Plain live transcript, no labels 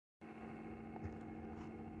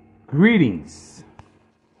Greetings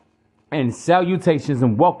and salutations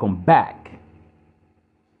and welcome back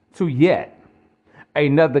to yet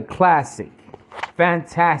another classic,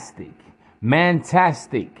 fantastic,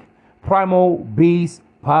 mantastic, Primal Beast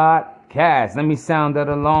podcast. Let me sound that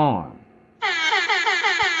alarm. Do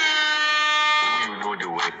you know the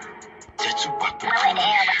way?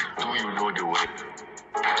 Do you know the way?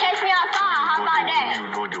 Catch me outside, how about that? Do you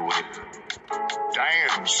know the way?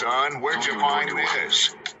 Damn, son, where'd you find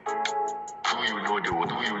this? Do you know the way?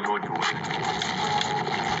 Do you know the way?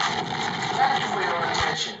 Thank you for your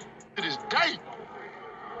attention. To this day.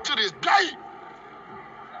 To this day.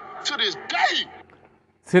 To this day.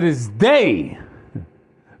 To this day,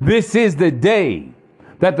 this is the day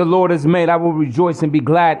that the Lord has made. I will rejoice and be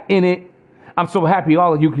glad in it. I'm so happy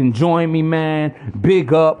all of you can join me, man.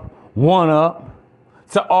 Big up, one up.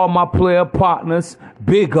 To all my player partners,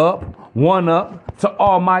 big up, one up. To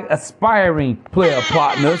all my aspiring player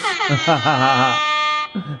partners,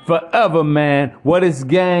 forever, man. What is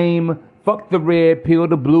game? Fuck the red pill,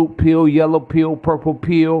 the blue pill, yellow pill, purple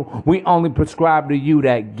pill. We only prescribe to you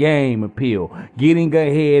that game appeal. Getting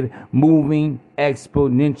ahead, moving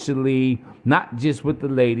exponentially, not just with the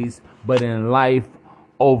ladies, but in life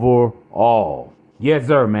overall. Yes,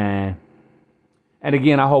 sir, man. And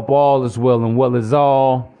again, I hope all is well and well is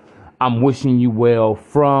all. I'm wishing you well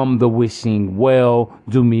from the wishing well.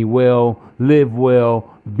 Do me well, live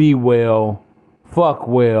well, be well, fuck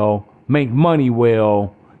well, make money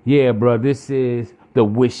well. Yeah, bro, this is the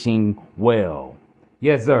wishing well.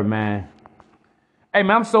 Yes, sir, man. Hey,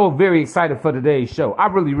 man, I'm so very excited for today's show. I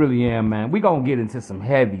really, really am, man. We gonna get into some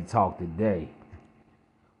heavy talk today.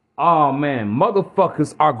 Oh, man,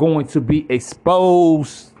 motherfuckers are going to be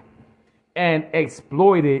exposed and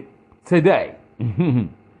exploited today.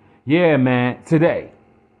 Yeah, man, today.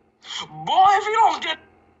 Boy, if you don't get...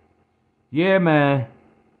 Yeah, man.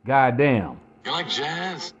 Goddamn. You like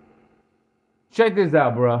jazz? Check this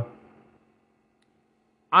out, bro.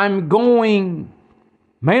 I'm going,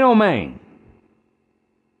 main on main.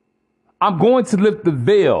 I'm going to lift the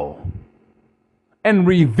veil and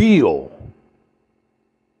reveal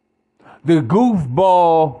the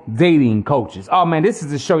Goofball dating coaches. Oh, man, this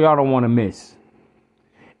is a show y'all don't want to miss.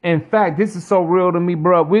 In fact, this is so real to me,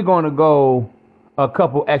 bro. We're going to go a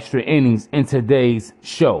couple extra innings in today's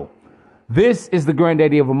show. This is the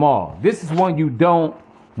granddaddy of them all. This is one you don't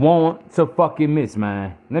want to fucking miss,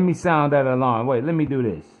 man. Let me sound that alarm. Wait, let me do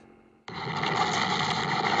this.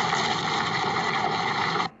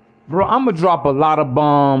 Bro, I'm going to drop a lot of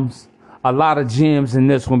bombs, a lot of gems in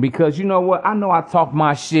this one because you know what? I know I talk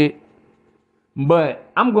my shit, but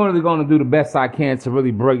I'm going to do the best I can to really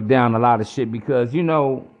break down a lot of shit because, you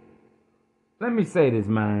know, let me say this,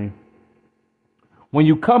 man. When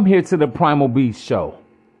you come here to the Primal Beast show,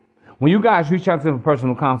 when you guys reach out to for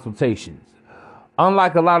personal consultations,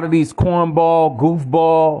 unlike a lot of these cornball,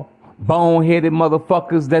 goofball, boneheaded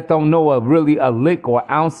motherfuckers that don't know really a lick or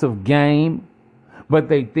ounce of game, but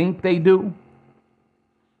they think they do.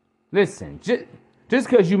 Listen, just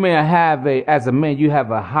because you may have as a man, you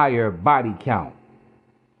have a higher body count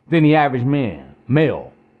than the average man,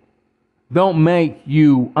 male, don't make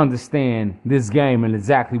you understand this game and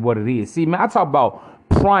exactly what it is. See, man, I talk about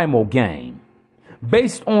primal game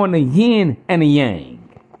based on the yin and the yang,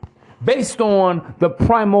 based on the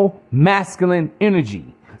primal masculine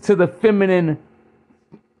energy to the feminine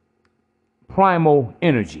primal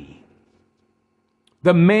energy.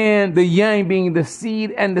 The man, the yang being the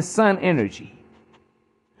seed and the sun energy.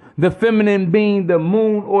 The feminine being the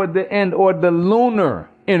moon or the lunar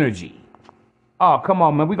energy. Oh, come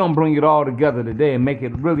on, man. We're going to bring it all together today and make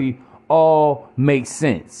it really all make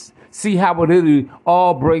sense. See how it really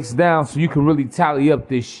all breaks down so you can really tally up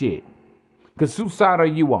this shit. Because whose side are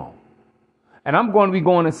you on? And I'm going to be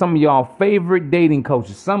going to some of y'all favorite dating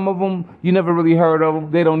coaches. Some of them you never really heard of them.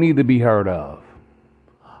 They don't need to be heard of.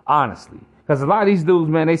 Honestly. Because a lot of these dudes,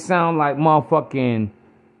 man, they sound like motherfucking,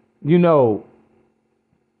 you know,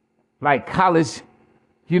 like college,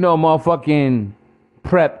 you know, motherfucking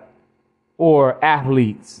prep or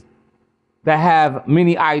athletes that have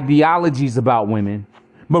many ideologies about women,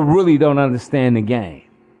 but really don't understand the game.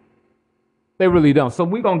 They really don't. So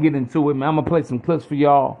we're going to get into it, man. I'm going to play some clips for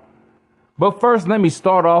y'all. But first, let me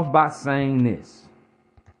start off by saying this.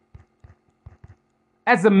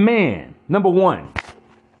 As a man, number one,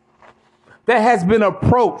 that has been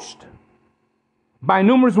approached by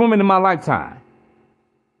numerous women in my lifetime,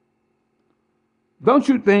 don't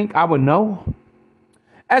you think I would know?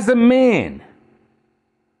 As a man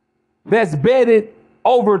that's bedded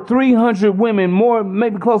over 300 women, more,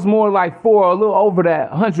 maybe close more like 4, a little over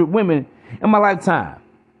that 100 women in my lifetime.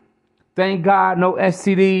 Thank God no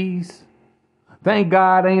STDs. Thank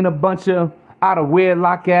God ain't a bunch of out of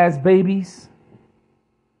wedlock ass babies.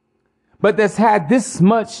 But that's had this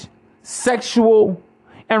much sexual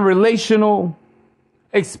and relational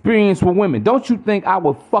experience with women. Don't you think I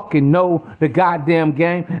would fucking know the goddamn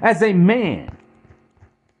game? As a man,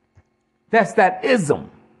 that's that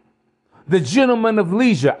ism. The gentleman of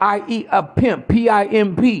leisure, i.e. a pimp,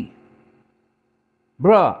 P-I-M-P.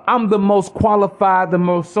 Bruh, I'm the most qualified, the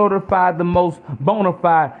most certified, the most bona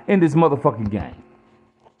fide in this motherfucking game.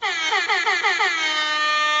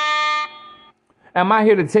 Am I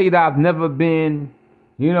here to tell you that I've never been,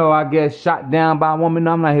 I guess, shot down by a woman?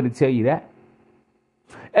 No, I'm not here to tell you that.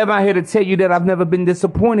 Am I here to tell you that I've never been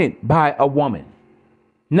disappointed by a woman?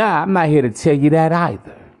 Nah, I'm not here to tell you that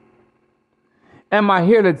either. Am I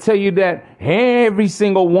here to tell you that every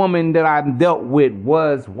single woman that I've dealt with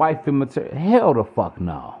was wife and material? Hell the fuck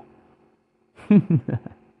no.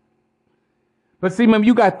 But see, man,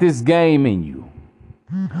 you got this game in you.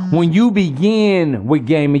 When you begin with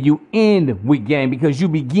game and you end with game, because you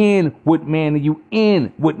begin with man and you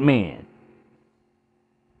end with man.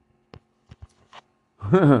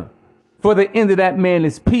 For the end of that man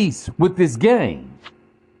is peace with this game.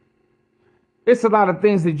 It's a lot of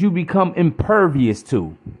things that you become impervious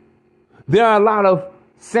to. There are a lot of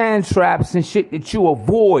sand traps and shit that you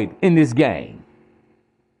avoid in this game.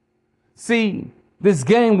 See, this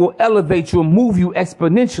game will elevate you and move you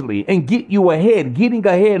exponentially and get you ahead, getting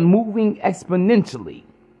ahead, moving exponentially.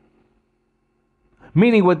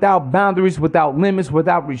 Meaning without boundaries, without limits,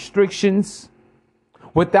 without restrictions,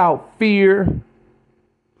 without fear,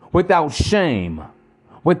 without shame,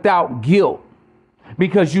 without guilt.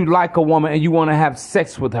 Because you like a woman and you want to have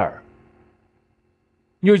sex with her.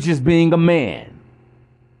 You're just being a man.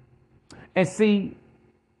 And see,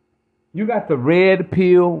 you got the red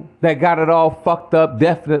pill that got it all fucked up,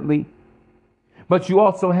 definitely. But you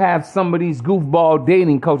also have some of these goofball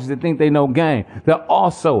dating coaches that think they know game that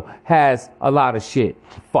also has a lot of shit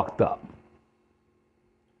fucked up.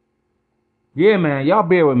 Yeah, man, y'all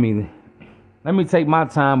bear with me. Let me take my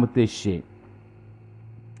time with this shit.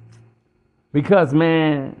 Because,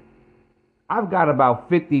 man, I've got about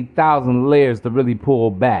 50,000 layers to really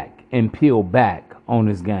pull back and peel back on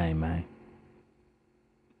this game, man.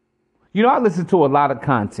 I listen to a lot of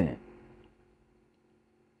content.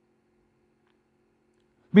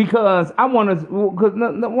 Because one of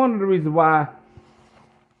the reasons why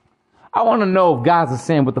I want to know if guys are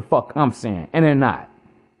saying what the fuck I'm saying, and they're not.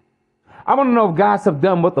 I want to know if guys have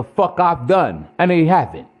done what the fuck I've done, and they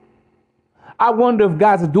haven't. I wonder if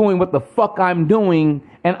guys are doing what the fuck I'm doing,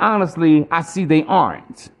 and honestly, I see they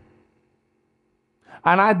aren't.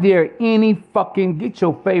 And I dare any fucking get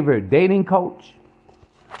your favorite dating coach.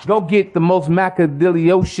 Go get the most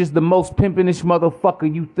macadilliocious, the most pimpinish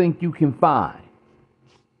motherfucker you think you can find.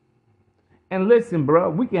 And listen,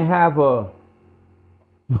 bro, we can have a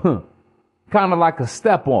kind of like a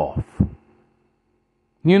step off.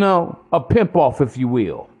 A pimp off, if you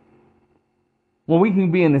will. When we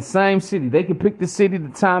can be in the same city, they can pick the city, the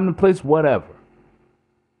time, the place, whatever.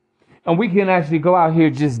 And we can actually go out here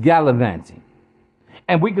just gallivanting.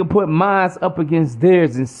 And we can put minds up against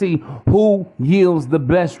theirs and see who yields the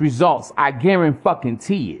best results. I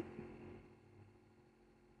guarantee it.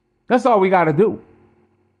 That's all we got to do.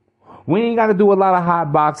 We ain't got to do a lot of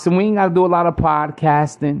hot boxing. We ain't got to do a lot of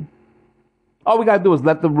podcasting. All we got to do is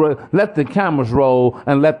let the cameras roll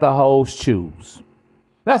and let the hoes choose.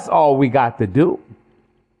 That's all we got to do.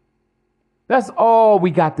 That's all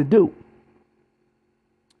we got to do.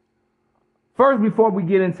 First, before we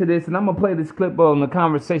get into this, and I'm going to play this clip on the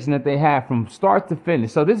conversation that they had from start to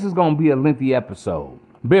finish. So this is going to be a lengthy episode.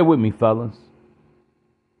 Bear with me, fellas.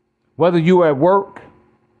 Whether you're at work,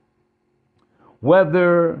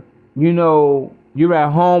 whether, you're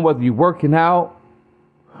at home, whether you're working out,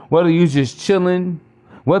 whether you're just chilling,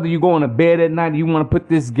 whether you're going to bed at night, you want to put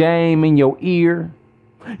this game in your ear.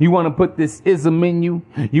 You want to put this ism in you.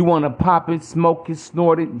 You want to pop it, smoke it,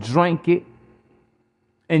 snort it, drink it,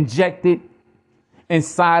 inject it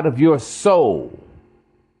inside of your soul.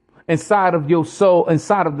 Inside of your soul,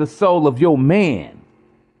 inside of the soul of your man.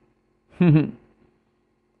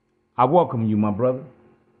 I welcome you, my brother.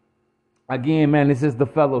 Again, man, this is the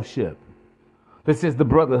fellowship. This is the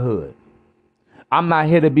brotherhood. I'm not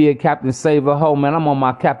here to be a Captain Save a Ho, man. I'm on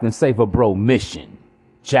my Captain Save a Bro mission,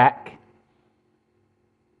 Jack.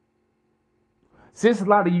 Since a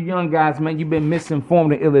lot of you young guys, man, you've been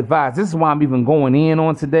misinformed and ill-advised. This is why I'm even going in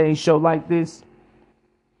on today's show like this.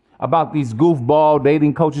 About these goofball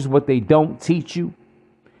dating coaches, what they don't teach you.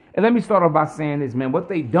 And let me start off by saying this, man. What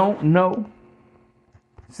they don't know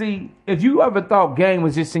See, if you ever thought game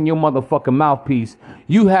was just in your motherfucking mouthpiece,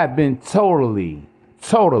 you have been totally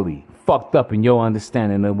fucked up in your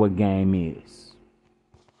understanding of what game is.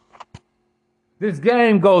 This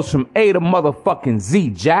game goes from A to motherfucking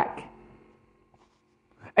Z, Jack.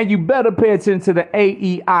 And you better pay attention to the A,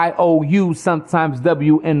 E, I, O, U, sometimes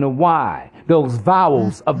W, and the Y. Those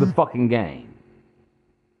vowels of the fucking game.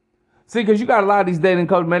 See, because you got a lot of these dating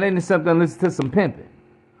coaches, man, they need something to listen to some pimping.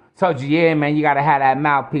 Told you, yeah, man, you got to have that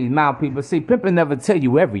mouthpiece. But see, pimping never tell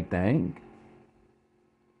you everything.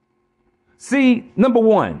 See, number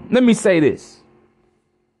one, let me say this.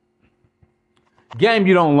 Game,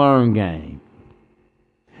 you don't learn game.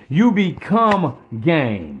 You become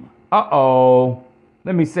game. Uh-oh.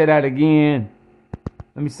 Let me say that again.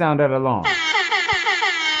 Let me sound that alarm.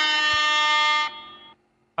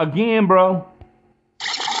 Again, bro.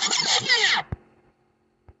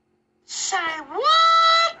 Say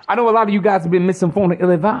what? I know a lot of you guys have been misinformed and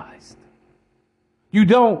ill-advised. You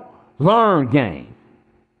don't learn game.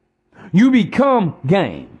 You become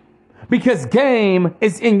game. Because game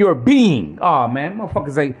is in your being. Oh, man,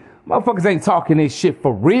 motherfuckers ain't talking this shit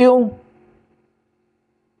for real.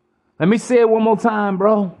 Let me say it one more time,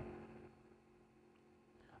 bro.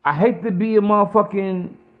 I hate to be a motherfucking,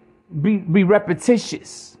 be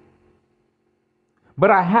repetitious. But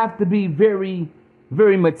I have to be very,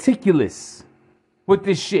 very meticulous with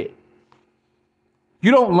this shit.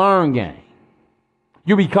 You don't learn game.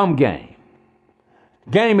 You become game.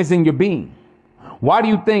 Game is in your being. Why do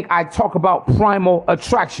you think I talk about primal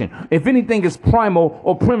attraction? If anything is primal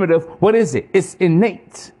or primitive, what is it? It's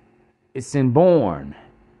innate. It's inborn.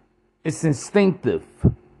 It's instinctive.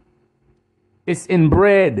 It's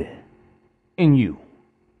inbred in you.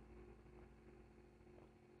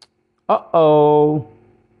 Uh-oh.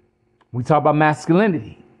 We talk about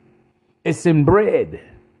masculinity. It's inbred.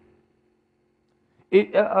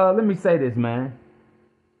 Let me say this, man.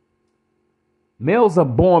 Males are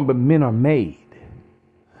born, but men are made.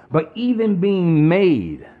 But even being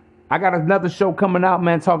made, I got another show coming out,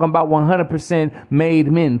 man, talking about 100%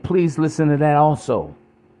 made men. Please listen to that also.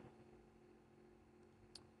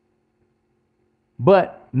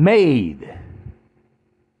 But made.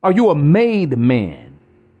 Are you a made man?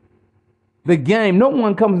 The game, no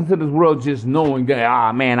one comes into this world just knowing,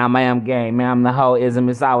 man, I am game, man, I'm the hoism,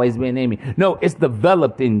 it's always been in me. No, it's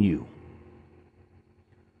developed in you.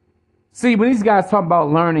 See, when these guys talk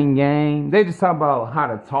about learning game, they just talk about how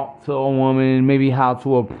to talk to a woman, maybe how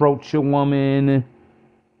to approach a woman.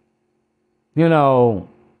 You know,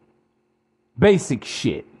 basic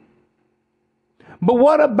shit. But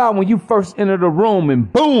what about when you first enter the room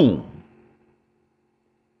and boom,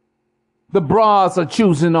 the bras are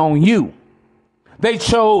choosing on you. They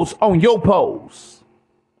chose on your pose.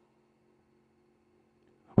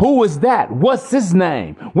 Who is that? What's his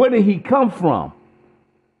name? Where did he come from?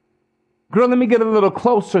 Girl, let me get a little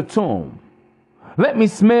closer to him. Let me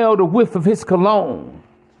smell the whiff of his cologne.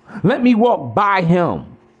 Let me walk by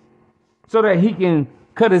him so that he can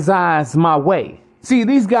cut his eyes my way. See,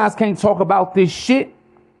 these guys can't talk about this shit.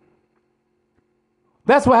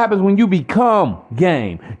 That's what happens when you become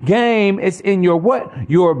game. Game is in your what?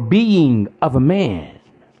 Your being of a man.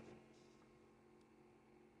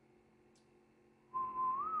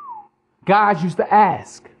 Guys used to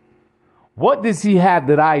ask, what does he have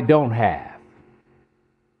that I don't have?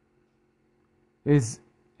 Is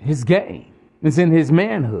his game. It's in his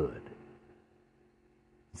manhood.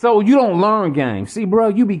 So you don't learn game. See, bro,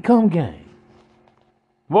 you become game.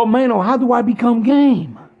 Well, Mano, how do I become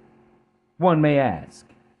game? One may ask.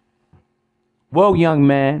 Well, young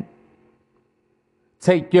man,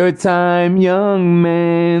 take your time, young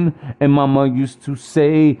man. And mama used to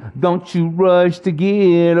say, don't you rush to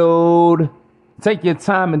get old. Take your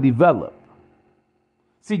time and develop.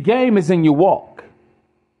 See, game is in your walk.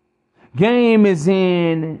 Game is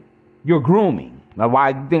in your grooming. Now, why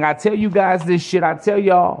I think I tell you guys this shit, I tell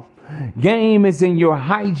y'all, game is in your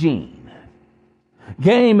hygiene.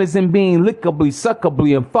 Game is in being lickably,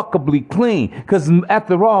 suckably, and fuckably clean. Because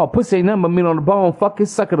after all, pussy ain't nothing but meat on the bone. Fuck it,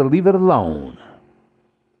 suck it, or leave it alone.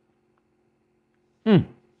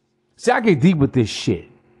 See, I get deep with this shit.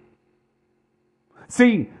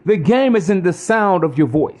 See, the game is in the sound of your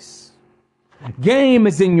voice. Game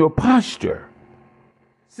is in your posture.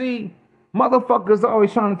 See, motherfuckers are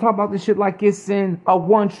always trying to talk about this shit like it's in a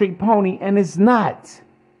one-trick pony, and it's not.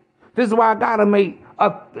 This is why I gotta make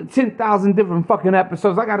 10,000 different fucking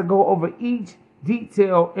episodes. I gotta go over each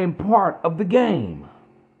detail and part of the game.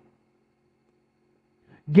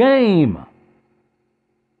 Game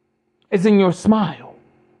is in your smile.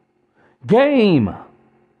 Game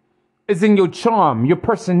is in your charm, your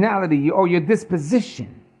personality, or your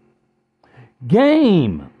disposition.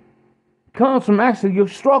 Game comes from actually your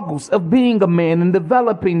struggles of being a man and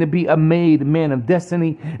developing to be a made man of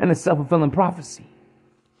destiny and a self-fulfilling prophecy.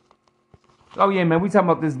 Oh yeah, man, we talking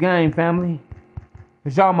about this game, family.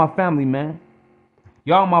 Cause y'all my family, man.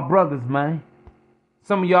 Y'all my brothers, man.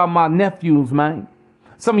 Some of y'all my nephews, man.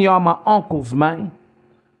 Some of y'all my uncles, man.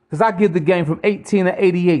 Cause I give the game from 18 to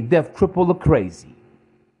 88, deaf, cripple, or crazy.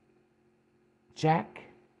 Jack.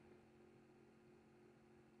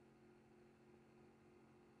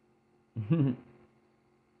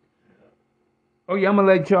 Oh yeah, I'm gonna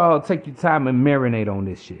let y'all take your time and marinate on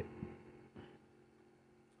this shit.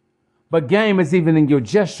 But game is even in your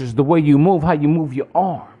gestures, the way you move, how you move your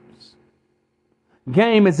arms.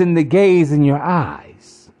 Game is in the gaze in your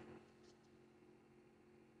eyes.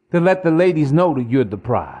 To let the ladies know that you're the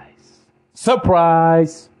prize.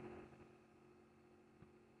 Surprise!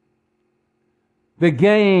 The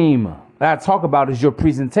game that I talk about is your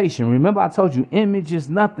presentation. Remember, I told you image is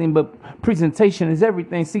nothing, but presentation is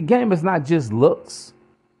everything. See, game is not just looks.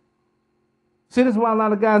 See, that's why a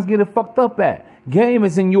lot of guys get it fucked up at. Game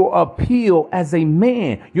is in your appeal as a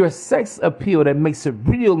man, your sex appeal that makes it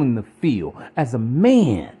real in the field as a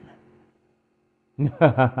man.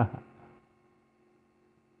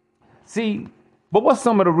 See, but what's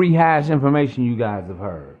some of the rehash information you guys have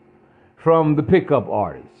heard from the pickup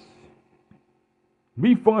artists?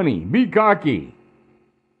 Be funny, be cocky,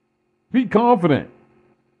 be confident.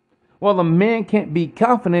 Well, a man can't be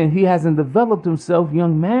confident if he hasn't developed himself,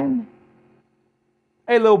 young man.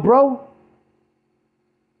 Hey, little bro.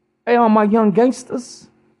 Hey, all my young gangsters.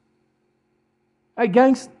 Hey,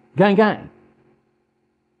 gang.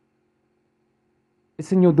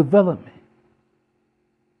 It's in your development.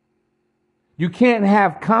 You can't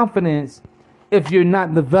have confidence if you're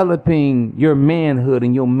not developing your manhood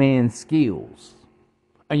and your man skills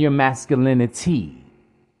and your masculinity.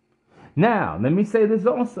 Now, let me say this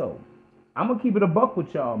also. I'm going to keep it a buck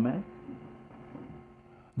with y'all, man.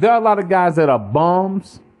 There are a lot of guys that are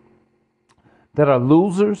bums, that are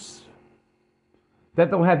losers, that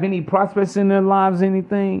don't have any prospects in their lives,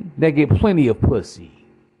 anything, that get plenty of pussy.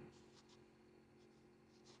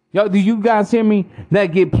 Yo, do you guys hear me? That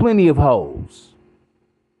get plenty of hoes.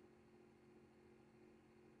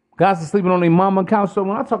 Guys are sleeping on their mama couch. So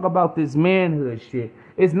when I talk about this manhood shit,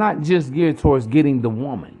 it's not just geared towards getting the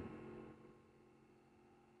woman.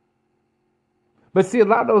 But see, a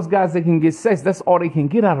lot of those guys that can get sex, that's all they can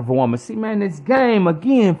get out of a woman. See, man, this game,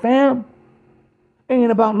 again, fam,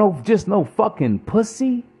 ain't about no fucking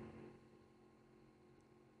pussy.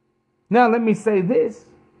 Now, let me say this.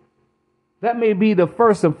 That may be the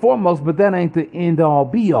first and foremost, but that ain't the end all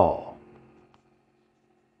be all.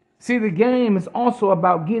 See, the game is also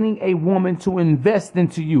about getting a woman to invest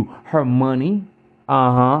into you. Her money,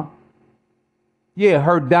 yeah,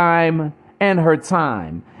 her dime and her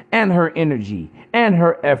time and her energy and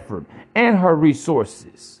her effort and her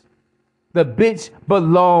resources. The bitch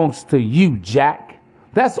belongs to you, Jack.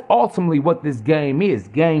 That's ultimately what this game is.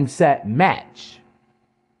 Game, set, match.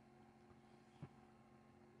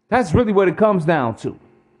 That's really what it comes down to.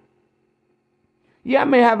 Yeah, I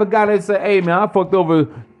may have a guy that say, hey, man, I fucked over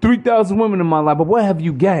 3,000 women in my life, but what have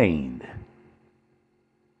you gained?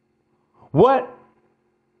 What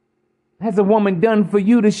has a woman done for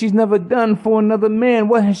you that she's never done for another man?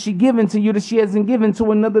 What has she given to you that she hasn't given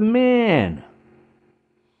to another man?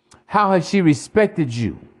 How has she respected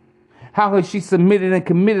you? How has she submitted and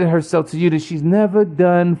committed herself to you that she's never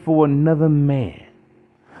done for another man?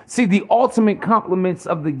 See, the ultimate compliments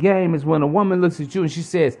of the game is when a woman looks at you and she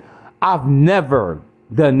says, I've never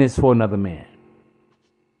done this for another man.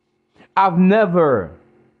 I've never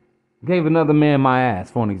gave another man my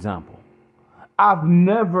ass, for an example. I've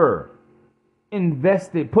never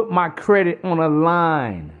invested, put my credit on a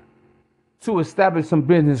line to establish some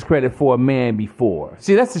business credit for a man before.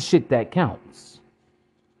 See, that's the shit that counts.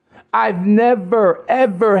 I've never,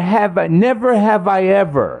 ever have I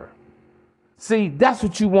ever. See, that's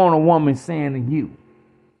what you want a woman saying to you.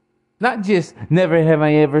 Not just never have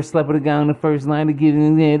I ever slept with a guy on the first line to get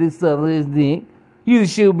in there to suck his dick. You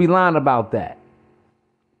should be lying about that.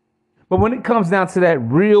 But when it comes down to that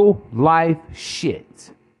real life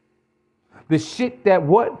shit, the shit that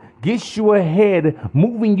what gets you ahead,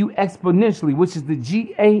 moving you exponentially, which is the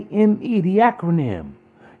GAME, the acronym.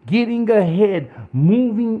 Getting ahead,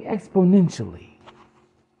 moving exponentially.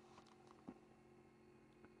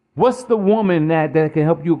 What's the woman that can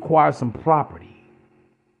help you acquire some property?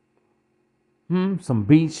 Some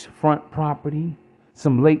beachfront property,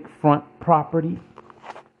 some lakefront property,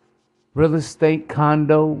 real estate,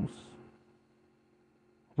 condos.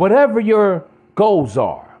 Whatever your goals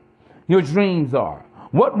are, your dreams are,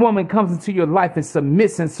 What woman comes into your life and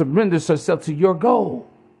submits and surrenders herself to your goal?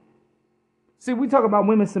 See, we talk about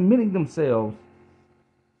women submitting themselves.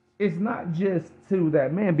 It's not just to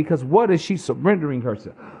that man, because what is she surrendering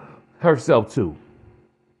herself to?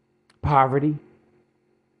 Poverty,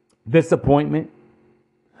 disappointment,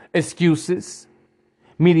 excuses,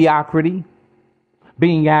 mediocrity,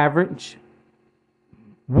 being average.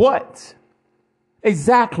 What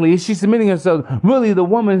exactly is she submitting herself? Really, the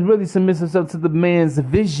woman really submits herself to the man's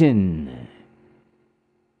vision.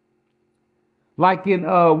 Like in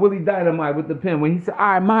Willie Dynamite with the pen, when he said,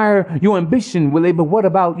 I admire your ambition, Willie, but what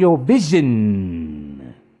about your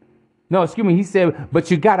vision? No, excuse me. He said, but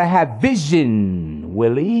you got to have vision,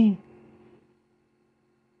 Willie.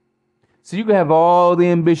 So you can have all the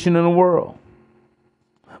ambition in the world,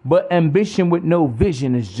 but ambition with no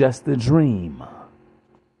vision is just a dream.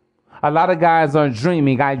 A lot of guys are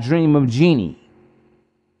dreaming. I dream of Jeannie.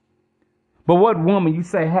 But what woman, you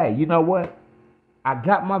say, hey, you know what? I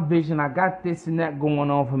got my vision. I got this and that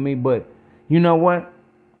going on for me. But you know what?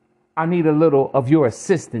 I need a little of your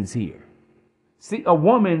assistance here. See, a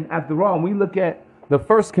woman, after all, when we look at the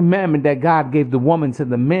first commandment that God gave the woman to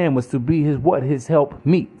the man was to be his help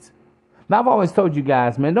meet. Now, I've always told you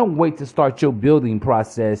guys, man, don't wait to start your building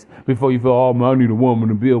process before you feel, oh, man, I need a woman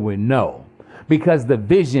to build with. No, because the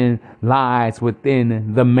vision lies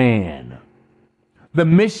within the man. The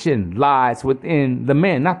mission lies within the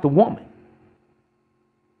man, not the woman.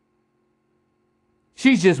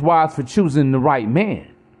 She's just wise for choosing the right man.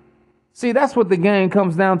 See, that's what the game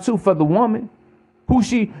comes down to for the woman. Who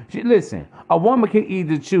she listen, a woman can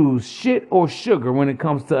either choose shit or sugar when it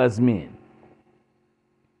comes to us men.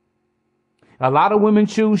 A lot of women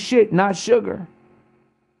choose shit, not sugar.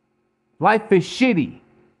 Life is shitty.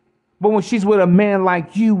 But when she's with a man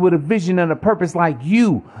like you, with a vision and a purpose like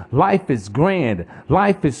you, life is grand.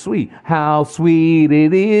 Life is sweet. How sweet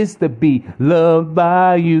it is to be loved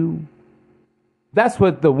by you. That's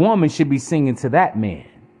what the woman should be singing to that man.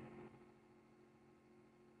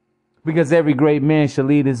 Because every great man should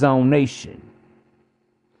lead his own nation.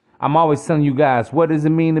 I'm always telling you guys, what does it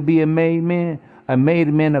mean to be a made man? A made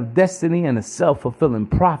man of destiny and a self-fulfilling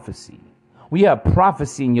prophecy. We have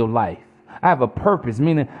prophecy in your life. I have a purpose,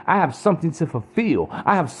 meaning I have something to fulfill.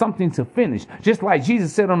 I have something to finish. Just like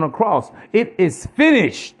Jesus said on the cross, it is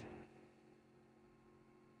finished.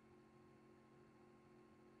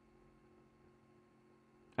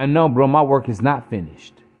 And no, bro, my work is not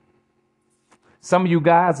finished. Some of you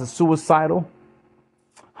guys are suicidal,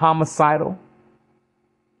 homicidal,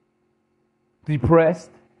 depressed,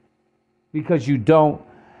 because you don't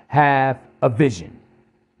have a vision.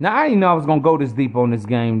 Now, I didn't know I was going to go this deep on this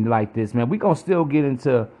game like this, man. We're going to still get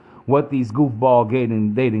into what these goofball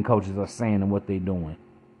dating coaches are saying and what they're doing.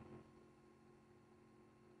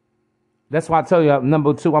 That's why I tell you,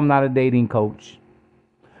 number 2, I'm not a dating coach.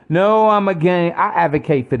 No, I'm a game. I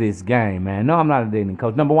advocate for this game, man. No, I'm not a dating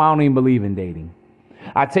coach. Number 1, I don't even believe in dating.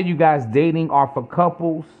 I tell you guys, dating are for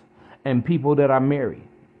couples and people that are married.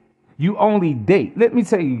 You only date. Let me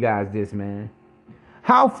tell you guys this, man.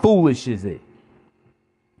 How foolish is it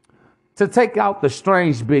to take out the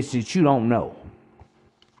strange bitch that you don't know?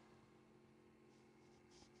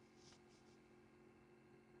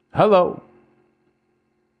 Hello.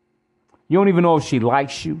 You don't even know if she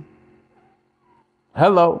likes you.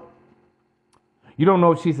 Hello. You don't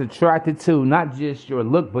know if she's attracted to not just your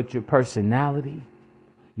look, but your personality,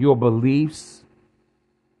 your beliefs.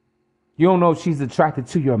 You don't know if she's attracted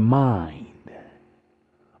to your mind.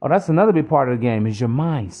 Oh, that's another big part of the game, is your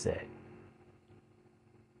mindset.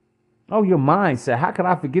 Oh, your mindset. How could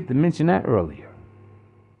I forget to mention that earlier?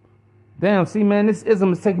 Damn, see, man, this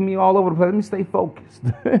ism is taking me all over the place. Let me stay focused.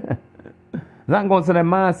 I'm going to that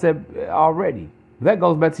mindset already. That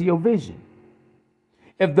goes back to your vision.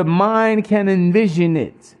 If the mind can envision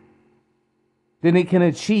it, then it can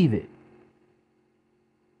achieve it.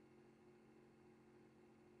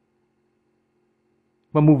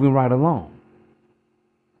 But moving right along.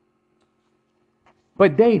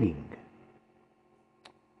 But dating.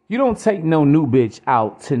 You don't take no new bitch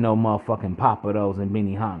out to no motherfucking Papados and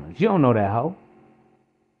Benihana's. You don't know that hoe.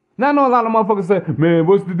 Now I know a lot of motherfuckers say, man,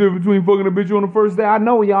 what's the difference between fucking a bitch on the first day? I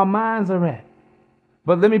know where y'all minds are at.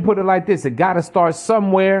 But let me put it like this. It got to start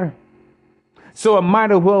somewhere. So it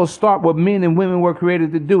might as well start what men and women were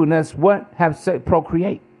created to do. And that's what? Have sex,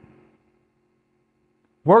 procreate.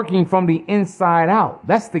 Working from the inside out.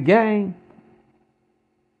 That's the game.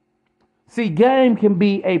 See, game can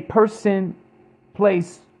be a person,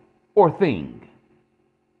 place, or thing.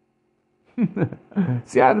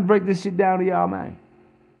 See, I have to break this shit down to y'all, man.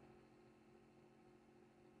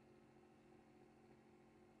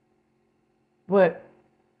 But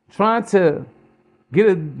trying to get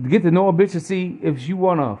to know a bitch to see if you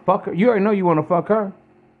want to fuck her. You already know you want to fuck her.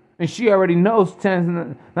 And she already knows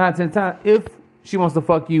 9, 10 times if she wants to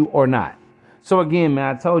fuck you or not. So again,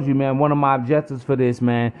 man, I told you, man, one of my objectives for this,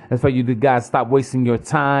 man, is for you to guys stop wasting your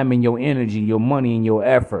time and your energy, your money and your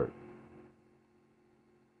effort.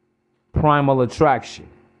 Primal attraction.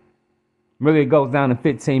 Really, it goes down in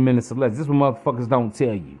 15 minutes or less. This is what motherfuckers don't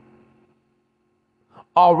tell you.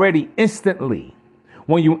 Already, instantly,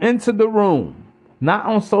 when you enter the room, not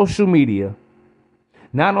on social media,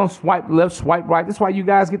 not on swipe left, swipe right. That's why you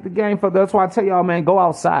guys get the game for. That's why I tell y'all, man, go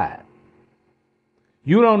outside.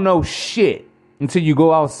 You don't know shit until you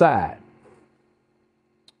go outside.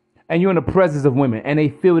 And you're in the presence of women, and they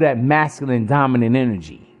feel that masculine, dominant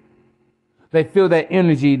energy. They feel that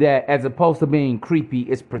energy that, as opposed to being creepy,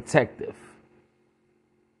 is protective.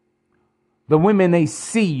 The women, they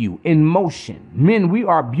see you in motion. Men, we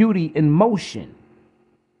are beauty in motion.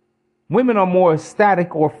 Women are more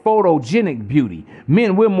static or photogenic beauty.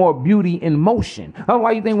 Men, we're more beauty in motion. That's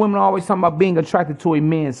why you think women are always talking about being attracted to a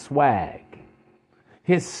man's swag,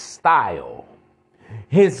 his style,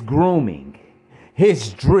 his grooming,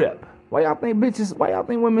 his drip. Why y'all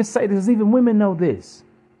think women say this? Even women know this.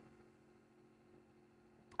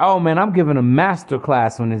 Oh man, I'm giving a master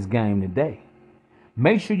class on this game today.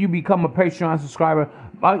 Make sure you become a Patreon subscriber.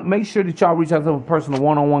 Make sure that y'all reach out to personal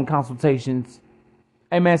one-on-one consultations.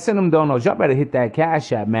 Hey, man, send them donuts. Y'all better hit that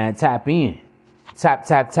Cash App, man. Tap in.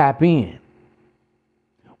 Tap in.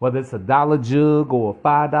 Whether it's $1 jug or a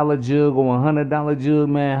 $5 jug or a $100 jug,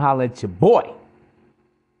 man, holla at your boy.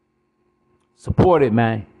 Support it,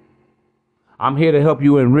 man. I'm here to help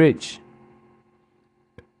you enrich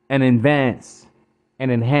and advance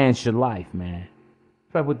and enhance your life, man.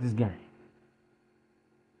 Try with this game.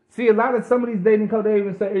 See, a lot of some of these dating codes, they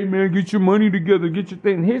even say, hey, man, get your money together, get your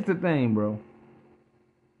thing. Here's the thing, bro.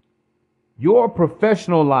 Your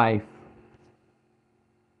professional life,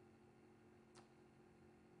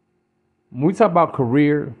 when we talk about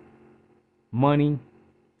career, money,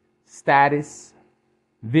 status,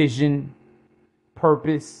 vision,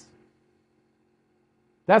 purpose,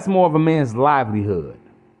 that's more of a man's livelihood.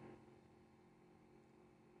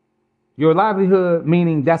 Your livelihood,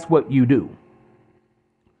 meaning that's what you do.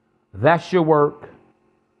 That's your work.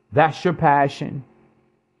 That's your passion.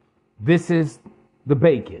 This is the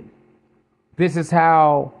bacon. This is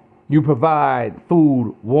how you provide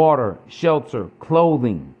food, water, shelter,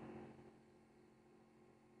 clothing,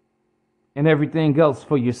 and everything else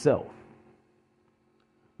for yourself.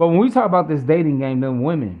 But when we talk about this dating game, them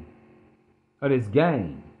women, or this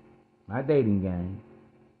game, not dating game,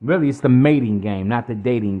 really it's the mating game, not the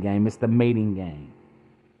dating game, it's the mating game.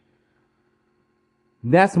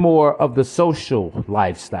 That's more of the social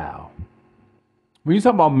lifestyle. When you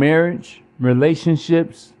talk about marriage,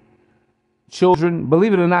 relationships, children,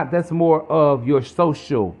 believe it or not, that's more of your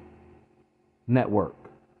social network.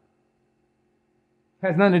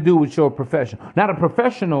 Has nothing to do with your profession. Not a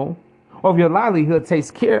professional or your livelihood takes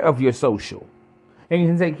care of your social. And you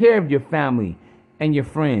can take care of your family and your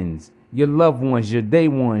friends, your loved ones, your day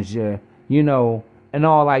ones, and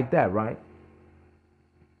all like that, right?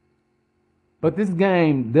 But this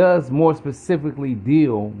game does more specifically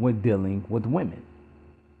deal with dealing with women.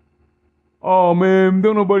 Oh man,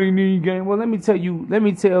 don't nobody need game. Well, let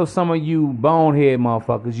me tell some of you bonehead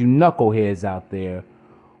motherfuckers, you knuckleheads out there,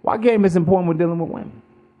 why game is important with dealing with women.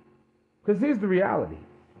 Because here's the reality.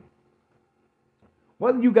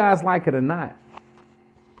 Whether you guys like it or not,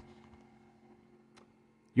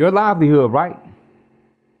 your livelihood, right?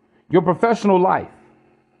 Your professional life.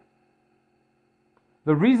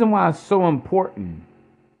 The reason why it's so important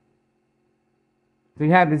to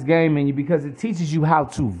have this game in you, because it teaches you how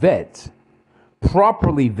to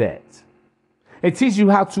properly vet. It teaches you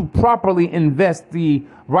how to properly invest the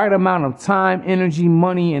right amount of time, energy,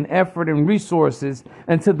 money, and effort and resources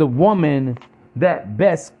into the woman that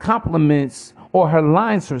best complements or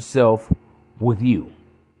aligns herself with you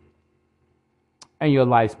and your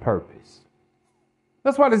life's purpose.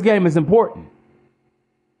 That's why this game is important.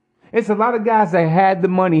 It's a lot of guys that had the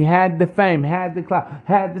money, had the fame, had the clout,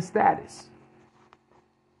 had the status.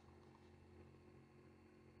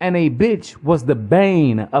 And a bitch was the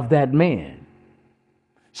bane of that man.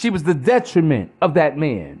 She was the detriment of that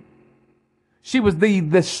man. She was the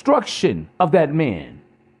destruction of that man.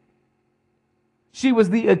 She was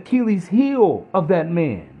the Achilles heel of that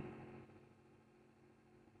man.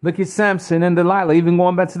 Look at Samson and Delilah, even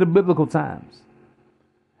going back to the biblical times.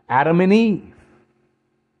 Adam and Eve.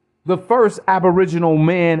 The first aboriginal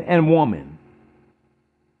man and woman.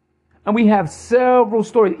 And we have several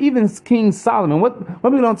stories. Even King Solomon.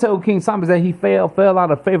 What we don't tell King Solomon is that he fell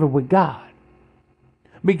out of favor with God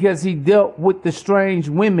because he dealt with the strange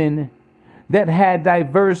women that had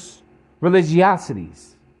diverse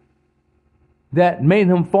religiosities that made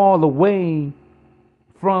him fall away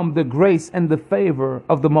from the grace and the favor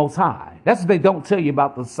of the Most High. That's what they don't tell you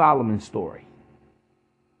about the Solomon story.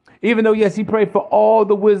 Even though, yes, he prayed for all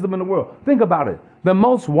the wisdom in the world. Think about it. The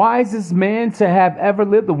most wisest man to have ever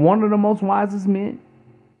lived, one of the most wisest men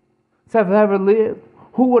to have ever lived,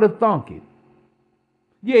 who would have thunk it?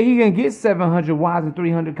 Yeah, he can get 700 wives and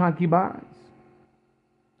 300 concubines.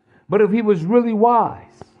 But if he was really wise,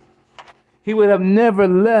 he would have never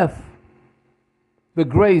left the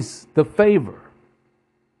grace, the favor,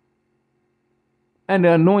 and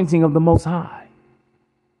the anointing of the Most High.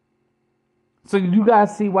 So you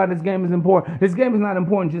guys see why this game is important. This game is not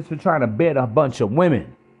important just for trying to bet a bunch of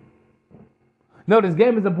women. No, this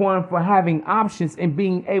game is important for having options and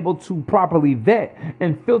being able to properly vet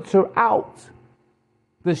and filter out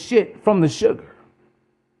the shit from the sugar.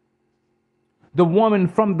 The woman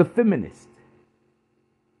from the feminist.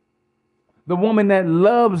 The woman that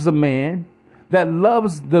loves a man, that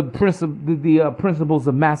loves the principles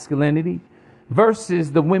of masculinity,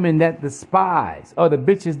 versus the women that despise, or the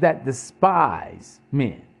bitches that despise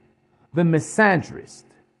men. The misandrist.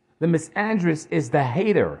 The misandrist is the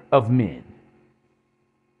hater of men.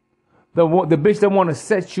 The bitch that want to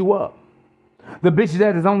set you up. The bitch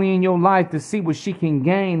that is only in your life to see what she can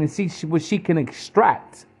gain and see what she can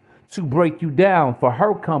extract to break you down for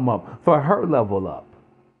her come up, for her level up.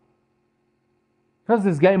 That's what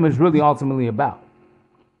this game is really ultimately about.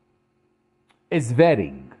 It's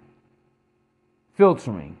vetting,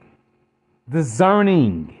 filtering,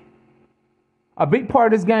 discerning. A big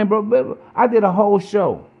part of this game, bro. I did a whole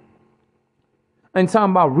show and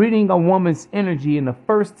talking about reading a woman's energy in the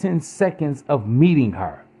first 10 seconds of meeting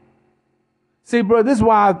her. See, bro, this is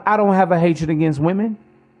why I don't have a hatred against women.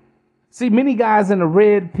 See, many guys in the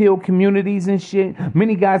red pill communities and shit,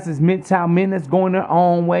 many guys is MGTOW men that's going their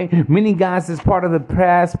own way, many guys is part of the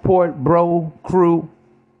passport bro crew.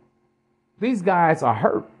 These guys are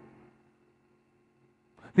hurt.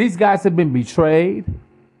 These guys have been betrayed.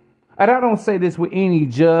 And I don't say this with any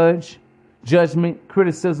judgment,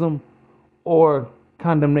 criticism, or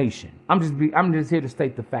condemnation. I'm just here to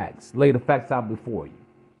state the facts, lay the facts out before you.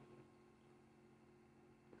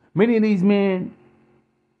 Many of these men,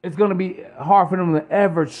 it's going to be hard for them to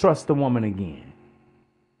ever trust a woman again.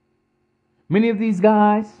 Many of these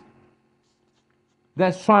guys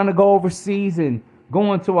that's trying to go overseas and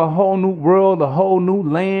go into a whole new world, a whole new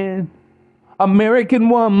land. American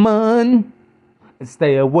woman,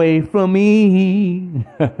 stay away from me.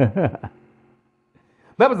 That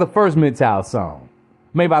was the first MGTOW song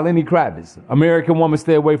made by Lenny Kravitz. American woman,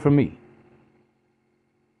 stay away from me.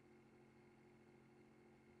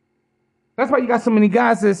 That's why you got so many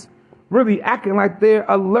guys that's really acting like they're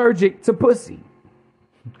allergic to pussy.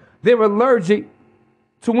 They're allergic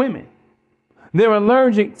to women. They're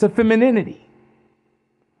allergic to femininity.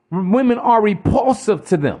 Women are repulsive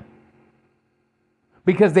to them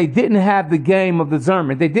because they didn't have the game of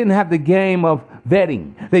discernment. They didn't have the game of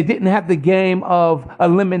vetting. They didn't have the game of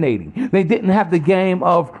eliminating. They didn't have the game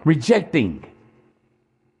of rejecting.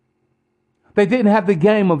 They didn't have the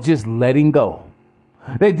game of just letting go.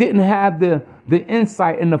 They didn't have the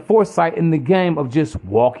insight and the foresight in the game of just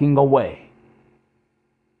walking away.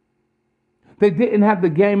 They didn't have the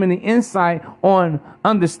game and the insight on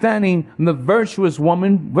understanding the virtuous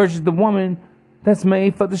woman versus the woman that's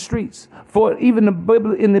made for the streets. For even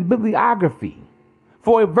in the bibliography,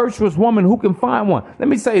 for a virtuous woman who can find one. Let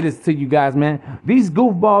me say this to you guys, man. These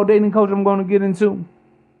goofball dating coaches I'm going to get into,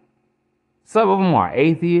 some of them are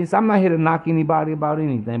atheists. I'm not here to knock anybody about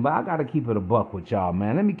anything, but I got to keep it a buck with y'all,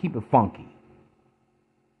 man. Let me keep it funky.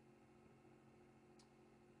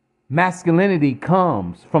 Masculinity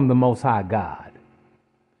comes from the Most High God.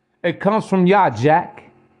 It comes from Yah,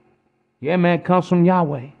 Jack. Yeah, man, it comes from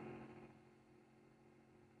Yahweh.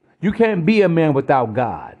 You can't be a man without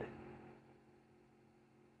God.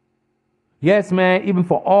 Yes, man, even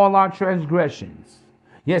for all our transgressions.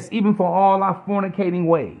 Yes, even for all our fornicating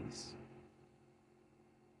ways.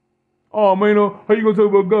 Oh, man, how you going to talk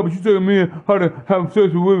about God, but you telling me how to have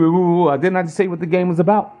sex with women? I didn't I just say what the game was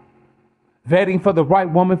about? Vetting for the right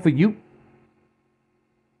woman for you.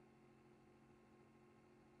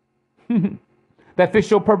 That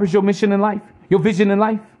fits your purpose, your mission in life, your vision in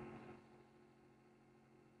life.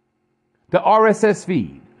 The RSS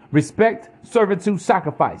feed, respect, servitude,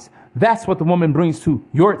 sacrifice. That's what the woman brings to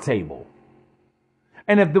your table.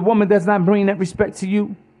 And if the woman does not bring that respect to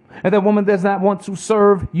you, if that woman does not want to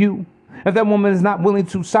serve you, if that woman is not willing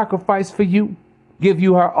to sacrifice for you, give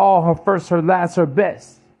you her all, her first, her last, her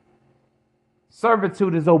best.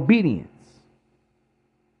 Servitude is obedience.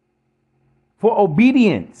 For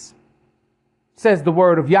obedience, says the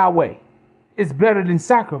word of Yahweh, is better than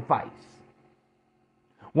sacrifice.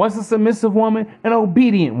 Once a submissive woman, an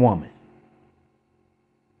obedient woman,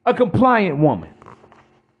 a compliant woman,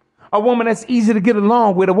 a woman that's easy to get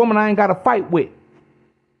along with, a woman I ain't got to fight with.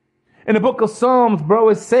 In the book of Psalms, bro,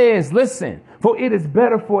 it says, listen, for it is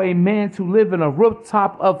better for a man to live in a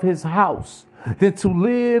rooftop of his house than to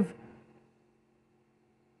live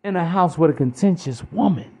in a house with a contentious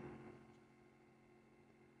woman.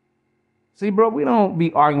 See, bro, we don't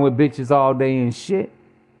be arguing with bitches all day and shit.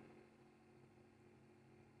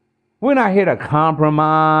 We're not here to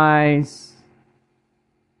compromise.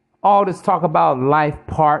 All this talk about life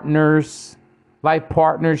partners, life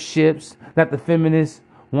partnerships that the feminist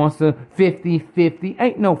wants to 50-50.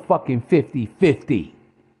 Ain't no fucking 50-50.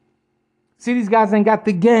 See, these guys ain't got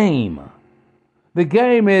the game. The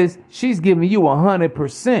game is she's giving you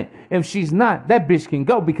 100%. If she's not, that bitch can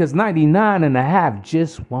go because 99.5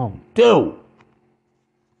 just won't do.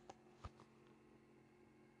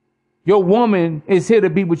 Your woman is here to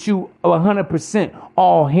be with you 100%.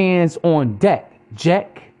 All hands on deck.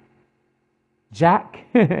 Jack. Try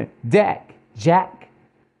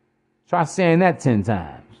saying that 10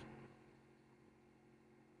 times.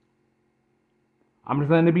 I'm just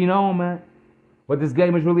letting it be known, man, what this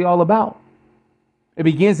game is really all about. It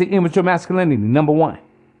begins to end with your masculinity, number one.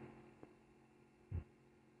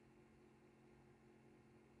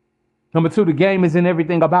 Number two, the game is in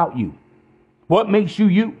everything about you. What makes you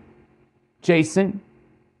you, Jason?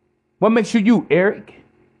 What makes you you, Eric?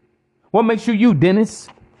 What makes you you, Dennis?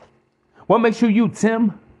 What makes you you,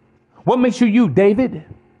 Tim? What makes you you, David?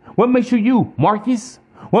 What makes you you, Marcus?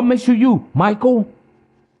 What makes you you, Michael?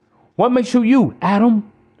 What makes you you, Adam?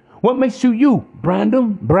 What makes you you,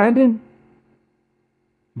 Brandon? Braden?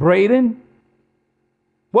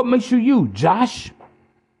 What makes you you, Josh?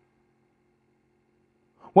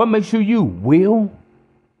 What makes you you, Will?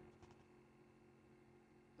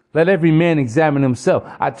 Let every man examine himself.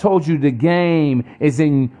 I told you the game is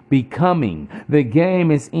in becoming. The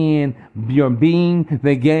game is in your being.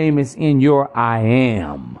 The game is in your I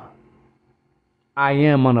am. I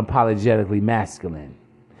am unapologetically masculine.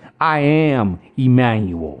 I am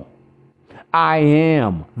Emmanuel. I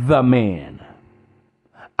am the man.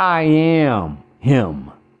 I am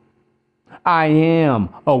him. I am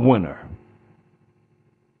a winner.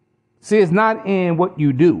 See, it's not in what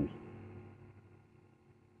you do.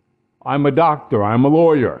 I'm a doctor. I'm a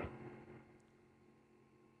lawyer.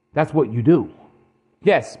 That's what you do.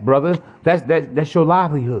 Yes, brother, that's your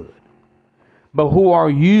livelihood. But who are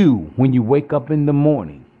you when you wake up in the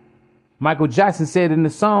morning? Michael Jackson said in the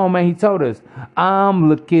song, man, he told us, I'm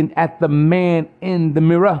looking at the man in the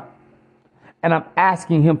mirror. And I'm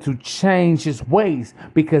asking him to change his ways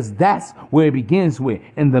because that's where it begins with,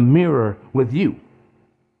 in the mirror with you.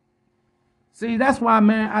 See, that's why,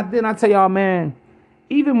 man, I tell y'all, man,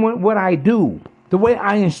 even what I do, the way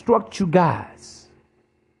I instruct you guys,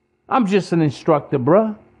 I'm just an instructor,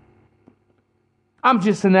 bruh. I'm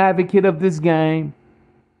just an advocate of this game.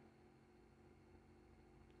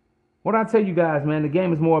 What I tell you guys, man, the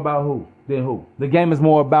game is more about who than who. The game is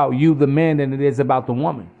more about you, the man, than it is about the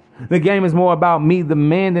woman. The game is more about me, the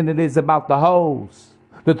man, than it is about the hoes,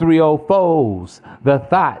 the 304s, the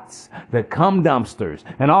thoughts, the cum dumpsters,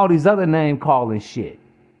 and all these other name calling shit.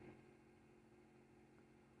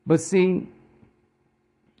 But see,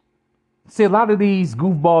 a lot of these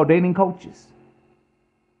goofball dating coaches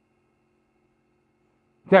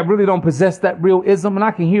that really don't possess that real ism, and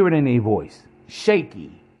I can hear it in their voice,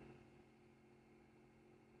 shaky.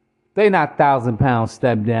 They not 1,000-pound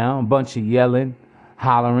step down, a bunch of yelling,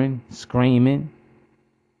 hollering, screaming.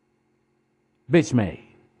 Bitch made.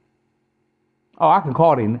 Oh, I can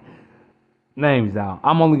call their names out.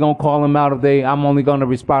 I'm only going to call them out I'm only going to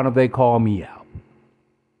respond if they call me out.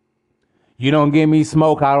 You don't give me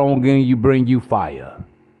smoke, I don't bring you fire.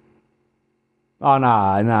 Oh,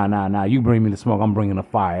 nah. You bring me the smoke, I'm bringing the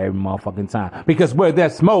fire every motherfucking time. Because where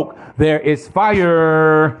there's smoke, there is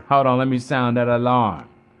fire. Hold on, let me sound that alarm.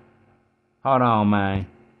 Hold on, man.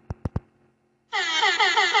 A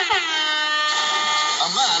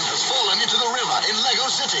man has fallen into the river in Lego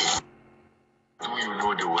City. Do you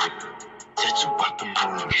know the way? It's about the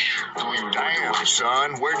moon. Do you know Damn, the way?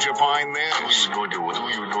 son, where'd you find Do this? you know the way? Do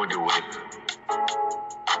you know the way?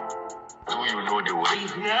 Do you know the way?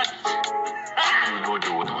 He's nuts. Do you know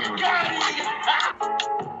the way? Do you know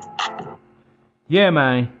the way? Yeah,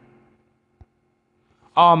 man.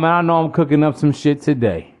 Oh, man, I know I'm cooking up some shit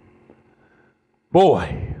today.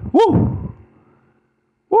 Boy, woo,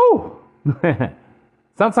 woo.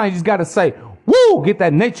 Sometimes you just got to say, woo, get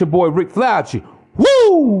that nature boy Ric Flair out you.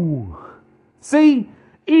 Woo. See,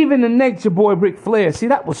 even the nature boy Ric Flair, see,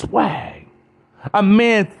 that was swag. A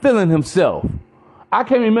man feeling himself. I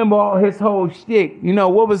can't remember all his whole shtick. You know,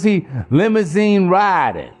 what was he? Limousine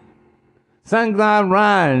riding. Sunglass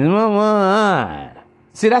riding.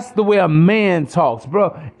 See, that's the way a man talks,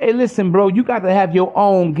 bro. Hey, listen, bro, you got to have your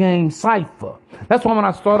own game cipher. That's why when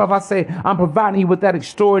I start off, I say I'm providing you with that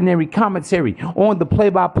extraordinary commentary on the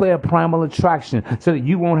play-by-play of primal attraction so that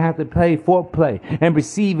you won't have to pay foreplay and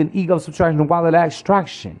receive an ego subtraction while at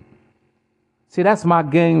extraction. See, that's my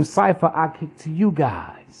game cipher I kick to you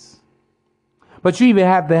guys. But you even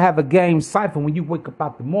have to have a game cipher when you wake up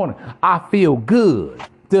out the morning. I feel good.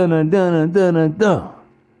 Dun-dun-dun-dun-dun-dun.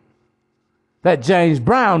 That James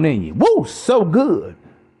Brown in you. Woo, so good.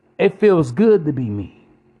 It feels good to be me.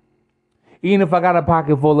 Even if I got a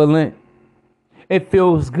pocket full of lint, it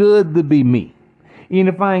feels good to be me. Even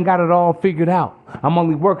if I ain't got it all figured out, I'm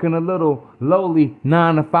only working a little lowly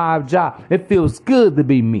 9-to-5 job. It feels good to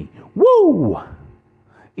be me. Woo!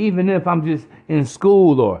 Even if I'm just in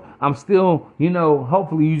school or I'm still, you know,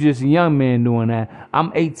 hopefully you just a young man doing that.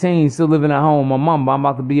 I'm 18, still living at home with my mom, but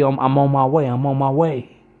I'm on my way. I'm on my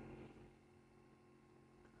way.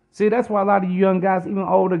 See, that's why a lot of you young guys, even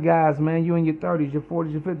older guys, man, you in your 30s, your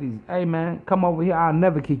 40s, your 50s. Hey, man, come over here. I'll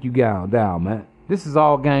never kick you down, man. This is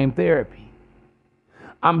all game therapy.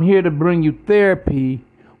 I'm here to bring you therapy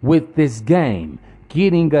with this game.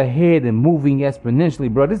 Getting ahead and moving exponentially,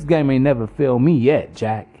 bro. This game ain't never failed me yet,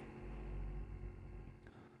 Jack.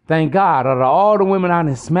 Thank God, out of all the women I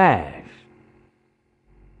done smashed,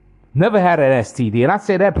 never had an STD, and I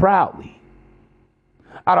say that proudly.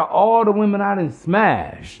 Out of all the women I done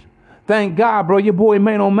smashed, thank God, bro, your boy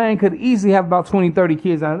Man on Man could easily have about 20, 30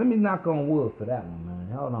 kids out. Let me knock on wood for that one,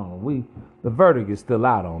 man. Hold on. The verdict is still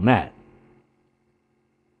out on that.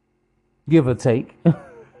 Give or take.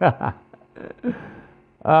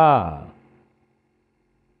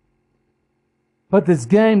 But this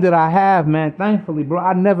game that I have, man, thankfully, bro,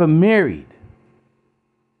 I never married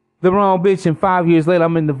the wrong bitch, and 5 years later,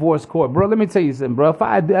 I'm in divorce court. Bro, let me tell you something, bro. If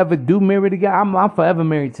I ever do marry the guy, I'm forever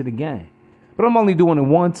married to the game. But I'm only doing it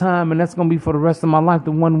one time, and that's going to be for the rest of my life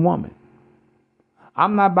to one woman.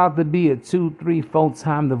 I'm not about to be a 2, 3,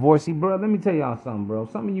 4-time divorcee, bro. Let me tell y'all something, bro.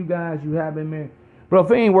 Some of you guys, you have been married. Bro,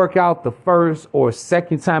 if it ain't work out the first or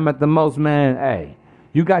second time at the most, man, hey,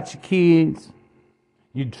 you got your kids.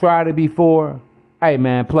 You tried it before. Hey,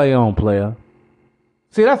 man, play on, player.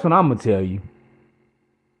 See, that's what I'm going to tell you.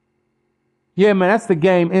 Yeah, man, that's the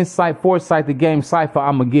game insight, foresight, the game cipher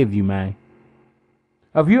I'm going to give you, man.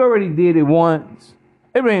 If you already did it once,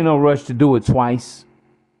 there ain't no rush to do it twice.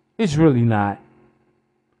 It's really not.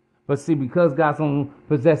 But see, because God's going to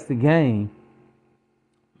possess the game,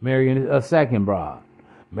 marry a second broad,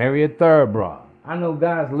 marry a third broad. I know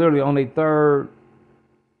guys literally on their third,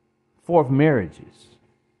 fourth marriages.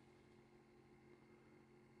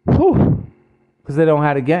 Whew. Because they don't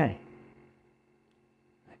have the game.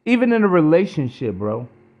 Even in a relationship, bro,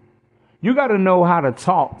 you got to know how to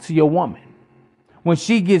talk to your woman when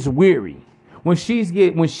she gets weary, when she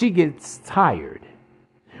gets tired,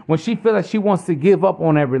 when she feels like she wants to give up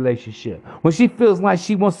on that relationship, when she feels like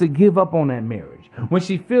she wants to give up on that marriage, when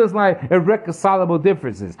she feels like irreconcilable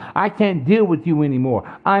differences. I can't deal with you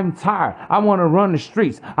anymore. I'm tired. I want to run the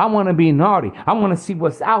streets. I want to be naughty. I want to see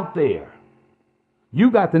what's out there. You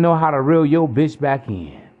got to know how to reel your bitch back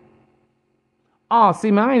in. Oh,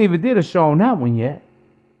 see, man, I ain't even did a show on that one yet.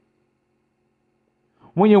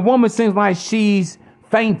 When your woman seems like she's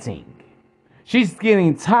fainting, she's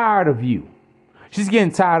getting tired of you. She's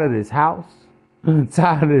getting tired of this house,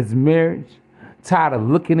 tired of this marriage, tired of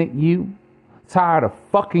looking at you, tired of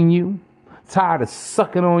fucking you, tired of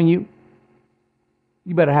sucking on you.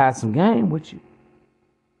 You better have some game with you.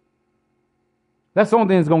 That's the only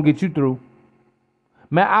thing that's going to get you through.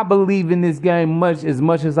 Man, I believe in this game as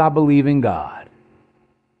much as I believe in God.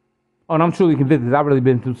 Oh, and I'm truly convinced that I've really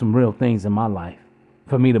been through some real things in my life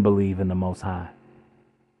for me to believe in the Most High.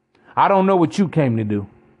 I don't know what you came to do.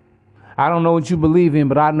 I don't know what you believe in,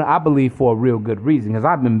 but I believe for a real good reason, because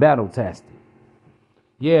I've been battle tested.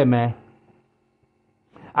 Yeah, man.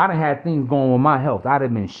 I done had things going with my health. I'd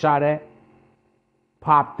have been shot at,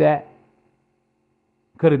 popped at,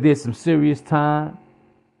 could have did some serious time,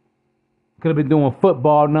 could have been doing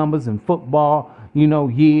football numbers and football,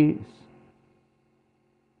 years.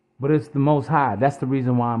 But it's the Most High. That's the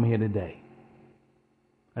reason why I'm here today.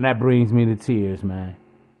 And that brings me to tears, man.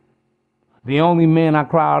 The only man I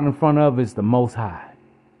cry out in front of is the Most High.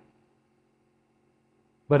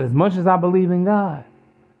 But as much as I believe in God,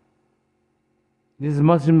 just as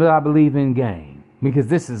much as I believe in game, because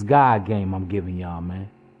this is God game I'm giving y'all, man.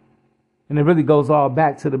 And it really goes all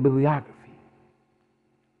back to the bibliography.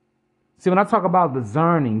 See, when I talk about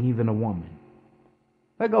discerning even a woman,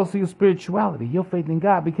 that goes to your spirituality, your faith in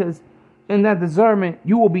God, because in that discernment,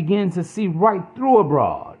 you will begin to see right through a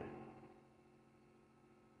broad.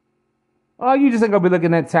 Oh, you just ain't gonna be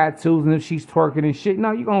looking at tattoos and if she's twerking and shit.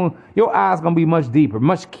 No, your eyes gonna be much deeper,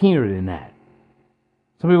 much keener than that.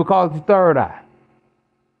 Some people call it the third eye.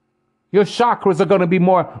 Your chakras are gonna be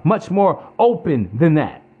much more open than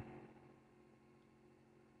that.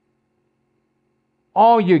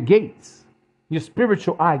 All your gates, your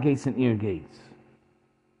spiritual eye gates and ear gates.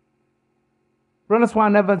 Bro, that's why I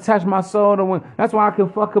never attach my soul to one. That's why I can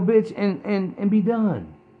fuck a bitch and be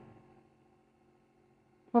done.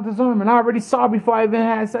 Not discernment. I already saw before I even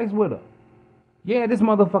had sex with her. Yeah, this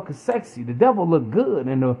motherfucker's sexy. The devil look good.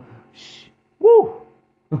 And woo.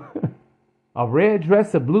 A red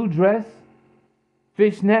dress, a blue dress,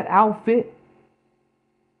 fishnet outfit.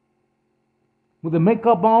 With the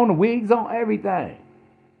makeup on, the wigs on, everything.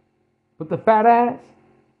 With the fat ass.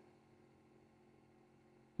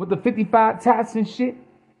 With the 55 tats and shit.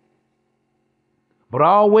 But I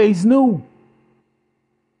always knew.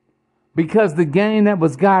 Because the game that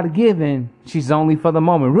was God given, she's only for the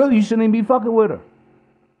moment. Really, you shouldn't even be fucking with her.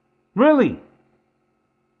 Really.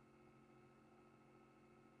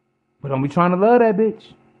 But don't be trying to love that bitch.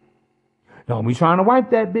 Don't be trying to wipe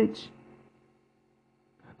that bitch.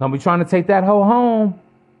 Don't be trying to take that hoe home.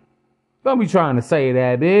 Don't be trying to say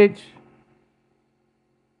that bitch.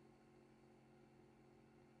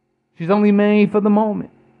 She's only made for the moment.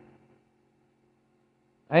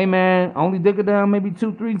 Hey man, only dig her down maybe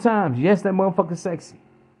 2-3 times. Yes, that motherfucker's sexy.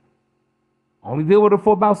 Only deal with her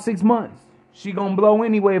for about 6 months. She gonna blow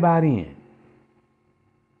anyway by then.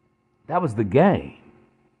 That was the game.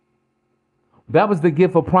 That was the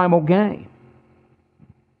gift of primal game.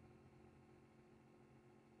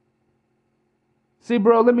 See,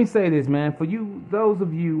 bro, let me say this, man. For you, those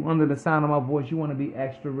of you under the sound of my voice, you want to be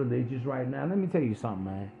extra religious right now. Let me tell you something,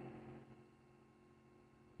 man.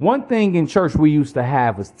 One thing in church we used to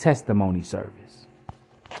have was testimony service.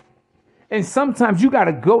 And sometimes you got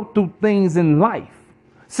to go through things in life.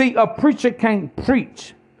 See, a preacher can't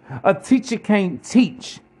preach. A teacher can't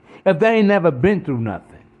teach if they ain't never been through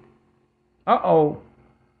nothing. Uh-oh.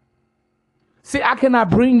 See, I cannot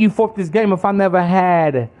bring you forth this game if I never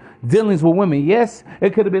had dealings with women. Yes,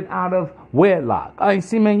 it could have been out of wedlock. Hey,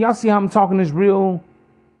 see, man, y'all see how I'm talking this real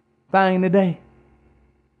thing today?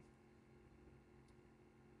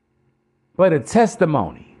 But a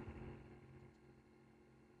testimony.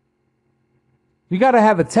 You got to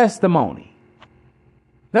have a testimony.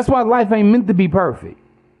 That's why life ain't meant to be perfect.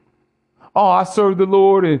 Oh, I serve the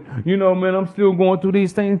Lord and, you know, man, I'm still going through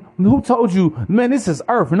these things. Who told you, man, this is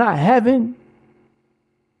earth, not heaven?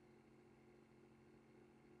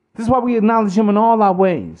 This is why we acknowledge him in all our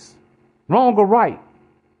ways. Wrong or right.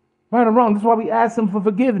 Right or wrong. This is why we ask him for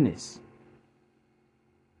forgiveness.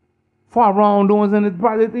 For our wrongdoings and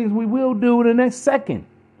the things we will do the next second.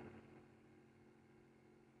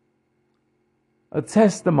 A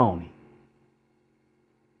testimony.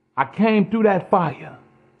 I came through that fire.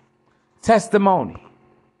 Testimony.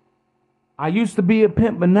 I used to be a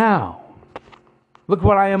pimp, but now, look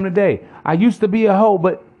what I am today. I used to be a hoe,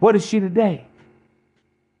 but what is she today?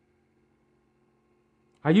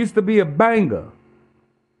 I used to be a banger,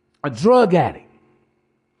 a drug addict.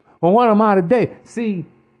 Well, what am I today? See,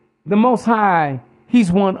 the Most High,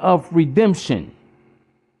 he's one of redemption.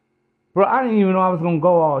 Bro, I didn't even know I was going to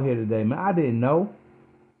go all here today, man. I didn't know.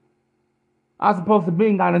 I was supposed to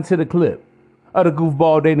be got into the clip of the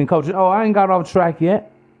Goofball dating coach. Oh, I ain't got off track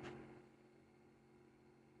yet.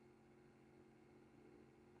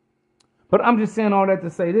 But I'm just saying all that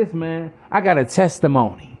to say this, man. I got a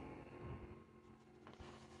testimony.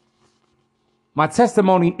 My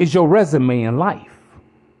testimony is your resume in life.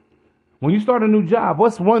 When you start a new job,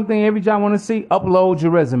 what's one thing every job want to see? Upload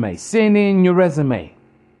your resume. Send in your resume.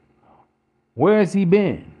 Where has he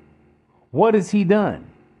been? What has he done?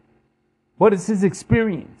 What is his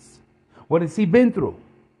experience? What has he been through?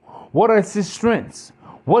 What are his strengths?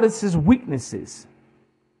 What is his weaknesses?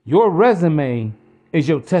 Your resume is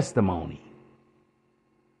your testimony.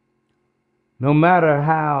 No matter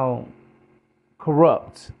how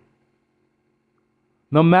corrupt,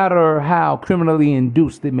 no matter how criminally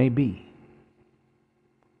induced it may be,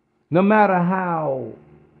 no matter how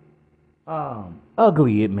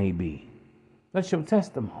ugly it may be, that's your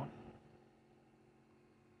testimony.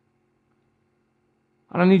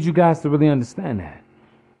 I don't need you guys to really understand that.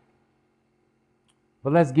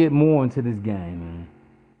 But let's get more into this game, man.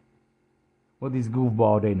 With these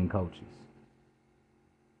goofball dating coaches.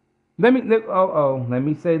 Let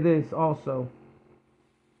me say this also.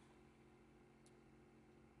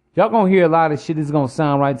 Y'all gonna hear a lot of shit that's gonna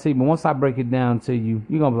sound right to you, but once I break it down to you,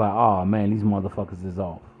 you're gonna be like, oh man, these motherfuckers is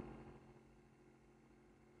off.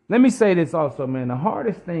 Let me say this also, man. The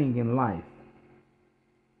hardest thing in life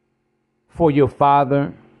for your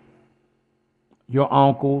father, your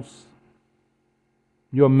uncles,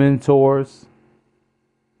 your mentors,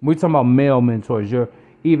 we're talking about male mentors,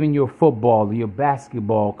 even your football, your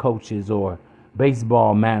basketball coaches or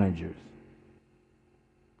baseball managers,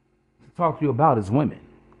 to talk to you about is women.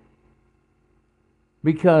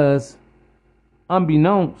 Because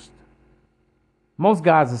unbeknownst, most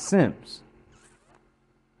guys are simps.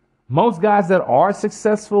 Most guys that are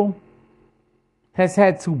successful has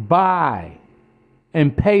had to buy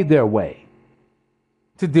and pay their way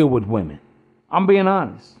to deal with women. I'm being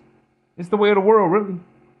honest. It's the way of the world, really.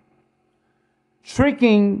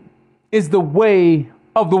 Tricking is the way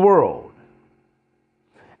of the world.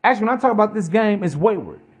 Actually, when I talk about this game, it's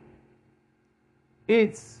wayward.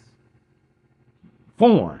 It's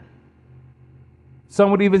foreign. Some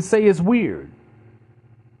would even say it's weird.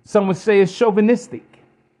 Some would say it's chauvinistic.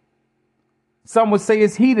 Some would say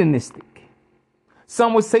it's hedonistic.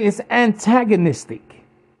 Some would say it's antagonistic.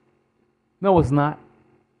 No, it's not.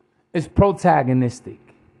 It's protagonistic.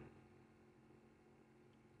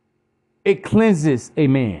 It cleanses a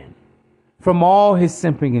man from all his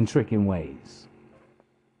simping and tricking ways.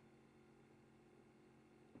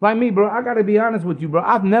 Like me, bro, I gotta be honest with you, bro.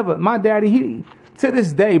 My daddy, to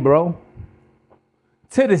this day, bro.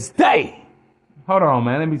 To this day. Hold on,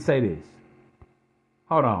 man. Let me say this.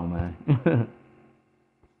 Hold on, man.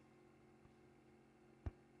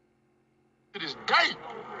 To this day.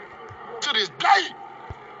 To this day.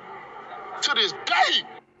 To this day.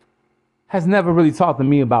 Has never really talked to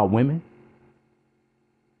me about women.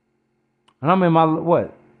 And I'm in my,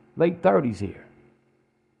 late 30s here.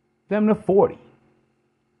 Damn near 40.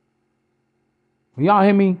 When y'all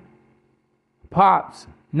hear me, Pops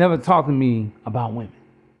never talked to me about women.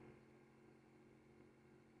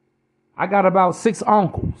 I got about 6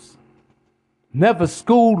 uncles. Never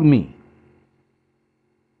schooled me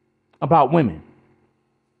about women.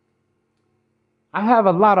 I have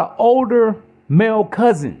a lot of older male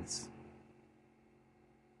cousins.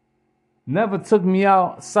 Never took me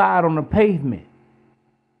outside on the pavement.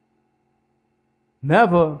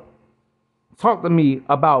 Never talked to me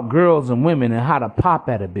about girls and women and how to pop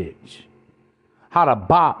at a bitch. How to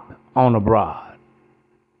bop on a broad.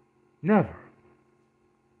 Never.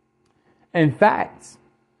 In fact,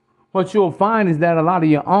 what you'll find is that a lot of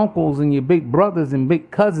your uncles and your big brothers and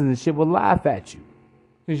big cousins and shit will laugh at you.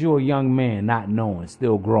 Because you're a young man, not knowing,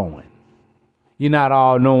 still growing. You're not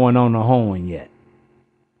all knowing on the horn yet.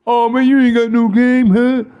 Oh, man, you ain't got no game,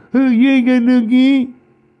 huh? You ain't got no game?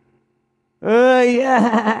 Oh,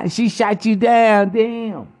 yeah, she shot you down,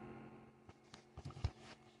 damn.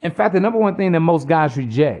 In fact, the number one thing that most guys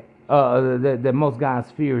reject, that most guys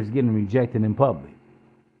fear is getting rejected in public.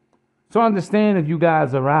 So understand if you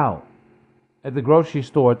guys are out at the grocery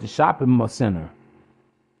store, at the shopping center,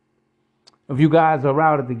 if you guys are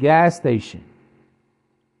out at the gas station,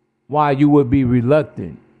 why you would be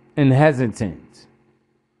reluctant and hesitant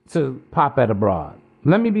to pop at a broad.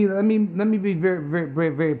 Let me be very, very, very,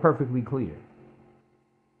 very perfectly clear.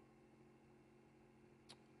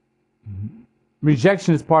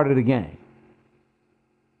 Rejection is part of the game.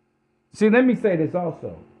 See, let me say this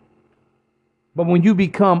also. But when you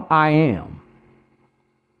become I am,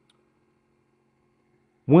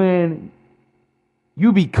 when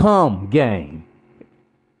you become game,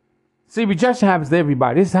 see, rejection happens to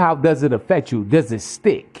everybody. This is how does it affect you? Does it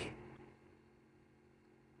stick?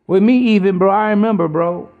 With me even, bro, I remember,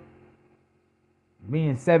 bro,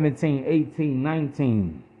 being 17, 18,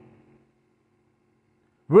 19.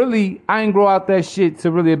 Really, I didn't grow out that shit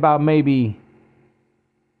to really about maybe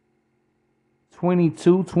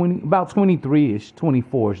 22, 20, about 23-ish,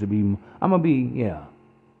 24-ish to be. I'm going to be, yeah.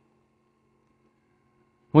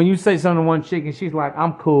 When you say something to one chick and she's like,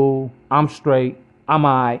 I'm cool, I'm straight, I'm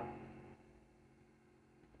all right.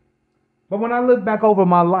 But when I look back over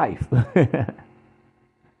my life,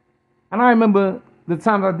 and I remember the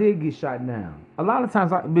times I did get shot down. A lot of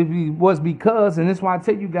times it was because, and that's why I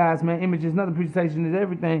tell you guys, man, image is another presentation is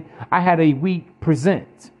everything. I had a weak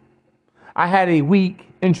present. I had a weak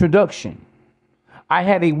introduction. I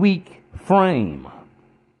had a weak frame.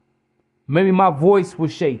 Maybe my voice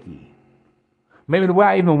was shaky. Maybe the way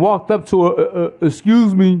I even walked up to her,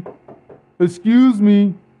 excuse me,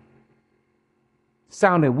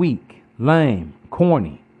 sounded weak, lame,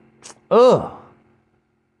 corny. Ugh.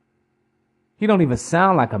 He don't even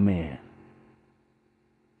sound like a man.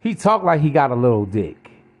 He talk like he got a little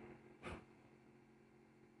dick.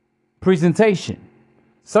 Presentation.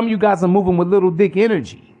 Some of you guys are moving with little dick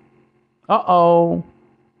energy. Uh-oh.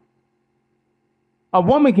 A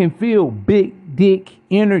woman can feel big dick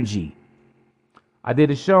energy. I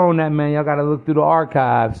did a show on that, man. Y'all got to look through the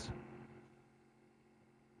archives.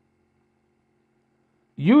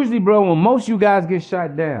 Usually, bro, when most of you guys get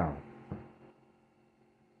shot down,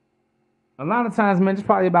 a lot of times, man, it's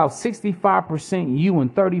probably about 65% you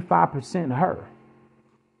and 35% her.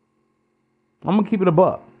 I'm going to keep it a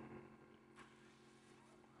buck.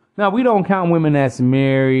 Now, we don't count women that's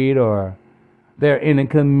married or they're in a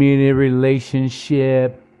committed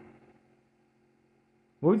relationship.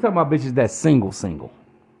 Well, we talking about bitches that's single.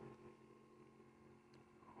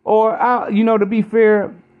 Or, to be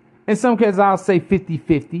fair, in some cases, I'll say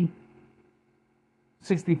 50-50,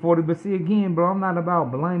 60-40. But see, again, bro, I'm not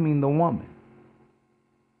about blaming the woman.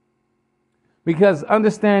 Because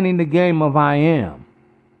understanding the game of I am,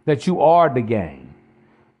 that you are the game.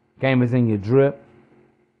 Game is in your drip.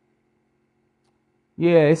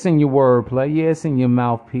 Yeah, it's in your wordplay. Yeah, it's in your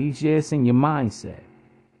mouthpiece. Yeah, it's in your mindset.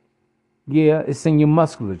 Yeah, it's in your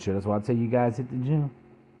musculature. That's why I tell you guys hit the gym.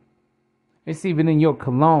 It's even in your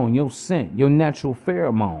cologne, your scent, your natural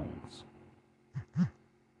pheromones.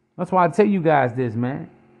 That's why I tell you guys this, man.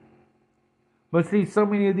 But see, so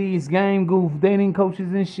many of these game goof dating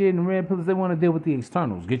coaches and shit and red pillars, they want to deal with the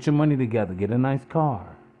externals. Get your money together. Get a nice car.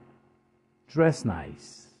 Dress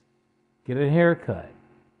nice. Get a haircut.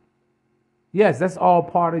 Yes, that's all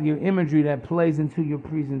part of your imagery that plays into your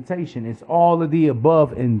presentation. It's all of the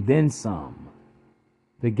above and then some.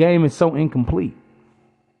 The game is so incomplete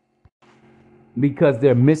because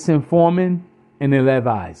they're misinforming and they're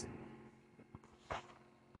advising.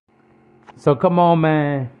 So come on,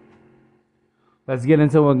 man. Let's get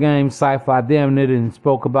into a game. Sci-Fi damn near didn't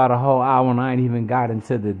spoke about a whole hour and I ain't even got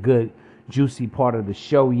into the good, juicy part of the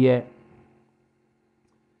show yet.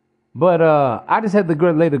 But I just had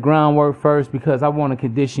to lay the groundwork first because I want to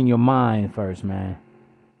condition your mind first, man.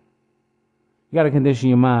 You got to condition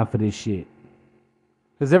your mind for this shit.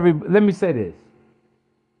 Because let me say this.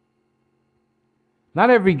 Not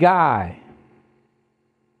every guy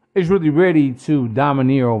is really ready to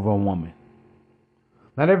domineer over a woman.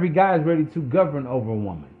 Not every guy is ready to govern over a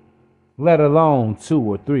woman, let alone 2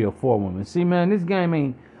 or 3 or 4 women. See, man, this game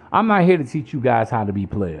ain't... I'm not here to teach you guys how to be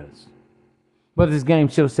players. But this game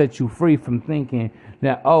should set you free from thinking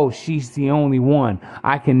that, oh, she's the only one.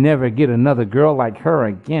 I can never get another girl like her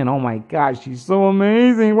again. Oh, my God, she's so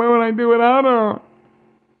amazing. What would I do without her?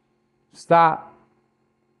 Stop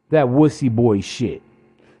that wussy boy shit.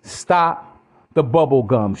 Stop the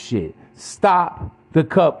bubblegum shit. Stop the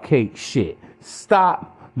cupcake shit.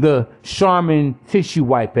 Stop the Charmin tissue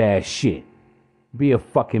wipe ass shit. Be a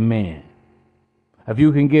fucking man. If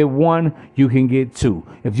you can get 1, you can get 2.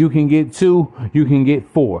 If you can get 2, you can get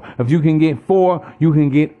 4. If you can get 4, you can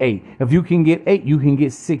get 8. If you can get 8, you can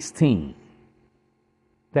get 16.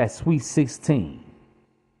 That sweet 16.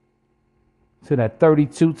 To that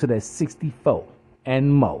 32, to that 64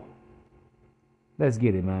 and more. Let's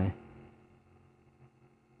get it, man.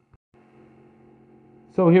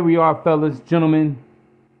 So here we are, fellas, gentlemen.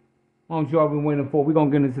 How long y'all been waiting for? We're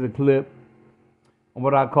going to get into the clip on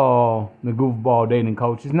what I call the goofball dating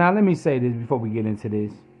coaches. Now, let me say this before we get into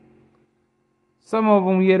this. Some of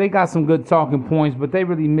them, yeah, they got some good talking points, but they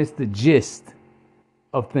really missed the gist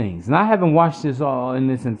of things. And I haven't watched this all in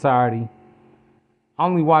its entirety. I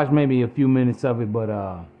only watched maybe a few minutes of it, but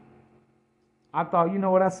I thought, you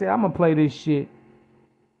know what I said? I'm going to play this shit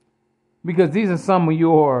because these are some of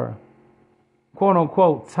your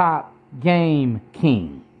quote-unquote top game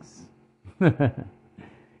kings.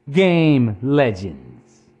 Game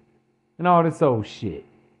legends. And all this old shit.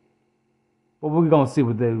 But we're going to see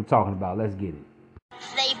what they're talking about. Let's get it.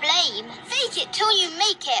 They blame. Fake it till you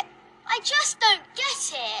make it. I just don't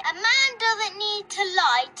get it. A man doesn't need to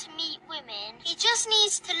lie to meet women. He just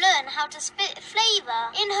needs to learn how to spit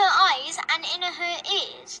flavor in her eyes and in her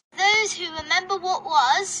ears. Those who remember what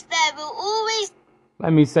was, there will always...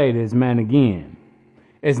 Let me say this, man, again.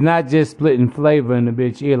 It's not just splitting flavor in the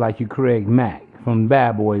bitch ear like you Craig Mack from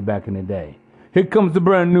Bad Boy back in the day. Here comes the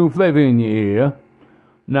brand new flavor in your ear.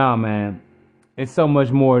 Nah, man. It's so much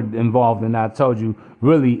more involved than I told you.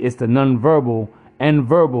 Really, it's the nonverbal and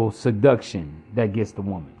verbal seduction that gets the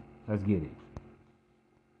woman. Let's get it.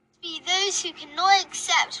 Be those those who cannot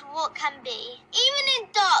accept what can be. Even in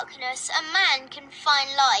darkness, a man can find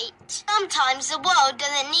light. Sometimes the world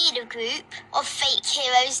doesn't need a group of fake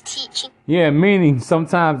heroes teaching. Yeah, meaning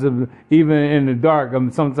sometimes, even in the dark,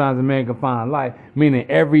 sometimes a man can find light. Meaning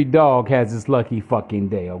every dog has its lucky fucking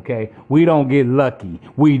day, okay? We don't get lucky.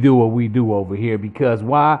 We do what we do over here because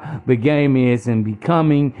why? The game is in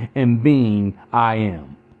becoming and being I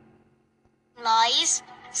am. Lies.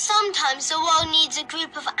 Sometimes the world needs a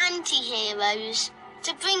group of anti-heroes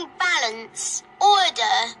to bring balance,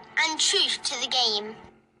 order, and truth to the game.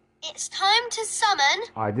 It's time to summon.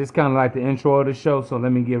 All right, this is kind of like the intro of the show, so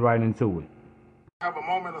let me get right into it. Have a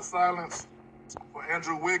moment of silence for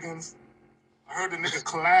Andrew Wiggins. I heard the nigga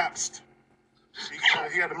collapsed.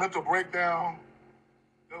 He had a mental breakdown.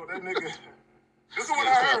 Yo, that nigga. This is what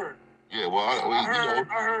I heard. Yeah, well, I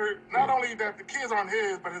heard not only that the kids aren't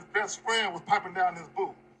his, but his best friend was piping down his boot.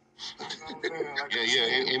 You know what I'm saying? Like,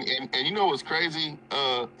 yeah. And you know what's crazy?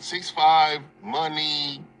 6'5",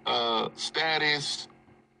 money, status,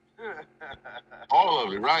 all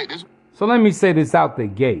of it, right? So let me say this out the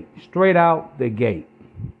gate, straight out the gate.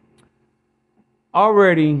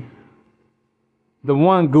 Already, the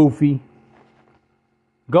one Goofy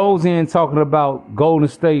goes in talking about Golden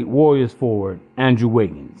State Warriors forward Andrew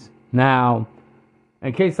Wiggins. Now,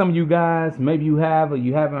 in case some of you guys, maybe you have or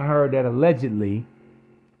you haven't heard that allegedly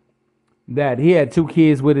that he had 2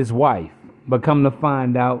 kids with his wife, but come to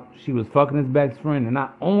find out she was fucking his best friend. And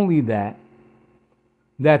not only that,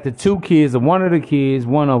 that the 2 kids, or one of the kids,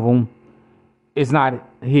 one of them is not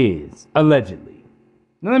his, allegedly.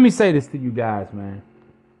 Now, let me say this to you guys, man.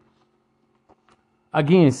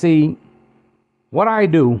 Again, see, what I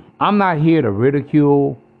do, I'm not here to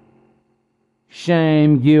ridicule,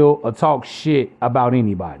 shame, guilt, or talk shit about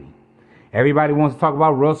anybody. Everybody wants to talk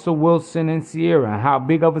about Russell Wilson and Sierra and how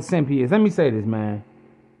big of a simp he is. Let me say this, man.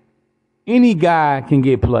 Any guy can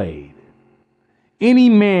get played. Any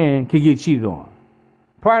man can get cheated on.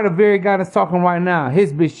 Probably the very guy that's talking right now,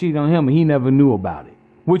 his bitch cheated on him and he never knew about it.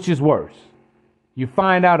 Which is worse? You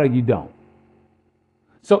find out or you don't.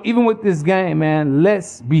 So even with this game, man,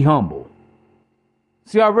 let's be humble.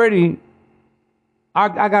 See, already,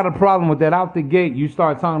 I got a problem with that. Out the gate, you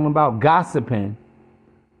start talking about gossiping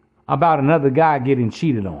about another guy getting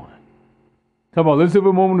cheated on. Come on, let's have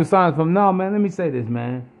a moment of silence from, no, man, let me say this,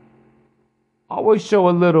 man. Always show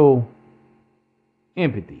a little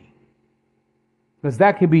empathy. Because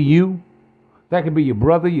that could be you. That could be your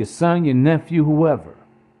brother, your son, your nephew, whoever.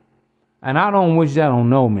 And I don't wish that on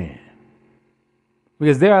no man.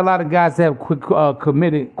 Because there are a lot of guys that have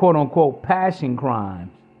committed, quote unquote, passion crimes.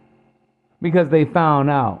 Because they found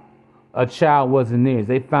out a child wasn't theirs.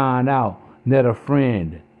 They found out that a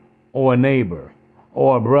friend or a neighbor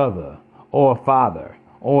or a brother or a father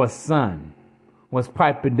or a son was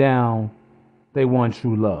piping down they one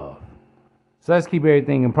true love. So let's keep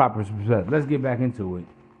everything in proper perspective. Let's get back into it.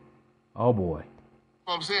 Oh boy.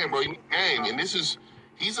 I'm saying, bro, and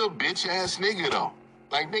he's a bitch ass nigga though.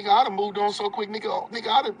 Like, nigga, I'd have moved on so quick,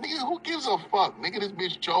 nigga, who gives a fuck? Nigga, this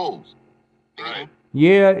bitch chose. Right.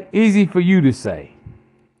 Yeah, easy for you to say.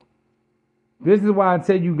 This is why I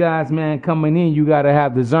tell you guys, man, coming in, you got to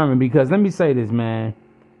have discernment. Because let me say this, man.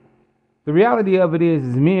 The reality of it is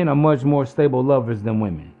men are much more stable lovers than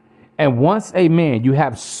women. And once a man, you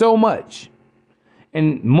have so much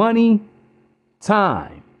in money,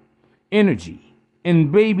 time, energy,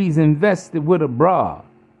 and babies invested with a broad,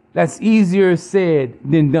 that's easier said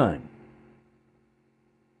than done.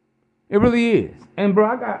 It really is. And bro,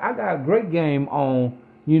 I got a great game on,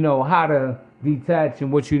 how to detach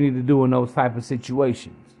and what you need to do in those type of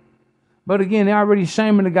situations. But again, they're already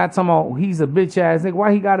shaming the guy talking about he's a bitch ass nigga.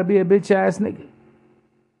 Why he gotta be a bitch ass nigga?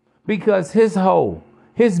 Because his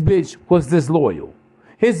bitch was disloyal.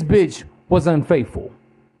 His bitch was unfaithful.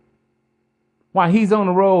 While he's on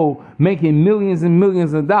the road making millions and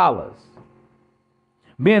millions of dollars,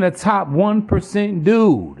 being a top 1%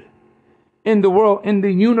 dude in the world, in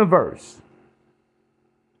the universe.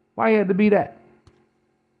 Why he had to be that?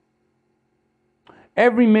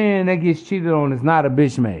 Every man that gets cheated on is not a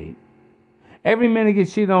bitch made. Every man that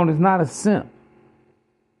gets cheated on is not a simp.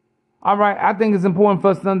 All right, I think it's important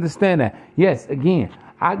for us to understand that. Yes, again,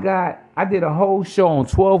 I did a whole show on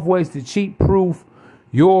 12 ways to cheat-proof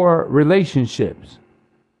your relationships.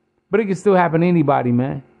 But it can still happen to anybody,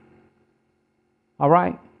 man. All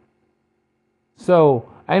right? So,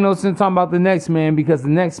 ain't no sense talking about the next man because the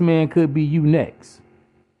next man could be you next.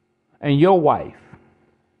 And your wife,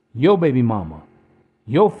 your baby mama,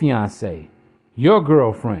 your fiance, your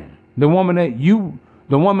girlfriend, the woman that you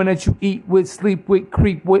eat with, sleep with,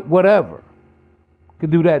 creep with, whatever,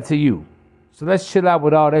 could do that to you. So let's chill out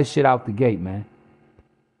with all that shit out the gate, man.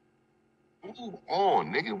 Move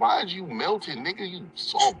on, nigga. Why is you melting, nigga? You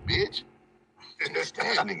soft bitch.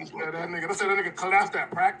 Understand, niggas. Yeah, that nigga. They said that nigga collapsed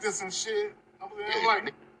at practice and shit. I'm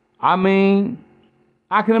like, I mean,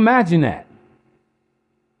 I can imagine that.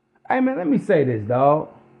 Hey, man, let me say this, dog.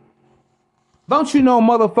 Don't you know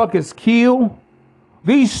motherfuckers kill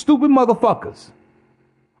these stupid motherfuckers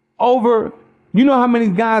over, you know how many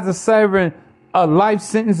guys are serving a life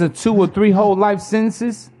sentence or 2 or 3 whole life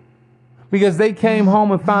sentences? Because they came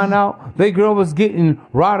home and found out their girl was getting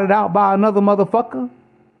rotted out by another motherfucker?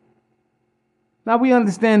 Now, we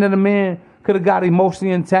understand that a man could have got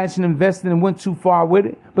emotionally attached and invested and went too far with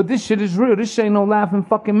it. But this shit is real. This shit ain't no laughing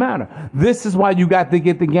fucking matter. This is why you got to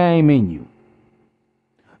get the game in you.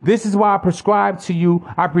 This is why I prescribe to you,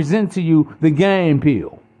 I present to you the game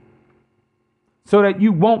pill. So that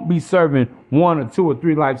you won't be serving 1 or 2 or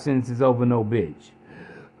 3 life sentences over no bitch.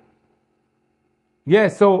 Yeah,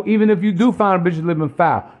 so even if you do find a bitch living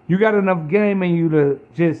foul, you got enough game in you to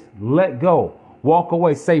just let go. Walk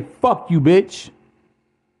away. Say, fuck you, bitch.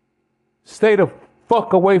 Stay the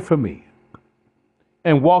fuck away from me.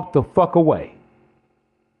 And walk the fuck away.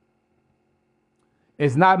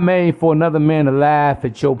 It's not made for another man to laugh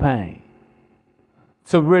at your pain.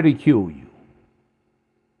 To ridicule you.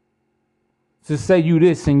 To say you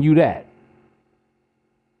this and you that.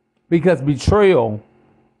 Because betrayal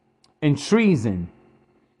and treason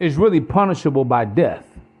is really punishable by death.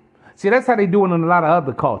 See, that's how they do it in a lot of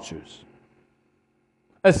other cultures.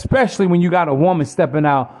 Especially when you got a woman stepping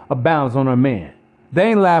out of bounds on her man. They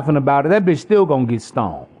ain't laughing about it. That bitch still gonna get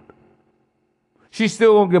stoned. She's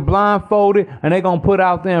still gonna get blindfolded and they gonna put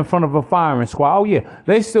out there in front of a firing squad. Oh yeah,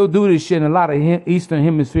 they still do this shit in a lot of Eastern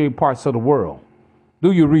Hemisphere parts of the world.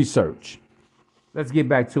 Do your research. Let's get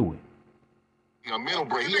back to it. He on a mental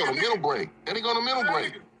break. He on a mental break. Then he go on a mental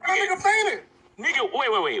break. that nigga fainted. Nigga,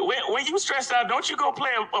 wait. When you stressed out, don't you go play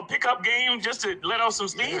a pickup game just to let off some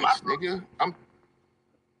steam? Yes, nigga.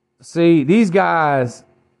 See, these guys,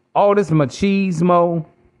 all this machismo,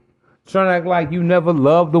 trying to act like you never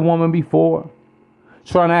loved the woman before,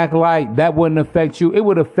 trying to act like that wouldn't affect you. It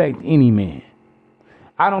would affect any man.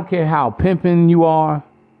 I don't care how pimping you are,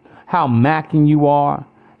 how macking you are,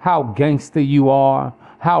 how gangster you are,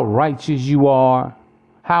 how righteous you are,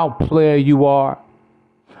 how player you are.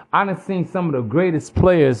 I done seen some of the greatest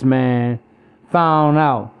players, man, found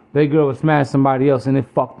out their girl was smashing somebody else and it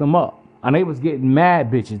fucked them up. And they was getting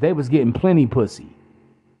mad bitches. They was getting plenty pussy.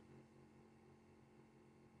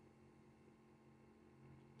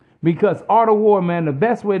 Because art of war, man, the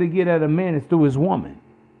best way to get at a man is through his woman.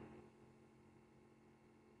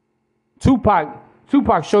 Tupac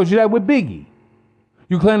shows you that with Biggie.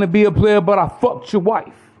 You claim to be a player, but I fucked your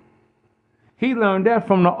wife. He learned that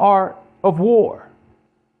from the art of war.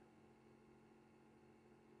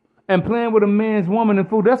 And playing with a man's woman and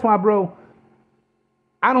food. That's why, bro,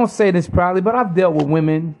 I don't say this proudly, but I've dealt with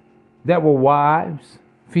women that were wives,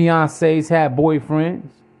 fiancés, had boyfriends.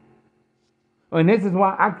 And this is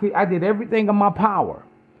why I did everything in my power,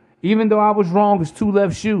 even though I was wrong as 2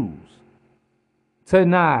 left shoes, to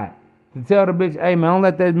tell the bitch, hey, man, don't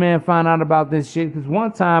let that man find out about this shit. Because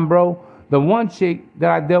one time, bro, the one chick that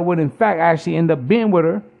I dealt with, in fact, I actually ended up being with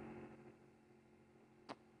her.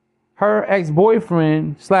 Her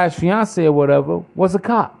ex-boyfriend / fiancé or whatever was a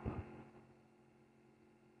cop.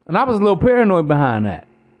 And I was a little paranoid behind that.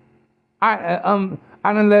 I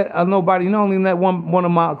didn't let nobody know, only let one of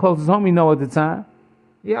my closest homies know at the time.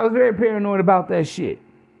 Yeah, I was very paranoid about that shit.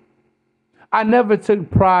 I never took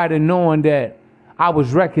pride in knowing that I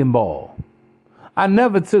was wrecking ball. I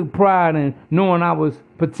never took pride in knowing I was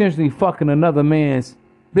potentially fucking another man's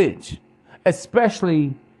bitch.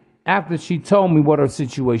 Especially after she told me what her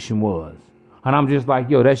situation was. And I'm just like,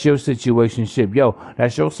 yo, that's your situation shit. Yo,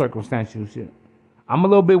 that's your circumstantial shit. I'm a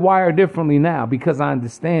little bit wired differently now because I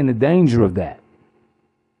understand the danger of that.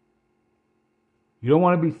 You don't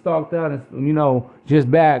want to be stalked out and,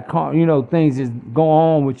 just bad, things just go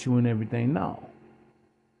on with you and everything. No.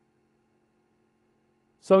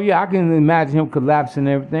 So, yeah, I can imagine him collapsing and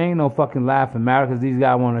everything. Ain't no fucking laughing matter because these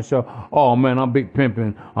guys want to show, oh, man, I'm big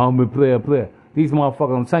pimping. I'm a player. These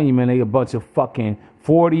motherfuckers, I'm telling you, man, they a bunch of fucking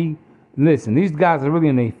 40. Listen, these guys are really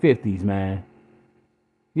in their 50s, man.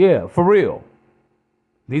 Yeah, for real.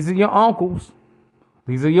 These are your uncles.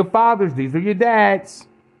 These are your fathers. These are your dads.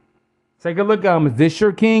 Take a look at them. Is this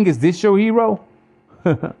your king? Is this your hero?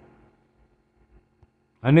 And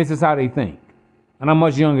this is how they think. And I'm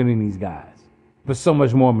much younger than these guys, but so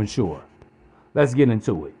much more mature. Let's get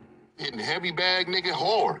into it. Hitting heavy bag, nigga,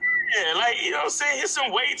 hard. Yeah, like, you know what I'm saying? Hit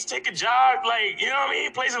some weights, take a jog, like, you know what I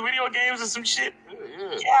mean? Play some video games or some shit. Yeah.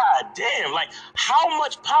 God damn. Like, how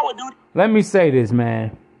much power do... Let me say this,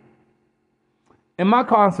 man. In my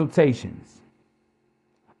consultations,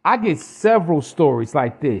 I get several stories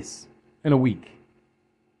like this in a week.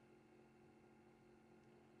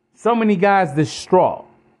 So many guys distraught,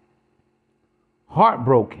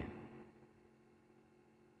 heartbroken,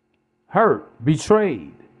 hurt,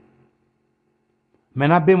 betrayed.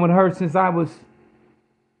 Man, I've been with her since I was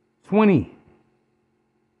 20.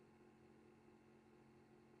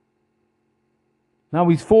 Now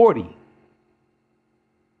he's 40.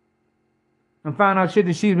 And found out shit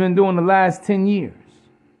that she's been doing the last 10 years.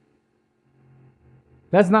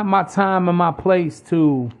 That's not my time and my place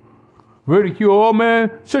to ridicule. Oh,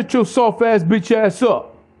 man, shut your soft ass bitch ass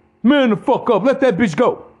up. Man, the fuck up. Let that bitch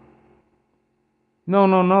go.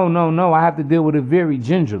 No. I have to deal with it very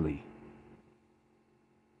gingerly.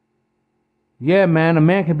 Yeah, man, a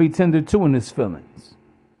man can be tender too in his feelings.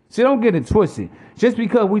 See, don't get it twisted. Just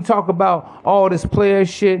because we talk about all this player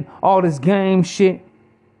shit, all this game shit,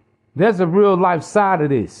 there's a real life side of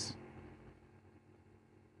this.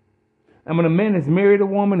 And when a man has married a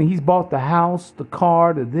woman and he's bought the house, the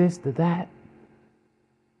car, the this, the that,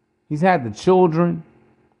 he's had the children,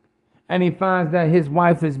 and he finds that his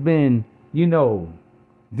wife has been,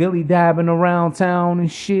 dilly-dabbing around town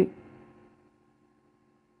and shit.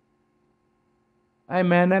 Hey,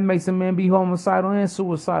 man, that makes a man be homicidal and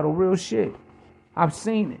suicidal. Real shit. I've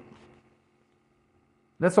seen it.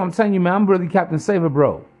 That's what I'm telling you, man. I'm really Captain Saver,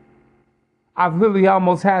 bro. I've literally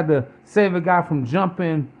almost had to save a guy from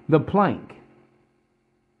jumping the plank.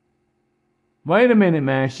 Wait a minute,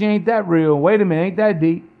 man. She ain't that real. Wait a minute. Ain't that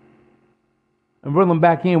deep. And reel him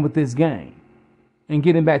back in with this game. And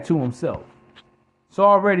get him back to himself. So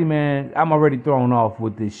already, man, I'm already thrown off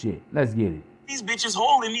with this shit. Let's get it. These bitches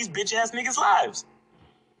holding these bitch ass niggas' lives.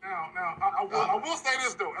 Now, I will say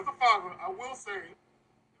this, though. As a father, I will say,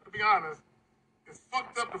 to be honest, it's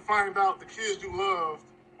fucked up to find out the kids you loved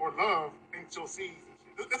or love ain't your seeds.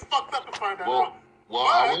 It's fucked up to find that out. Well,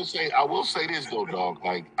 I will say this though, dog.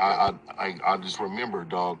 Like I just remember,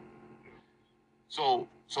 dog. So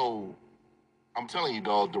I'm telling you,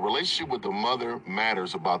 dog, the relationship with the mother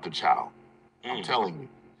matters about the child. I'm telling you.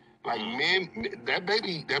 Like men, that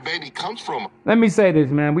baby comes from. Let me say this,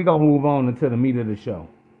 man. We gonna move on into the meat of the show.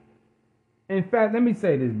 In fact, let me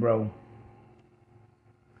say this, bro.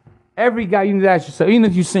 Every guy, you need to ask yourself, even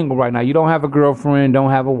if you're single right now, you don't have a girlfriend,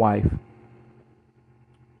 don't have a wife.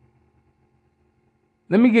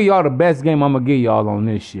 Let me give y'all the best game I'm going to give y'all on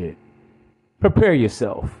this shit. Prepare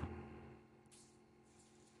yourself.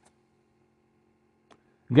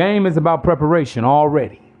 Game is about preparation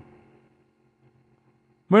already.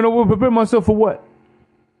 Man, I will prepare myself for what?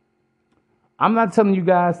 I'm not telling you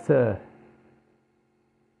guys to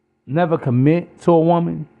never commit to a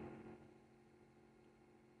woman.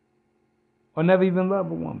 Or never even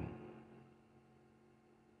love a woman.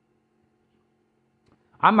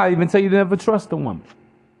 I might even tell you to never trust a woman.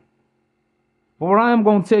 But what I am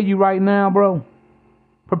going to tell you right now, bro,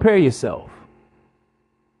 prepare yourself.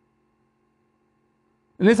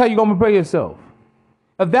 And this is how you're going to prepare yourself.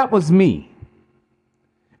 If that was me,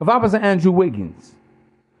 if I was an Andrew Wiggins,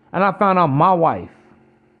 and I found out my wife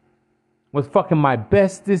was fucking my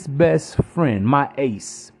bestest best friend, my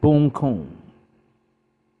ace, Boom Coon,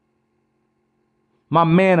 my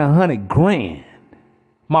man, $100,000,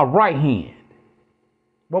 my right hand,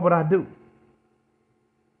 what would I do?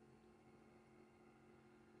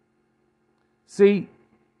 See,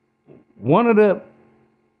 one of the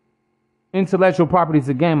intellectual properties of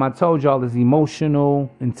the game I told y'all is emotional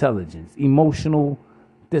intelligence, emotional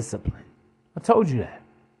discipline. I told you that.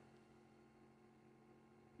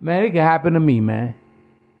 Man, it can happen to me, man.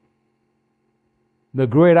 The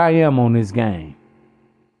great I am on this game.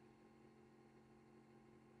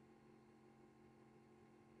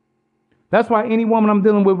 That's why any woman I'm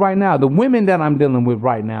dealing with right now, the women that I'm dealing with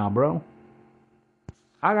right now, bro,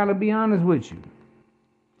 I gotta be honest with you.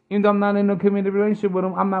 Even though I'm not in a committed relationship with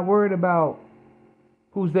them, I'm not worried about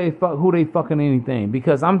who they fucking anything,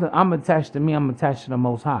 because I'm attached to me. I'm attached to the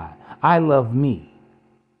Most High. I love me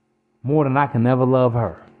more than I can ever love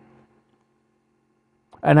her,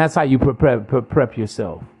 and that's how you prep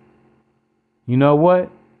yourself. You know what?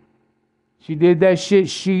 She did that shit.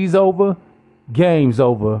 She's over. Game's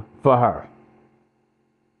over for her.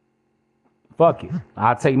 Fuck it.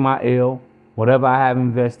 I'll take my L. Whatever I have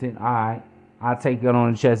invested, all right. I'll take it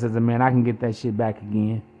on the chest as a man. I can get that shit back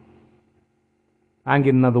again. I can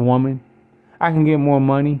get another woman. I can get more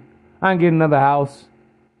money. I can get another house.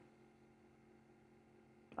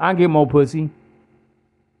 I can get more pussy.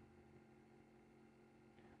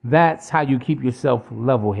 That's how you keep yourself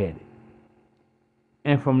level-headed.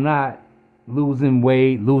 and from not losing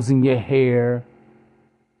weight, losing your hair,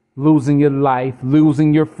 losing your life,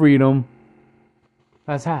 losing your freedom.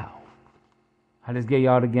 That's how. I just gave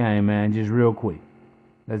y'all the game, man, just real quick.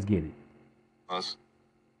 Let's get it. Us.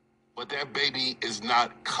 But that baby is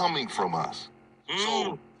not coming from us.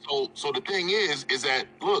 So the thing is that,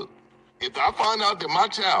 look, if I find out that my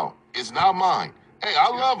child is not mine, hey, I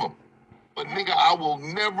love him. But nigga, I will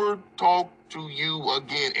never talk to you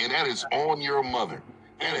again, and that is on your mother.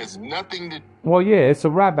 That has nothing to. Well, yeah, it's a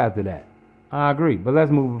wrap after that. I agree, but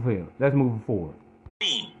let's move it forward. Let's move it forward.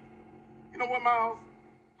 You know what, Miles?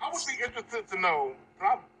 I would be interested to know.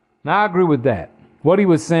 Now, I agree with that. What he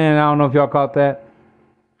was saying, I don't know if y'all caught that.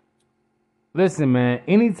 Listen, man,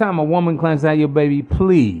 anytime a woman claims to have your baby,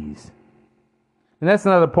 please. And that's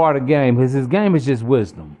another part of the game, because this game is just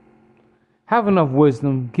wisdom. Have enough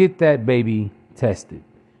wisdom, get that baby tested.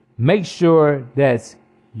 Make sure that's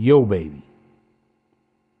your baby.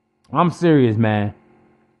 I'm serious, man.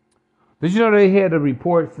 Did you know they had a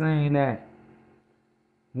report saying that,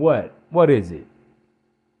 what is it?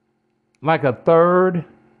 Like a third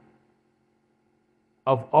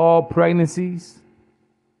of all pregnancies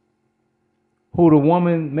who the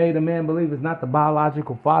woman made a man believe is not the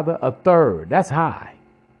biological father, a third. That's high.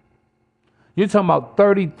 You're talking about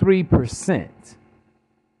 33%.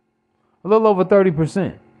 A little over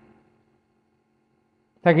 30%.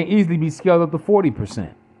 That can easily be scaled up to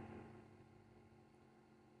 40%.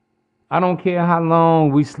 I don't care how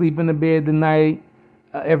long we sleep in the bed tonight,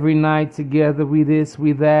 every night together, we this,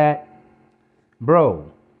 we that.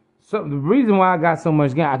 Bro, so the reason why I got so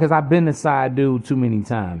much game, because I've been the side dude too many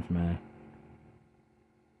times, man.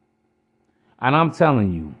 And I'm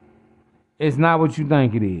telling you, it's not what you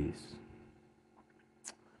think it is.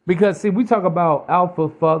 Because, see, we talk about alpha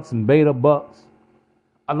fucks and beta bucks.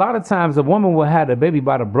 A lot of times a woman will have a baby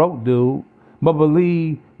by the broke dude,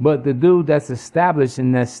 but the dude that's established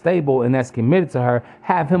and that's stable and that's committed to her,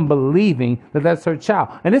 have him believing that that's her child.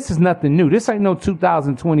 And this is nothing new. This ain't no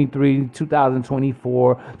 2023,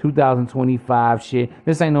 2024, 2025 shit.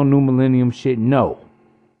 This ain't no new millennium shit. No,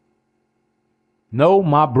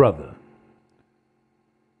 my brother.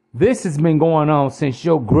 This has been going on since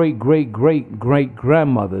your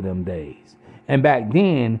great-great-great-great-grandmother them days. And back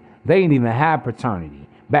then, they didn't even have paternity.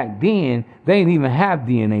 Back then, they didn't even have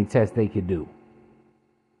DNA tests they could do.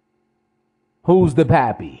 Who's the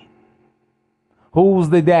pappy? Who's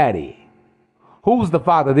the daddy? Who's the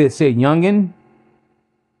father? This said, youngin'?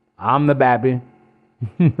 I'm the baby.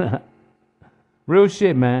 Real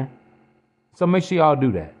shit, man. So make sure y'all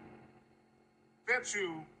do that. Bet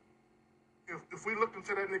you, if we looked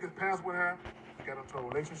into that nigga's past with her, he got into a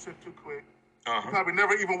relationship too quick. He probably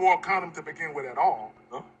never even wore a condom to begin with at all.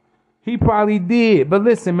 He probably did. But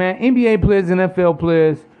listen, man, NBA players and NFL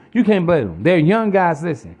players, you can't blame them. They're young guys,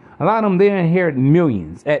 listen. A lot of them, they inherit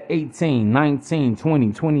millions at 18, 19,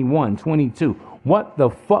 20, 21, 22. What the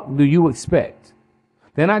fuck do you expect?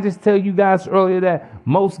 Didn't I just tell you guys earlier that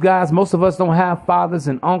most of us don't have fathers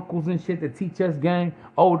and uncles and shit to teach us game?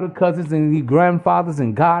 Older cousins and grandfathers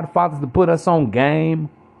and godfathers to put us on game?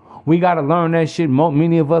 We got to learn that shit,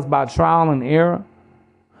 many of us, by trial and error.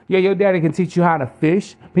 Yeah, your daddy can teach you how to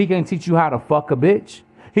fish, but he can't teach you how to fuck a bitch.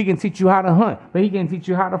 He can teach you how to hunt, but he can't teach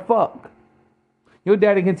you how to fuck. Your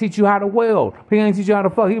daddy can teach you how to weld, but he can't teach you how to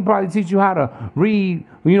fuck. He can probably teach you how to read,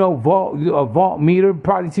 a voltmeter,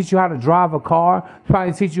 probably teach you how to drive a car,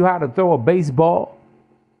 probably teach you how to throw a baseball.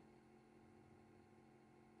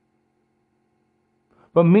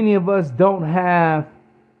 But many of us don't have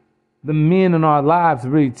the men in our lives to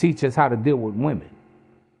really teach us how to deal with women.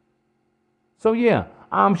 So yeah,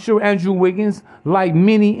 I'm sure Andrew Wiggins, like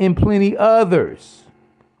many and plenty others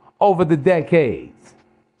over the decades,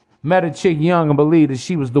 met a chick young and believed that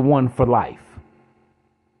she was the one for life.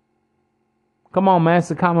 Come on, man.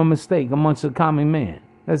 It's a common mistake amongst a common man.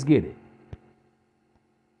 Let's get it.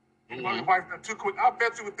 My wife got too quick. I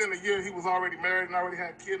bet you within a year he was already married and already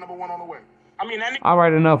had kid number 1 on the way. I mean, that All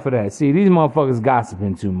right, enough of that. See, these motherfuckers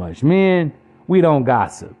gossiping too much. Men, we don't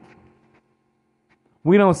gossip.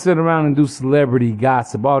 We don't sit around and do celebrity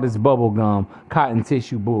gossip, all this bubblegum, cotton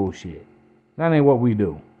tissue bullshit. That ain't what we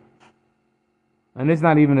do. And it's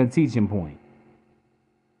not even a teaching point.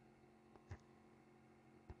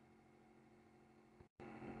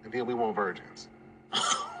 And then we want virgins.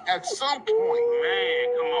 At some point,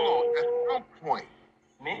 man, come on. at some point,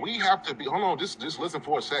 we have to be, hold on, just listen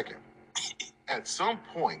for a second. At some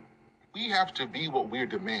point, we have to be what we're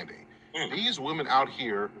demanding. These women out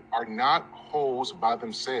here are not hoes by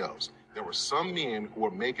themselves. There were some men who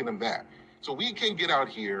were making them that. So we can get out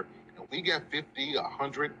here and we got 50,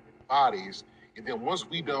 100 bodies. And then once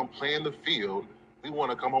we done playing the field, we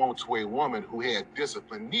want to come home to a woman who had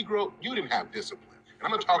discipline. Negro, you didn't have discipline. And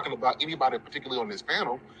I'm not talking about anybody particularly on this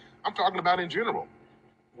panel. I'm talking about in general.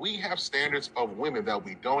 We have standards of women that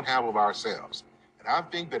we don't have of ourselves. And I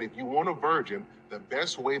think that if you want a virgin, the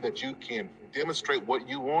best way that you can demonstrate what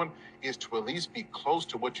you want is to at least be close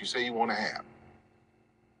to what you say you want to have.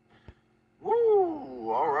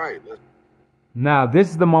 Woo! All right. Now, this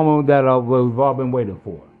is the moment that we've all been waiting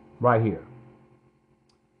for, right here.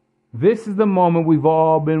 This is the moment we've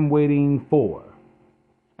all been waiting for.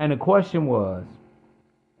 And the question was,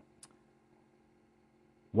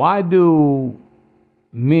 why don't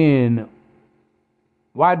men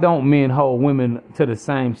hold women to the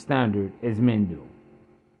same standard as men do?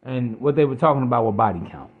 And what they were talking about were body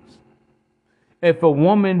counts. If a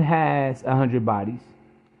woman has 100 bodies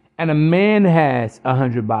and a man has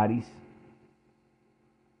 100 bodies,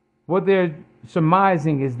 what they're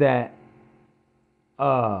surmising is that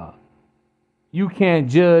you can't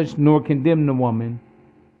judge nor condemn the woman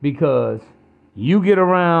because you get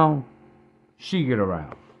around, she get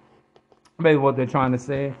around. Maybe what they're trying to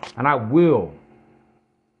say, and I will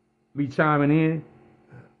be chiming in.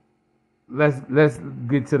 Let's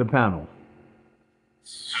get to the panel. He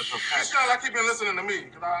sound like he been listening to me,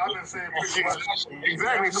 because I've been saying pretty much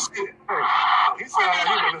exactly the same. He sound like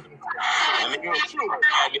he been listening to me.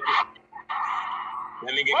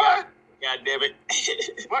 Let me get What? God damn it.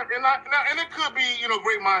 But and it could be,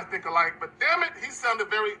 great minds think alike, but damn it, he sounded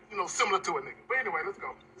very, similar to a nigga. But anyway, let's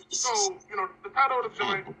go. So, the title of the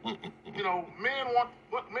joint, men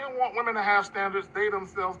want women to have standards they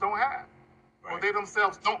themselves don't have, or they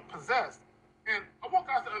themselves don't possess. And I want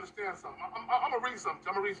guys to understand something. I'm gonna read something.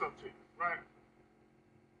 I'm gonna read something to you, right?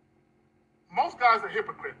 Most guys are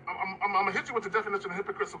hypocrites. I'm gonna hit you with the definition of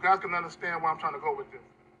hypocrite so guys can understand where I'm trying to go with this.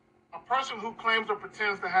 A person who claims or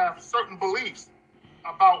pretends to have certain beliefs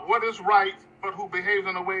about what is right, but who behaves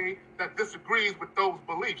in a way that disagrees with those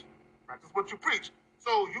beliefs. Practice what you preach.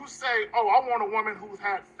 So you say, I want a woman who's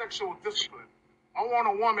had sexual discipline. I want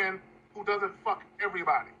a woman who doesn't fuck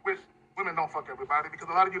everybody, which women don't fuck everybody because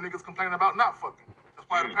a lot of you niggas complaining about not fucking. That's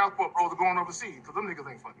why the passport bros are going overseas, because them niggas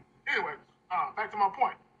ain't fucking. Anyway, back to my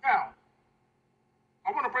point. Now,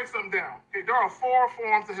 I want to break something down. Okay, there are 4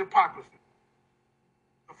 forms of hypocrisy.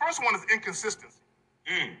 The first one is inconsistency.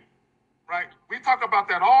 Right? We talk about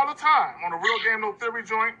that all the time on the Real Game No Theory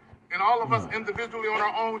joint, and all of us individually on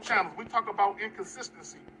our own channels. We talk about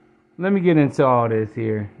inconsistency. Let me get into all this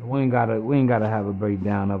here. We ain't gotta have a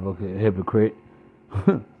breakdown of a hypocrite.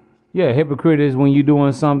 Yeah, hypocrite is when you're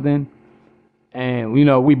doing something and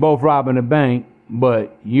we both robbing a bank,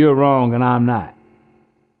 but you're wrong and I'm not.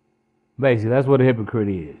 Basically, that's what a hypocrite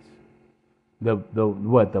is.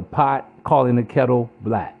 The pot calling the kettle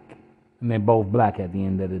black. And they're both black at the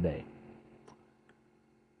end of the day.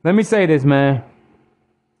 Let me say this, man.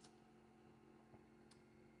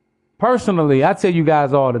 Personally, I tell you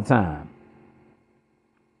guys all the time,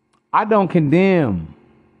 I don't condemn,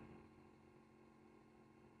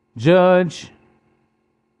 judge,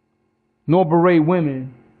 nor berate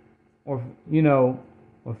women or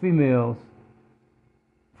females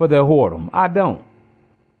for their whoredom. I don't.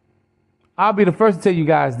 I'll be the first to tell you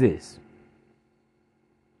guys this.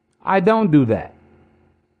 I don't do that.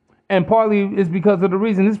 And partly it's because of the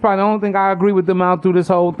reason. This is probably the only thing I agree with them out through this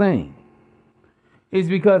whole thing. Is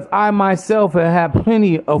because I myself have had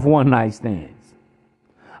plenty of one-night stands.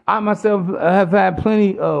 I myself have had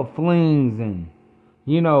plenty of flings and,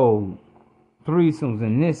 threesomes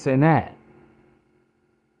and this and that.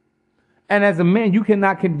 And as a man, you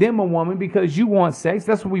cannot condemn a woman because you want sex.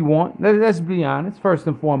 That's what we want. Let's be honest. First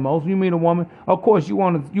and foremost, you meet a woman, of course you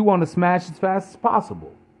want to smash as fast as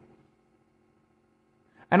possible.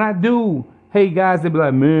 And I do hate guys that be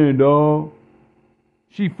like, man, dog,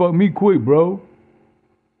 she fucked me quick, bro.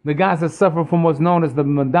 The guys that suffer from what's known as the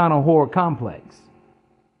Madonna horror complex.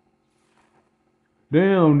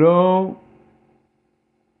 Damn, dog.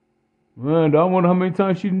 Man, I wonder how many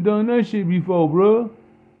times she done that shit before, bro.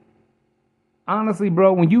 Honestly,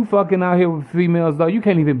 bro, when you fucking out here with females, though, you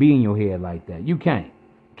can't even be in your head like that. You can't.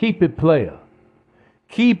 Keep it player.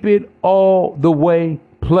 Keep it all the way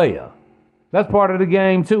player. That's part of the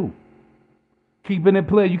game, too. Keeping it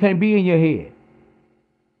player. You can't be in your head.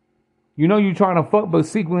 You're trying to fuck, but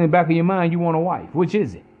secretly in the back of your mind, you want a wife. Which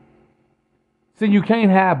is it? So you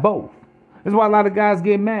can't have both. That's why a lot of guys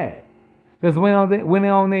get mad. Because when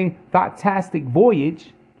they're on a fantastic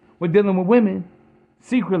voyage with dealing with women,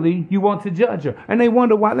 secretly, you want to judge her. And they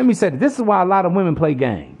wonder why. Let me say this is why a lot of women play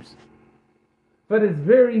games. For this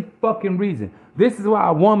very fucking reason. This is why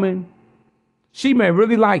a woman, she may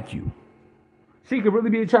really like you. She could really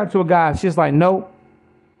be attracted to a guy. She's like, nope,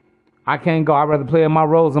 I can't go. I'd rather play in my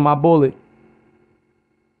roles and my bullet.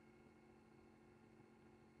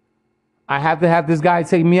 I have to have this guy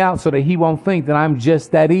take me out so that he won't think that I'm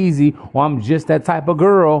just that easy or I'm just that type of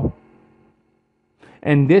girl.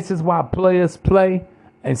 And this is why players play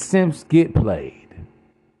and simps get played.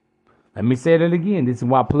 Let me say that again. This is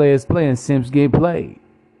why players play and simps get played.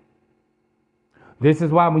 This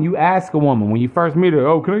is why when you ask a woman, when you first meet her,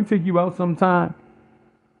 oh, can I take you out sometime?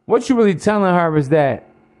 What you really telling her is that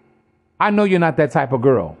I know you're not that type of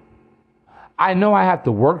girl. I know I have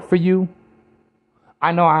to work for you.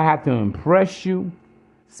 I know I have to impress you,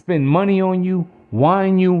 spend money on you,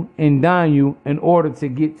 wine you, and dine you in order to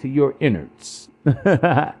get to your innards.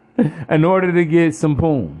 In order to get some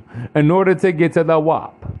poom. In order to get to the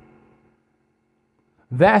wop.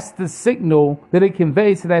 That's the signal that it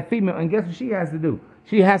conveys to that female. And guess what she has to do?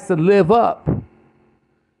 She has to live up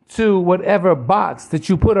to whatever box that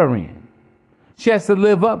you put her in. She has to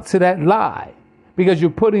live up to that lie because you're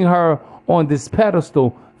putting her on this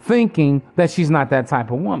pedestal thinking that she's not that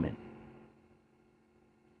type of woman.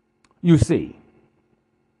 You see.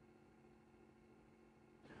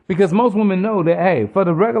 Because most women know that, hey, for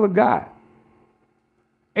the regular guy,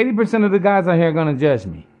 80% of the guys out here are going to judge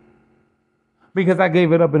me. Because I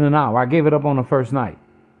gave it up in an hour. I gave it up on the first night.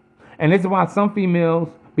 And this is why some females,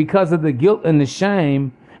 because of the guilt and the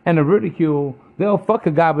shame and the ridicule, they'll fuck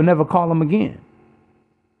a guy but never call him again.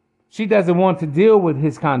 She doesn't want to deal with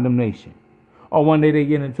his condemnation. Or one day they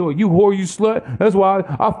get into it. You whore, you slut. That's why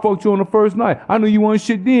I fucked you on the first night. I knew you wanted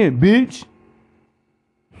shit then, bitch.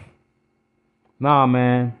 Nah,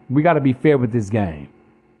 man. We got to be fair with this game.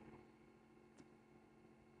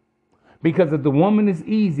 Because if the woman is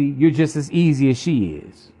easy, you're just as easy as she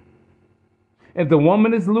is. If the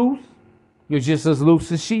woman is loose, you're just as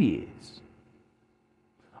loose as she is.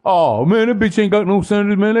 Oh, man, that bitch ain't got no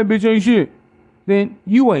sense, man. That bitch ain't shit. Then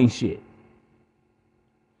you ain't shit.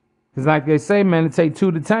 Because like they say, man, it take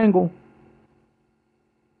two to tangle.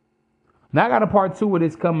 Now I got a part 2 of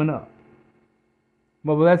this coming up.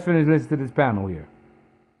 But let's finish listening to this panel here.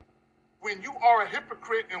 When you are a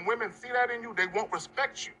hypocrite and women see that in you, they won't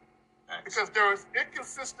respect you. Because there is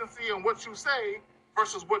inconsistency in what you say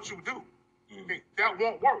versus what you do. That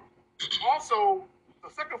won't work. Also, the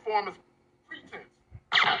second form is pretense,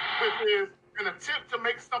 which is an attempt to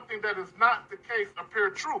make something that is not the case appear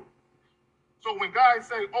true. So when guys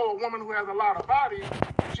say, oh, a woman who has a lot of body,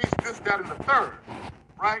 she's this, that, and the third,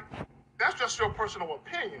 right? That's just your personal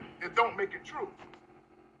opinion. It don't make it true.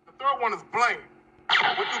 The third one is blame.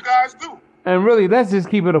 What do guys do? And really, let's just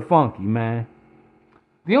keep it a funky, man.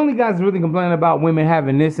 The only guys really complaining about women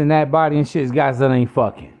having this and that body and shit is guys that ain't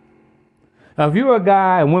fucking. Now, if you're a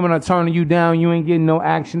guy and women are turning you down, you ain't getting no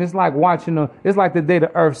action. It's like it's like the day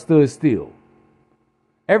the earth stood still.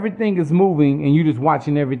 Everything is moving and you just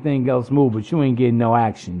watching everything else move, but you ain't getting no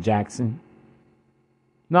action, Jackson.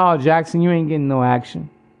 No, Jackson, you ain't getting no action.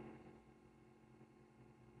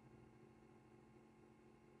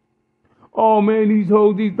 Oh man, these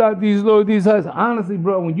hoes, these thought, these lords, these husbands. Honestly,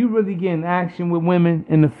 bro, when you really get in action with women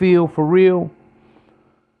in the field for real,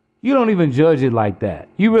 you don't even judge it like that.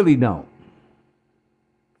 You really don't.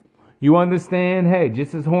 You understand, hey,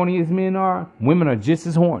 just as horny as men are, women are just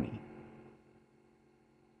as horny.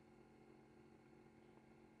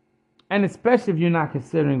 And especially if you're not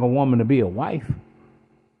considering a woman to be a wife.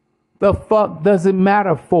 The fuck does it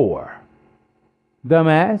matter for?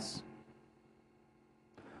 Dumbass.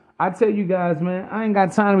 I tell you guys, man, I ain't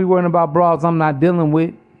got time to be worrying about broads I'm not dealing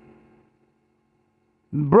with.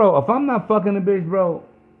 Bro, if I'm not fucking a bitch, bro,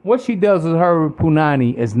 what she does with her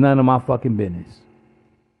punani is none of my fucking business.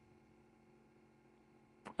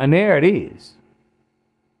 And there it is.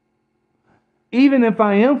 Even if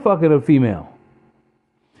I am fucking a female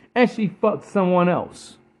and she fucked someone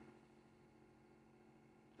else.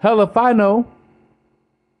 Hell if I know.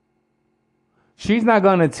 She's not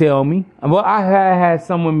going to tell me. Well, I have had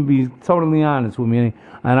some women be totally honest with me,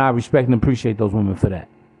 and I respect and appreciate those women for that.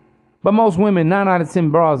 But most women, 9 out of 10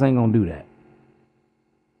 bras ain't going to do that.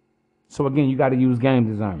 So again, you got to use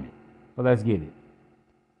game discernment. So let's get it.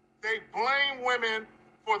 They blame women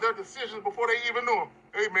for their decisions before they even knew them.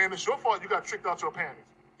 Hey, man, it's your fault you got tricked out your panties.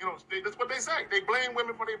 You know, that's what they say. They blame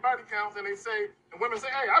women for their body counts, and women say,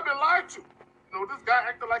 hey, I've been lied to. You know, this guy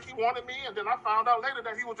acted like he wanted me, and then I found out later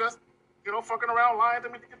that he was just, fucking around lying to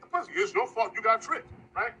me to get the pussy. It's your fault you got tricked,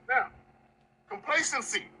 right? Now,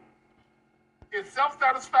 complacency is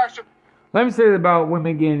self-satisfaction. Let me say this about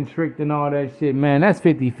women getting tricked and all that shit, man. That's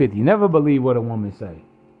 50-50. Never believe what a woman say.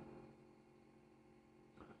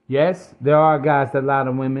 Yes, there are guys that lie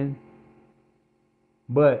to women.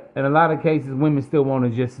 But in a lot of cases, women still want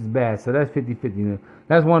it just as bad. So that's 50-50.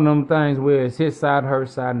 That's one of them things where it's his side, her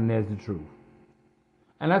side, and there's the truth.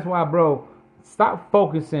 And that's why, bro, stop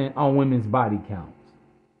focusing on women's body counts.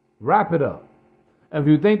 Wrap it up. If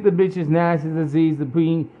you think the bitch is nasty, disease, the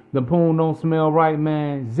poon don't smell right,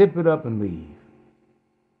 man, zip it up and leave.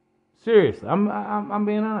 Seriously, I'm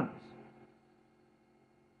being honest.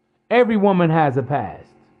 Every woman has a past.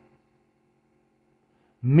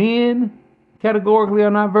 Men categorically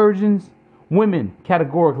are not virgins. Women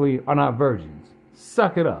categorically are not virgins.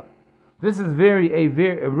 Suck it up. This is really a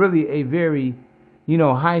very,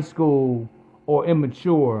 high school or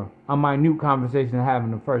immature or minute conversation to have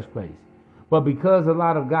in the first place. But because a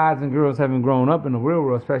lot of guys and girls haven't grown up in the real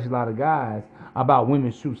world, especially a lot of guys, about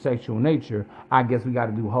women's true sexual nature, I guess we got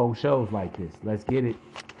to do whole shows like this. Let's get it.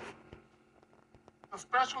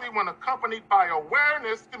 Especially when accompanied by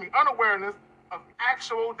unawareness of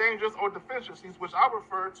actual dangers or deficiencies, which I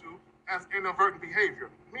refer to as inadvertent behavior.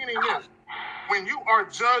 Meaning this, when you are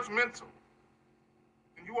judgmental,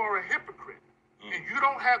 and you are a hypocrite, and you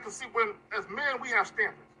don't have to see, when as men we have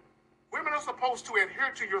standards. Women are supposed to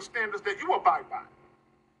adhere to your standards that you abide by.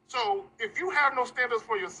 So if you have no standards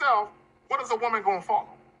for yourself, what is a woman going to follow?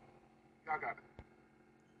 Y'all got it.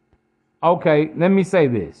 Okay, let me say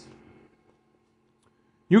this.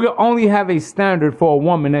 You can only have a standard for a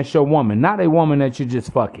woman that's your woman, not a woman that you're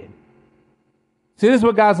just fucking. See, this is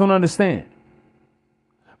what guys don't understand.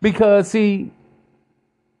 Because, see,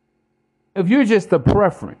 if you're just a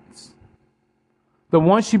preference, the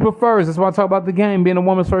one she prefers, that's why I talk about the game being a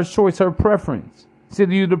woman's first choice, her preference. See,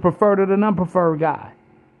 you're the preferred or the non-preferred guy.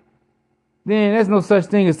 Then there's no such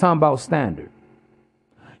thing as talking about standard.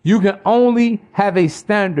 You can only have a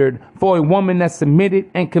standard for a woman that's submitted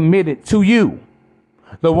and committed to you.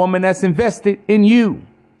 The woman that's invested in you.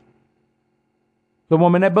 The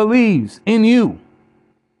woman that believes in you.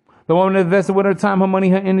 The woman that invested with her time, her money,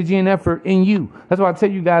 her energy, and effort in you. That's why I tell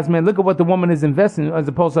you guys, man, look at what the woman is investing in as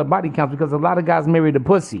opposed to her body count, because a lot of guys marry the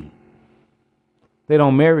pussy. They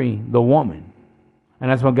don't marry the woman. And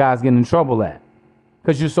that's when guys get in trouble at.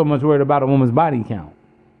 Because you're so much worried about a woman's body count.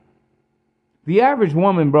 The average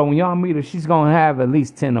woman, bro, when y'all meet her, she's going to have at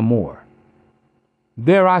least 10 or more.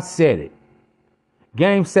 There, I said it.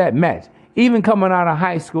 Game, set, match. Even coming out of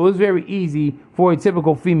high school, it's very easy for a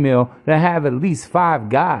typical female to have at least 5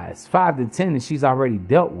 guys, 5 to 10 that she's already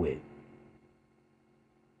dealt with.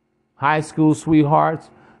 High school sweethearts,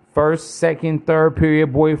 first, second, third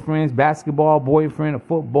period boyfriends, basketball boyfriend, a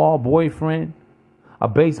football boyfriend, a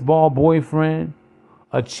baseball boyfriend,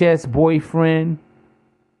 a chess boyfriend,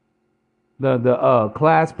 the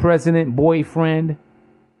class president boyfriend.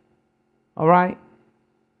 All right?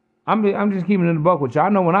 I'm just keeping it in the buck with you. I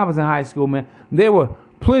know when I was in high school, man, there were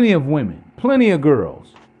plenty of women, plenty of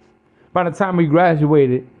girls. By the time we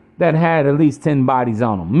graduated, that had at least 10 bodies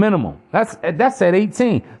on them, minimum. That's at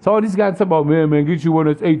 18. So all these guys talk about, man, get you one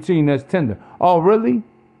that's 18, that's tender. Oh, really?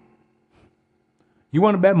 You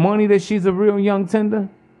want to bet money that she's a real young tender?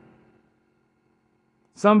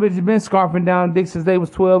 Some bitches have been scarfing down dick since they was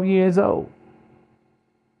 12 years old.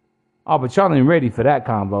 Oh, but y'all ain't ready for that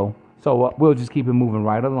combo. So we'll just keep it moving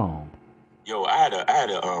right along. Yo, I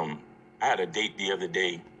had a date the other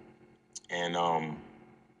day, and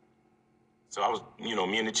so I was,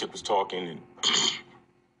 me and the chick was talking, and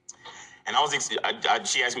and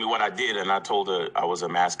she asked me what I did, and I told her I was a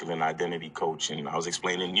masculine identity coach, and I was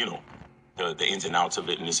explaining, the ins and outs of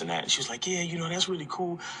it and this and that. And she was like, yeah, that's really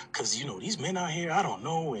cool, because these men out here, I don't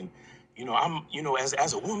know, and I'm,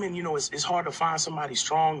 as a woman, it's hard to find somebody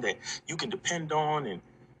strong that you can depend on, and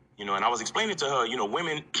and I was explaining to her,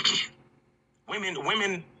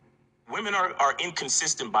 women are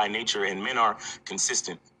inconsistent by nature, and men are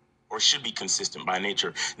consistent, or should be consistent by nature.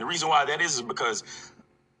 And the reason why that is because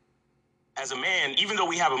as a man, even though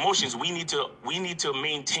we have emotions, we need to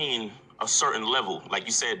maintain a certain level, like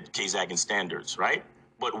you said, K-Zag, and standards, right?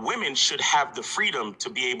 But women should have the freedom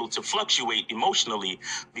to be able to fluctuate emotionally,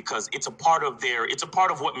 because it's a part of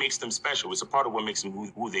what makes them special. It's a part of what makes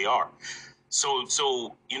them who they are. So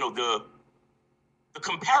the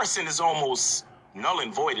comparison is almost null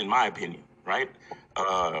and void in my opinion, right?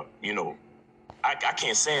 I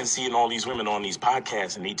can't stand seeing all these women on these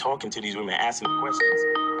podcasts and they talking to these women, asking them questions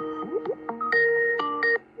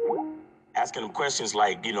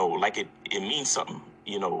like, like it means something,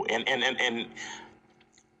 and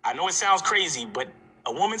I know it sounds crazy, but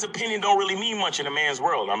a woman's opinion don't really mean much in a man's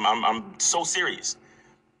world. I'm so serious.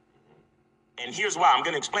 And here's why. I'm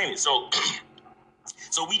going to explain it. So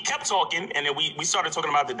we kept talking, and then we started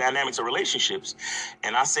talking about the dynamics of relationships.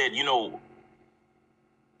 And I said,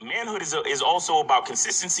 manhood is also about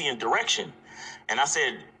consistency and direction. And I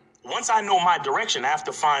said, once I know my direction, I have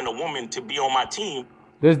to find a woman to be on my team.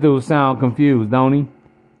 This dude sound confused, don't he?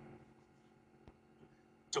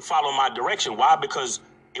 To follow my direction. Why? Because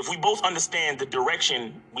if we both understand the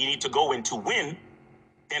direction we need to go in to win,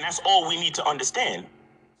 then that's all we need to understand.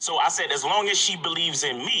 So I said, as long as she believes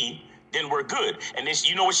in me, then we're good. And then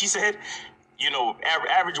you know what she said? You know,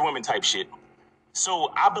 average woman type shit.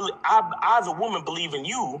 So I, the woman, believe in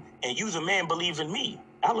you, and you, the man, believe in me.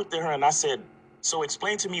 I looked at her and I said, so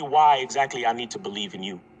explain to me why exactly I need to believe in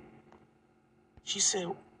you. She said,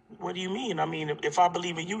 what do you mean? I mean, if I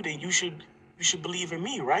believe in you, then you should believe in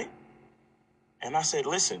me, right? And I said,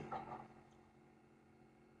 listen,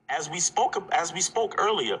 as we spoke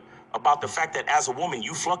earlier about the fact that as a woman,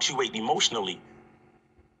 you fluctuate emotionally,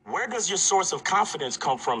 where does your source of confidence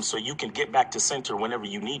come from so you can get back to center whenever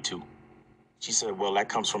you need to? She said, well, that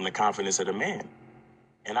comes from the confidence of the man.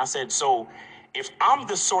 And I said, so if I'm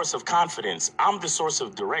the source of confidence, I'm the source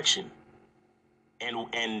of direction, and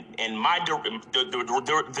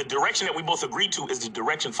the direction that we both agreed to is the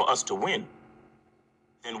direction for us to win,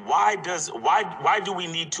 then why do we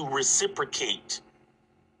need to reciprocate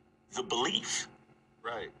the belief?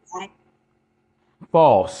 Right.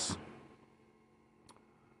 False.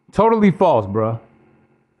 Totally false, bruh.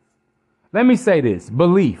 Let me say this.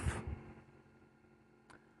 Belief.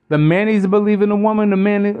 The man needs to believe in the woman, the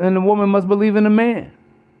man and the woman must believe in the man.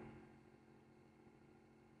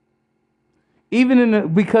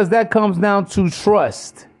 Because that comes down to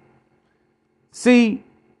trust. See,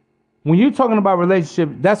 when you're talking about relationship,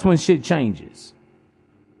 that's when shit changes.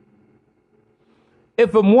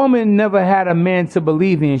 If a woman never had a man to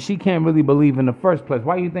believe in, she can't really believe in the first place.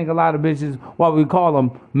 Why do you think a lot of bitches, what we call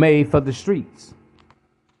them, made for the streets?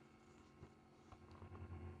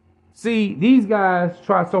 See, these guys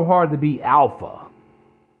try so hard to be alpha,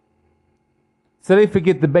 so they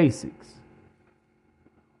forget the basics.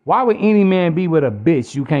 Why would any man be with a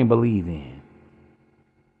bitch you can't believe in?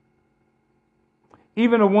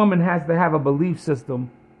 Even a woman has to have a belief system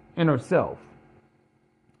in herself.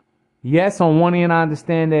 Yes, on one end, I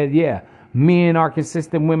understand that, yeah, men are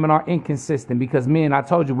consistent, women are inconsistent, because men, I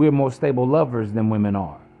told you, we're more stable lovers than women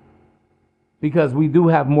are. Because we do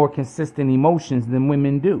have more consistent emotions than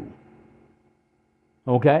women do.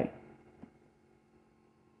 Okay?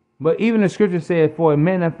 But even the scripture said, for a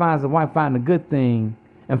man that finds a wife find a good thing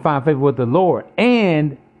and find favor with the Lord.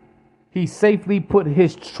 And he safely put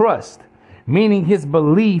his trust, meaning his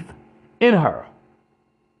belief, in her.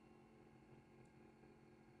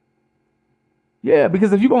 Yeah,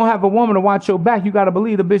 because if you're going to have a woman to watch your back, you got to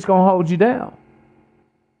believe the bitch going to hold you down.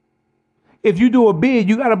 If you do a bid,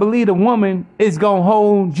 you got to believe the woman is going to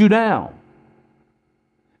hold you down.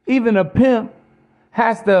 Even a pimp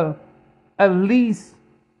has to at least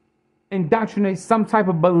indoctrinate some type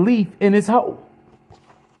of belief in his hoe.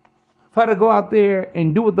 For her to go out there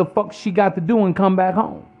and do what the fuck she got to do and come back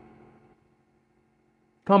home.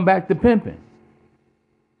 Come back to pimping.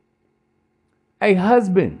 A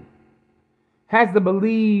husband has to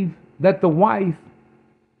believe that the wife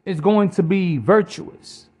is going to be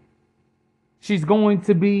virtuous. She's going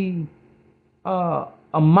to be a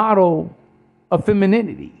model of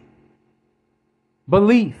femininity.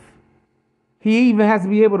 Belief. He even has to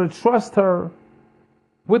be able to trust her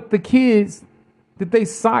with the kids that they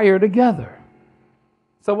sire together.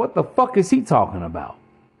 So what the fuck is he talking about?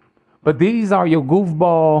 But these are your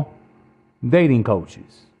goofball dating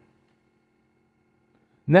coaches.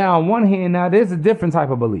 Now, on one hand, now there's a different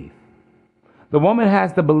type of belief. The woman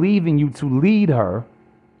has to believe in you to lead her,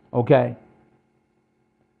 okay?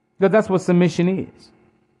 Because that's what submission is.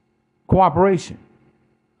 Cooperation.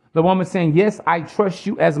 The woman saying, yes, I trust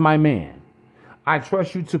you as my man. I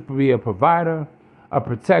trust you to be a provider, a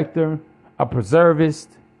protector, a preservist.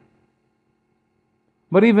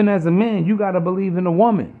 But even as a man, you got to believe in a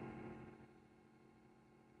woman.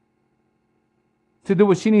 To do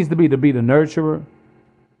what she needs to be the nurturer,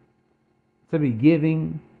 to be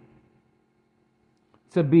giving,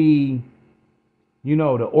 to be,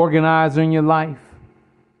 the organizer in your life,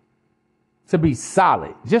 to be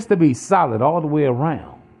solid, just to be solid all the way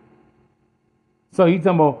around. So you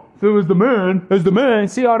talking about, so as the man,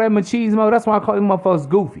 see all that machismo? That's why I call them motherfuckers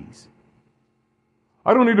goofies.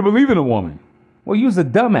 I don't need to believe in a woman. Well, you's a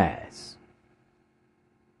dumbass.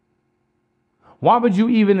 Why would you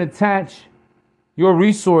even attach your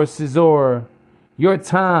resources or your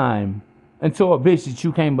time into a bitch that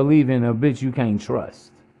you can't believe in, a bitch you can't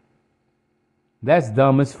trust? That's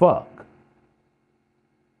dumb as fuck.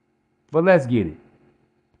 But let's get it.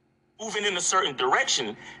 Moving in a certain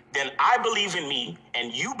direction, then I believe in me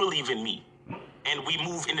and you believe in me. and we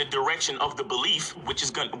move in the direction of the belief,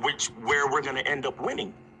 where we're gonna end up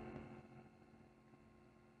winning.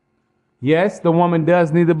 Yes, the woman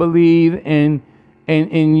does need to believe in,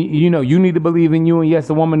 and you know, you need to believe in you, and yes,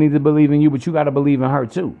 the woman needs to believe in you, but you got to believe in her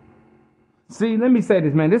too. See, let me say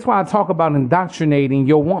this, man. This is why I talk about indoctrinating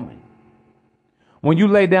your woman. When you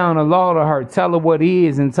lay down a law to her, tell her what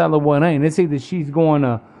is and tell her what ain't. It's either she's going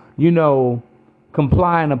to, you know,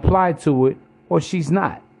 comply and apply to it, or she's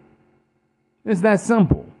not. It's that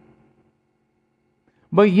simple.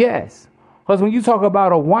 But yes, because when you talk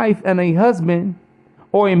about a wife and a husband,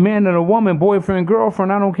 or a man and a woman, boyfriend,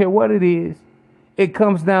 girlfriend, I don't care what it is, it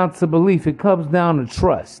comes down to belief. It comes down to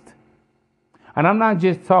trust. And I'm not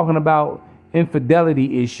just talking about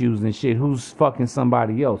infidelity issues and shit, who's fucking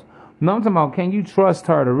somebody else. No, I'm talking about, can you trust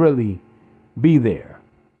her to really be there?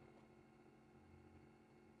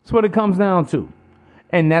 That's what it comes down to.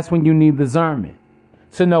 And that's when you need discernment.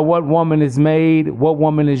 To know what woman is made, what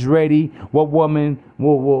woman is ready, what woman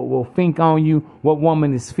will think on you, what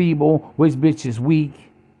woman is feeble, which bitch is weak,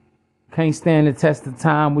 can't stand the test of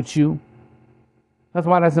time with you. That's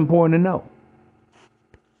why that's important to know.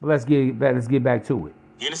 But let's get back to it.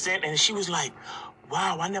 You understand? And she was like,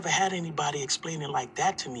 wow, I never had anybody explain it like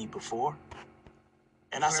that to me before.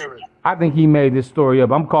 And I said, I think he made this story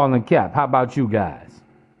up. I'm calling Cap. How about you guys?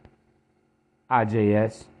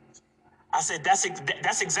 IJS. I said that's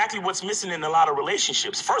exactly what's missing in a lot of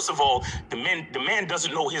relationships. First of all, the man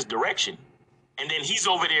doesn't know his direction, and then he's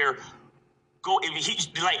over there.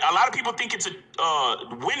 Like a lot of people think it's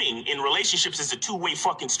winning in relationships is a two-way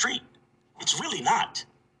fucking street. It's really not.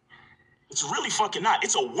 It's really fucking not.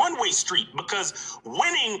 It's a one-way street, because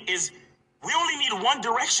winning is, we only need one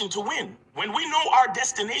direction to win. When we know our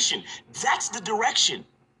destination, that's the direction.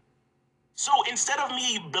 So instead of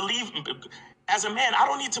me as a man, I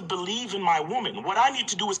don't need to believe in my woman. What I need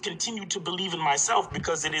to do is continue to believe in myself,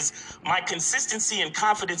 because it is my consistency and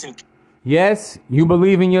confidence in. Yes, you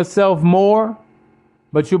believe in yourself more,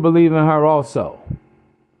 but you believe in her also.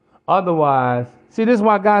 Otherwise, see, this is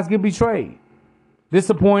why guys get betrayed.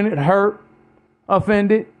 Disappointed, hurt,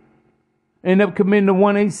 offended, end up committing to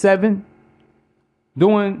 187,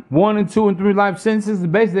 doing 1 and 2 and 3 life sentences.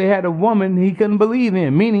 Basically, they had a woman he couldn't believe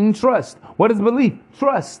in, meaning trust. What is belief?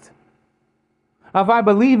 Trust. If I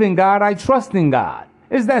believe in God, I trust in God.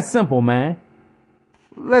 It's that simple, man.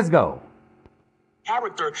 Let's go.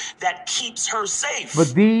 Character that keeps her safe.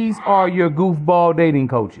 But these are your goofball dating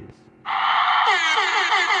coaches. Real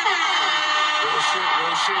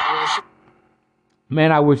shit.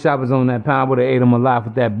 Man, I wish I was on that panel. I would have ate him alive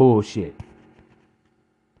with that bullshit.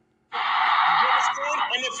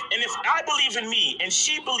 And if I believe in me and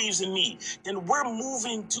she believes in me, then we're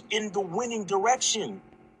moving in the winning direction.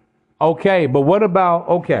 Okay, but what about,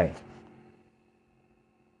 okay.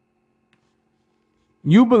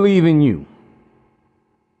 You believe in you.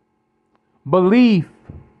 Belief,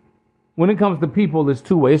 when it comes to people, is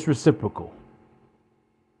two-way. It's reciprocal.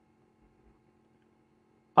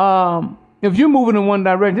 If you're moving in one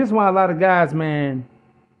direction, this is why a lot of guys, man,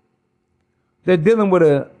 they're dealing with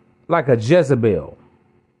a Jezebel,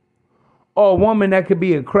 or a woman that could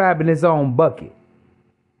be a crab in his own bucket.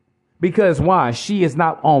 Because why? She is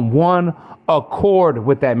not on one accord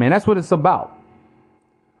with that man. That's what it's about.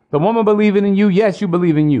 The woman believing in you, yes, you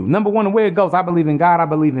believe in you. Number one, the way it goes, I believe in God, I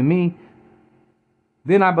believe in me.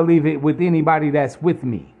 Then I believe it with anybody that's with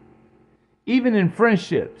me. Even in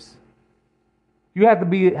friendships, you have to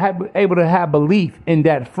be able to have belief in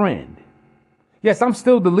that friend. Yes, I'm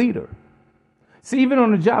still the leader. See, even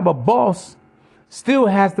on the job, a boss still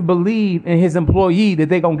has to believe in his employee that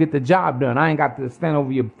they're going to get the job done. I ain't got to stand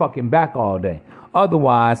over your fucking back all day.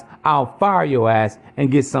 Otherwise, I'll fire your ass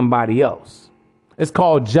and get somebody else. It's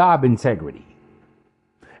called job integrity.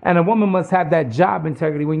 And a woman must have that job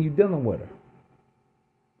integrity when you're dealing with her.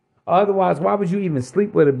 Otherwise, why would you even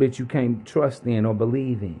sleep with a bitch you can't trust in or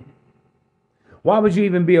believe in? Why would you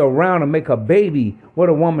even be around and make a baby with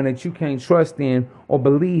a woman that you can't trust in or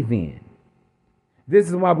believe in? This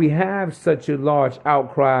is why we have such a large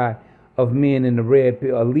outcry of men in the red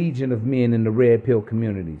pill, a legion of men in the red pill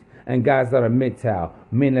communities, and guys that are MGTOW,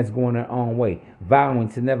 men that's going their own way, vowing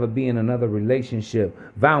to never be in another relationship,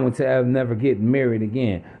 vowing to never get married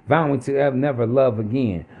again, vowing to never love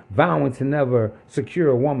again, vowing to never secure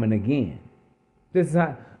a woman again. This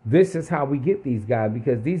is how we get these guys,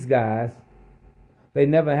 because these guys, they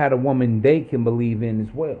never had a woman they can believe in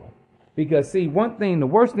as well. Because see, the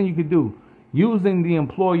worst thing you could do, using the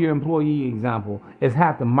employer-employee example, is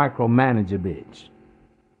have to micromanage a bitch.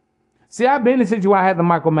 See, I've been in a situation where I had to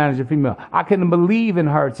micromanage a female. I couldn't believe in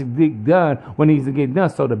her to get done when needs to get done,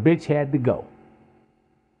 so the bitch had to go.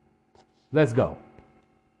 Let's go.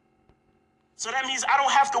 So that means I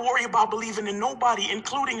don't have to worry about believing in nobody,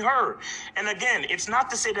 including her. And again, it's not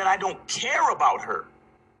to say that I don't care about her.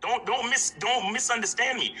 Don't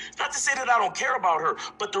misunderstand me. It's not to say that I don't care about her,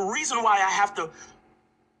 but the reason why I have to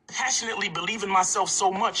passionately believe in myself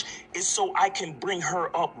so much is so I can bring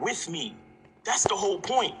her up with me. That's the whole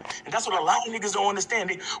point. And that's what a lot of niggas don't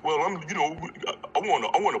understand. I want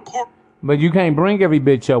to part. But you can't bring every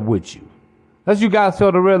bitch up with you. That's what you guys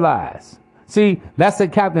fail to realize. See, that's the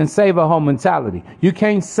Captain Save-A-Hoe mentality. You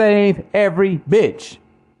can't save every bitch.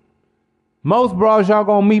 Most bros y'all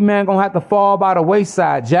gonna meet, man, gonna have to fall by the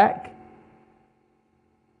wayside, Jack.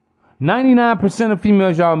 99% of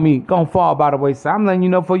females y'all meet gonna fall by the wayside. I'm letting you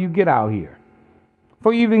know before you get out here.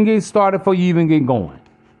 Before you even get started, before you even get going.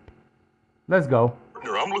 Let's go.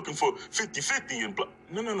 I'm looking for 50-50 and blah.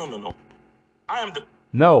 No. I am the...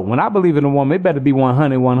 No, when I believe in a woman, it better be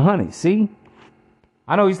 100. See?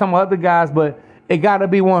 I know he's talking about other guys, but it got to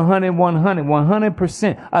be 100,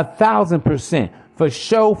 100%, 1,000%,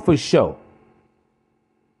 for show.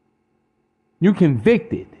 You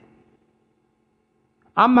convicted.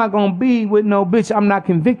 I'm not going to be with no bitch I'm not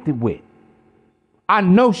convicted with. I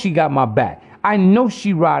know she got my back. I know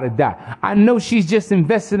she ride or die. I know she's just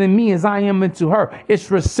invested in me as I am into her.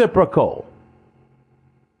 It's reciprocal.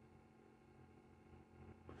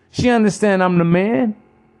 She understand I'm the man.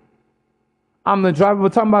 I'm the driver. We're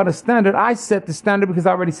talking about a standard. I set the standard because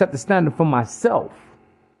I already set the standard for myself.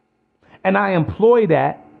 And I employ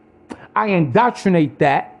that. I indoctrinate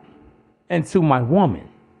that into my woman.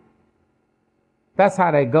 That's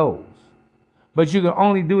how that goes. But you can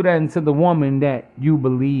only do that into the woman that you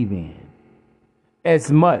believe in.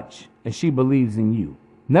 As much as she believes in you.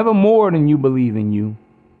 Never more than you believe in you.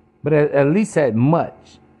 But at least as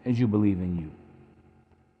much as you believe in you.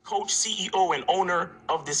 Coach, CEO, and owner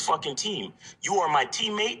of this fucking team. You are my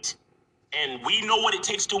teammate, and we know what it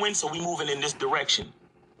takes to win, so we moving in this direction.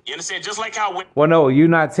 You understand? Just like how... Well, no, you're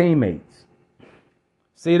not teammates.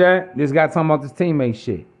 See that? This guy talking about this teammate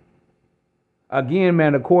shit. Again,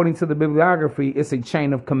 man, according to the bibliography, it's a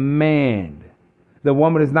chain of command. The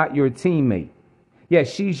woman is not your teammate. Yes,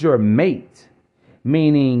 she's your mate,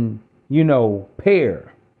 meaning,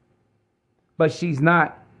 pair. But she's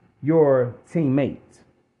not your teammate.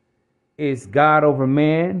 It's God over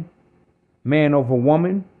man, man over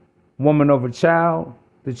woman, woman over child,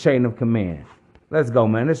 the chain of command. Let's go,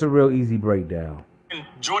 man. It's a real easy breakdown.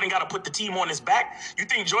 Jordan got to put the team on his back. You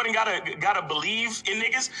think Jordan got to believe in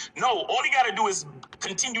niggas? No, all he got to do is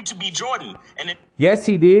continue to be Jordan. Yes,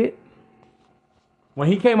 he did. When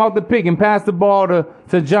he came off the pick and passed the ball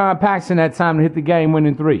to John Paxson that time to hit the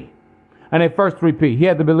game-winning 3. And that first 3P, he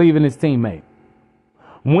had to believe in his teammate.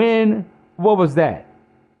 What was that?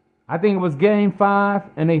 I think it was game 5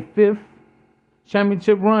 and a 5th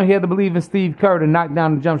championship run. He had to believe in Steve Kerr to knock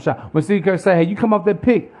down the jump shot. When Steve Kerr said, hey, you come off that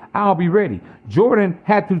pick, I'll be ready. Jordan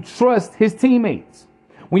had to trust his teammates.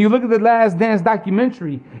 When you look at the Last Dance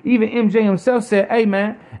documentary, even MJ himself said, hey,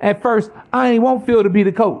 man, at first, I ain't want Phil to be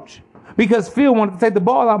the coach because Phil wanted to take the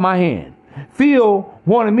ball out of my hand. Phil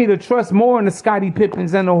wanted me to trust more in the Scottie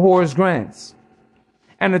Pippens and the Horace Grants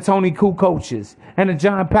and the Tony Kukocs and the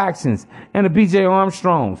John Paxsons and the B.J.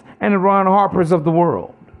 Armstrongs and the Ron Harpers of the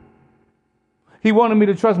world. He wanted me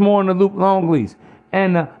to trust more in the Luke Longleys.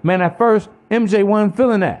 And, man, at first, MJ wasn't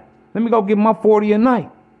feeling that. Let me go get my 40 a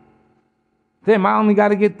night. Damn, I only got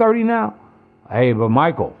to get 30 now. Hey, but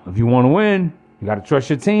Michael, if you want to win, you got to trust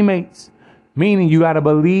your teammates. Meaning you got to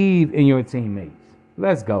believe in your teammates.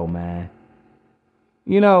 Let's go, man.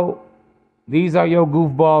 These are your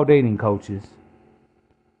goofball dating coaches.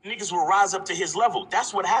 Niggas will rise up to his level.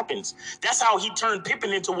 That's what happens. That's how he turned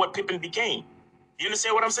Pippen into what Pippen became. You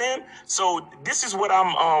understand what I'm saying? So this is what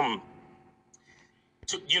I'm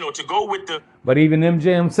to go with the... But even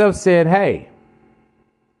MJ himself said, hey,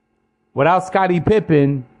 without Scottie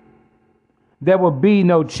Pippen, there would be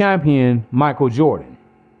no champion Michael Jordan.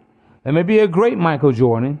 There may be a great Michael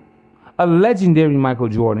Jordan, a legendary Michael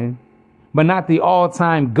Jordan, but not the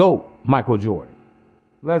all-time GOAT Michael Jordan.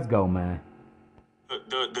 Let's go, man.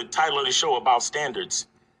 The title of the show about standards.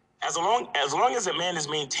 As long as a man is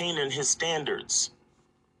maintaining his standards,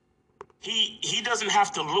 he doesn't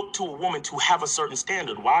have to look to a woman to have a certain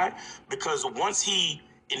standard. Why? Because once he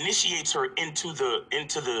initiates her into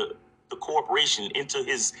the corporation,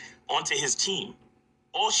 onto his team,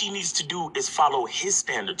 all she needs to do is follow his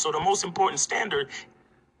standard. So the most important standard.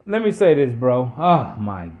 Let me say this, bro. Oh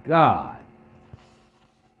my God.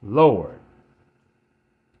 Lord.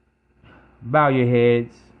 Bow your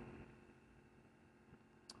heads.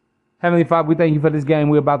 Heavenly Father, we thank you for this game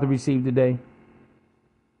we're about to receive today.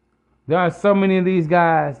 There are so many of these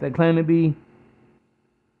guys that claim to be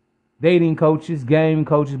dating coaches, game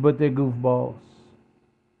coaches, but they're goofballs.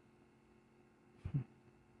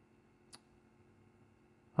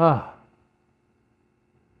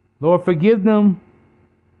 Lord, forgive them,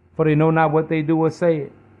 for they know not what they do or say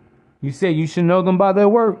it. You said you should know them by their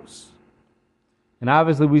works. And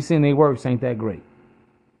obviously we've seen their works ain't that great.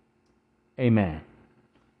 Amen.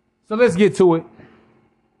 So let's get to it.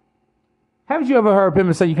 Haven't you ever heard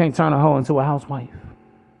people say you can't turn a hoe into a housewife?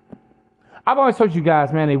 I've always told you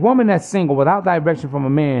guys, man, a woman that's single without direction from a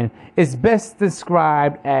man is best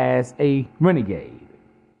described as a renegade.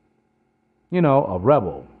 You know, a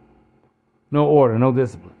rebel. No order, no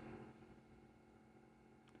discipline.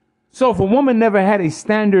 So if a woman never had a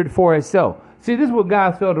standard for herself, see, this is what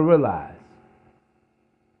guys fail to realize.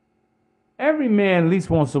 Every man at least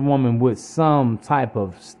wants a woman with some type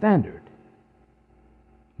of standard.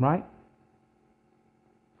 Right?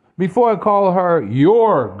 Before I call her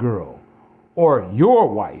your girl or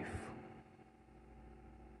your wife.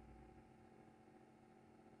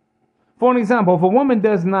 For an example, if a woman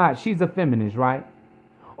does not, she's a feminist, right?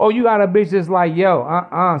 Oh, you got a bitch that's like,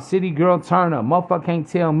 yo, city girl turn up. Motherfucker can't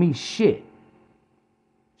tell me shit.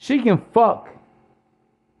 She can fuck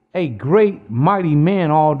a great, mighty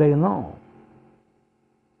man all day long.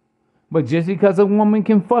 But just because a woman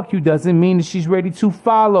can fuck you doesn't mean that she's ready to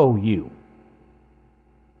follow you.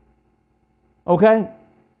 Okay?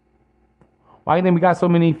 Why do you think we got so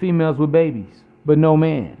many females with babies, but no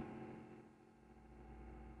man?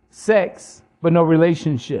 Sex, but no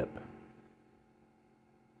relationship.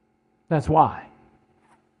 That's why.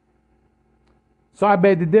 So I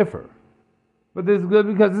beg to differ. But this is good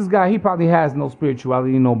because this guy, he probably has no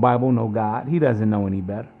spirituality, no Bible, no God. He doesn't know any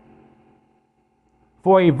better.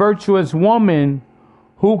 For a virtuous woman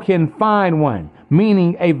who can find one,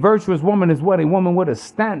 meaning a virtuous woman is what? A woman with a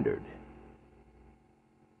standard.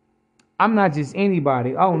 I'm not just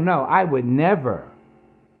anybody. Oh no, I would never.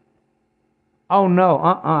 Oh no,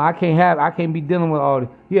 I can't be dealing with all this.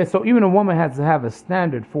 Yeah, so even a woman has to have a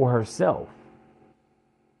standard for herself.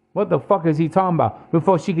 What the fuck is he talking about?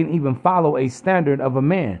 Before she can even follow a standard of a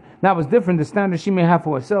man. Now it's different. The standard she may have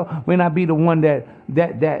for herself may not be the one that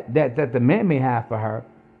the man may have for her.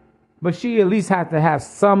 But she at least has to have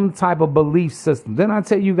some type of belief system. Didn't I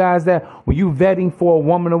tell you guys that when you vetting for a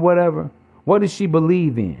woman or whatever, what does she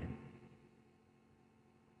believe in?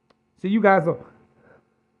 See, you guys are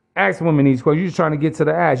ask women these questions. You're just trying to get to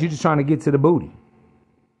the ass. You're just trying to get to the booty.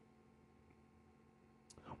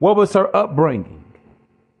 What was her upbringing?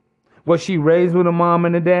 Was she raised with a mom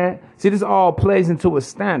and a dad? See, this all plays into a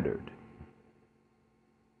standard.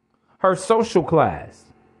 Her social class.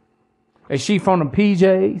 Is she from the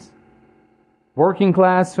PJs? Working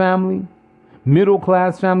class family? Middle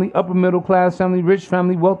class family? Upper middle class family? Rich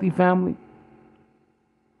family? Wealthy family?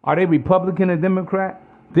 Are they Republican or Democrat?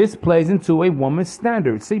 This plays into a woman's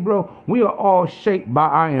standard. See, bro, we are all shaped by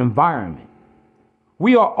our environment.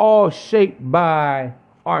 We are all shaped by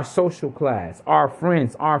our social class, our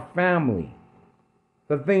friends, our family,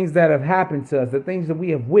 the things that have happened to us, the things that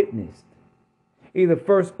we have witnessed, either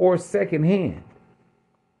first or second hand.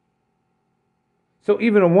 So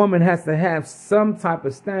even a woman has to have some type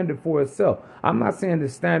of standard for herself. I'm not saying the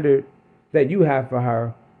standard that you have for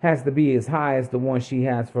her has to be as high as the one she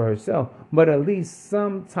has for herself, but at least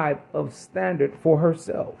some type of standard for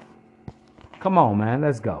herself. Come on, man,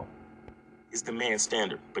 let's go. It's the man's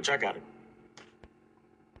standard, but y'all got it.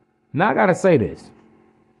 Now I gotta say this.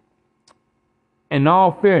 In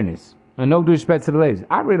all fairness, and no disrespect to the ladies,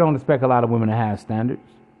 I really don't expect a lot of women to have standards.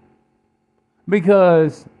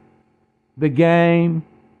 Because the game,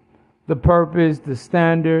 the purpose, the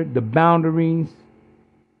standard, the boundaries,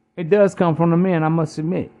 it does come from the man, I must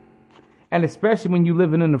admit. And especially when you're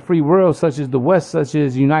living in a free world such as the West, such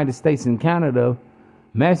as United States and Canada,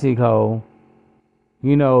 Mexico,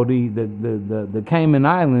 you know, the Cayman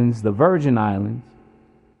Islands, the Virgin Islands.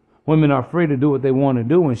 Women are free to do what they want to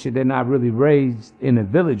do and shit. They're not really raised in a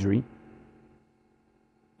villagery.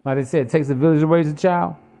 Like I said, it takes a village to raise a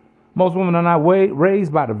child. Most women are not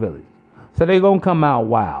raised by the village. So they're going to come out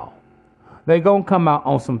wild. They're going to come out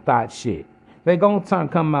on some thought shit. They're going to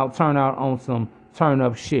turn out on some turn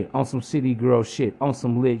up shit, on some city girl shit, on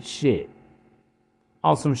some lit shit,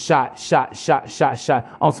 on some shot,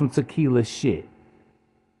 on some tequila shit.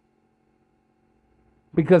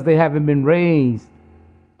 Because they haven't been raised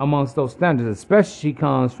amongst those standards, especially she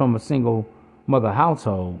comes from a single mother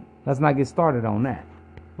household. Let's not get started on that.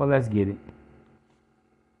 Well, let's get it.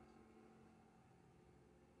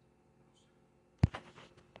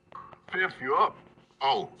 Fifth, you up?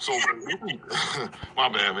 Oh, so my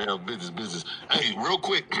bad, man. Business. Hey, real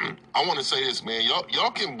quick, I want to say this, man.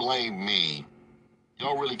 Y'all can blame me.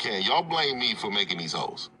 Y'all really can. Y'all blame me for making these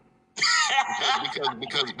hoes.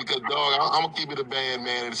 because dog, I'm gonna keep it a band,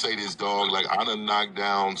 man, and say this, dog. Like I done knocked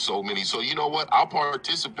down so many. So you know what? I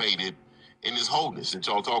participated in this wholeness that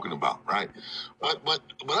y'all talking about, right? But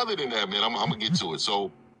other than that, man, I'm gonna get to it.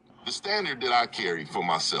 So the standard that I carry for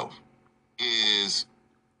myself is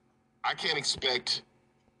I can't expect.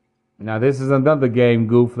 Now this is another game,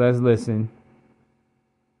 Goof. Let's listen.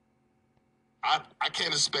 I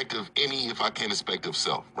can't expect of any if I can't expect of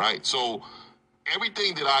self, right? So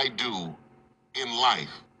everything that I do in life,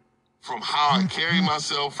 from how I carry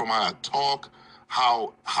myself, from how I talk,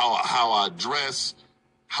 how I dress,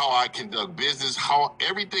 how I conduct business, how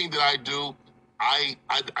everything that I do, I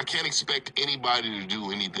can't expect anybody to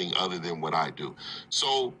do anything other than what I do.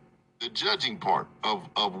 So the judging part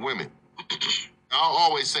of women, I'll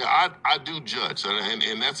always say I do judge,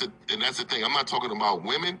 and that's the thing. I'm not talking about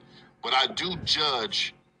women, but I do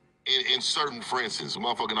judge in certain, for instance, a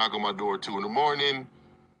motherfucker knock on my door at 2 a.m,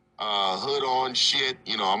 hood on, shit.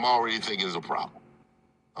 You know, I'm already thinking it's a problem.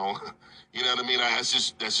 Oh, you know what I mean? That's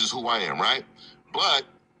just who I am, right? But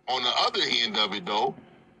on the other end of it, though,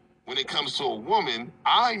 when it comes to a woman,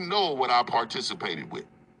 I know what I participated with.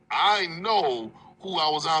 I know who I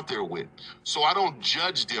was out there with, so I don't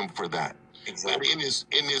judge them for that. Exactly. But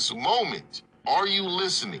in this moment, are you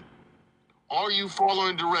listening? Are you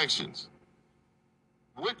following directions?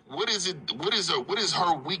 What is it? What is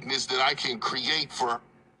her weakness that I can create for her?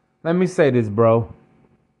 Let me say this, bro.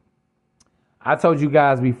 I told you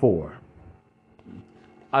guys before.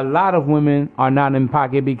 A lot of women are not in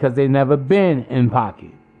pocket because they've never been in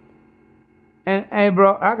pocket. And hey,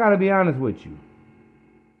 bro, I gotta be honest with you.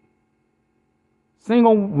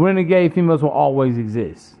 Single renegade females will always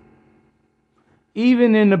exist.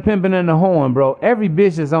 Even in the pimping and the hoeing, bro, every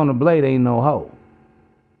bitch that's on the blade ain't no hoe.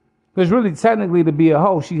 Because really, technically, to be a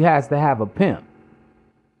hoe, she has to have a pimp.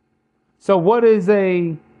 So what is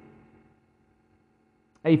a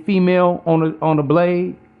female on the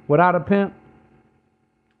blade without a pimp?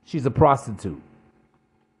 She's a prostitute.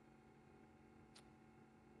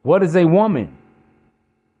 What is a woman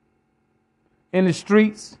in the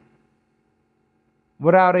streets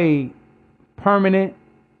without a permanent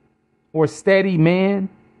or steady man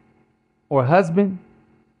or husband?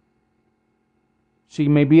 She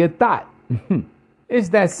may be a thought. It's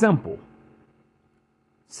that simple.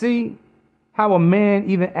 See how a man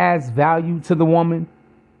even adds value to the woman?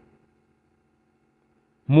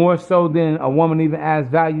 More so than a woman even adds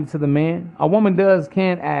value to the man. A woman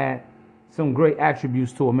can add some great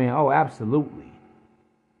attributes to a man. Oh, absolutely.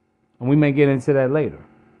 And we may get into that later.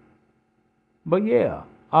 But yeah,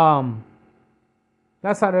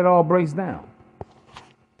 that's how that all breaks down.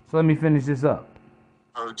 So let me finish this up.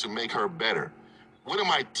 Her to make her better. What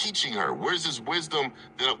am I teaching her? Where's this wisdom?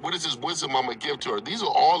 What is this wisdom I'm gonna give to her? These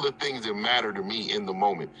are all the things that matter to me in the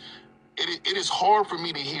moment. It is hard for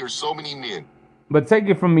me to hear so many men. But take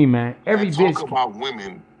it from me, man. Every bitch talk about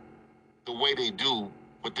women the way they do,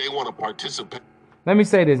 but they want to participate. Let me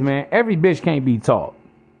say this, man. Every bitch can't be taught.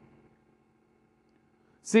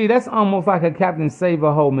 See, that's almost like a Captain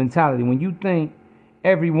Save-A-Hoe mentality. When you think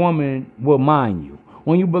every woman will mind you.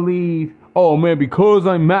 When you believe, oh man, because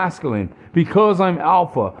I'm masculine, because I'm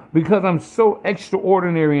alpha, because I'm so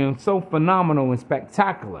extraordinary and so phenomenal and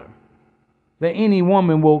spectacular, that any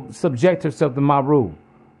woman will subject herself to my rule.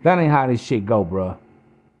 That ain't how this shit go, bruh.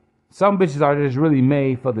 Some bitches are just really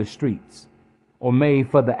made for the streets, or made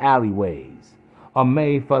for the alleyways, or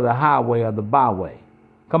made for the highway or the byway.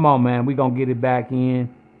 Come on, man. We gonna get it back in.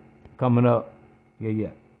 Coming up. Yeah.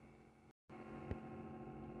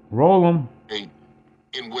 Roll them.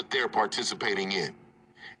 In what they're participating in.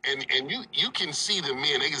 And you can see the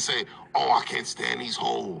men, they can say, oh, I can't stand these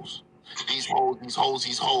hoes. These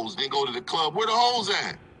hoes. They go to the club. Where the hoes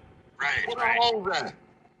at? Right. Where the hoes at?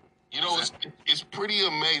 You know, it's pretty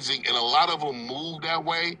amazing, and a lot of them move that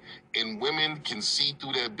way, and women can see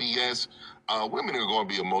through that BS. Women are going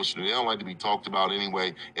to be emotional. They don't like to be talked about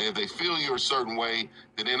anyway, and if they feel you're a certain way,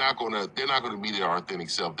 then they're not going to be their authentic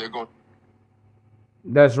self. They're going.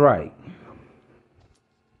 That's right.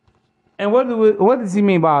 And what does he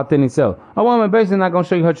mean by authentic self? A woman basically not going to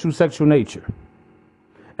show you her true sexual nature.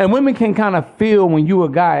 And women can kind of feel when you're a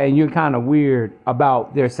guy and you're kind of weird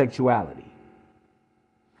about their sexuality.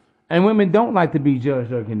 And women don't like to be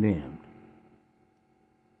judged or condemned.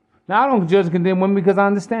 Now, I don't judge and condemn women because I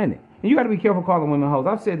understand it. And you got to be careful calling women hoes.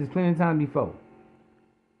 I've said this plenty of times before.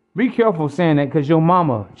 Be careful saying that because your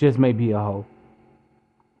mama just may be a hoe.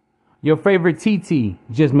 Your favorite TT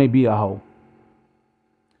just may be a hoe.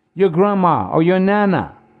 Your grandma or your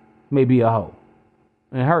nana may be a hoe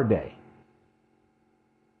in her day.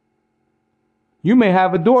 You may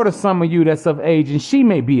have a daughter, some of you that's of age, and she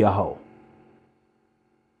may be a hoe.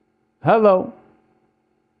 Hello.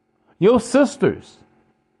 Your sisters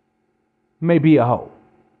may be a hoe.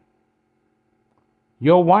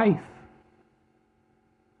 Your wife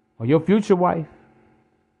or your future wife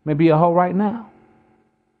may be a hoe right now.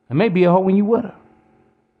 And may be a hoe when you with her.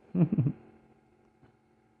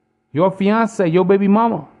 Your fiance, your baby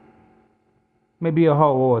mama, may be a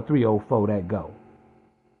hoe or a 304 that go.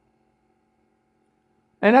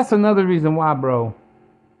 And that's another reason why, bro,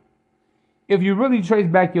 if you really trace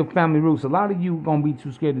back your family roots, a lot of you going to be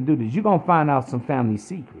too scared to do this. You're going to find out some family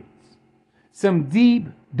secrets. Some deep,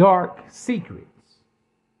 dark secrets.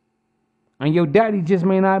 And your daddy just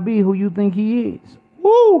may not be who you think he is.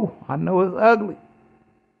 Woo! I know it's ugly.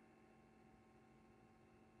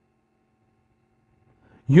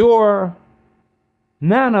 Your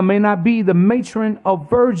nana may not be the matron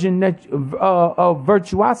of of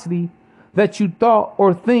virtuosity that you thought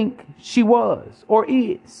or think she was or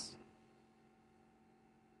is.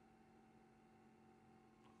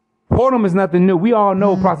 Whoredom is nothing new. We all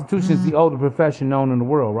know prostitution is the oldest profession known in the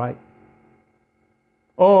world, right?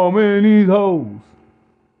 Oh man, these hoes.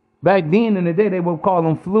 Back then in the day, they would call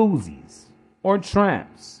them floozies or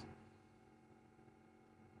tramps.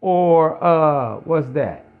 Or, what's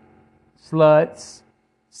that? Sluts,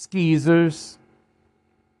 skeezers,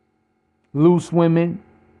 loose women,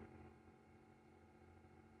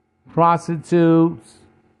 prostitutes.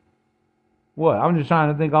 What? I'm just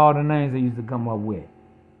trying to think of all the names they used to come up with.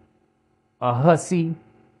 A hussy,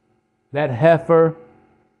 that heifer.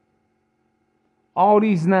 All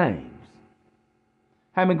these names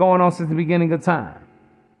have been going on since the beginning of time.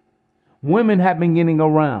 Women have been getting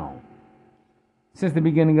around since the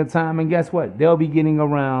beginning of time, and guess what? They'll be getting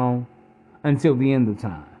around until the end of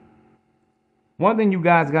time. One thing you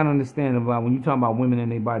guys got to understand about when you talk about women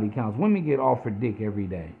and their body counts, women get offered dick every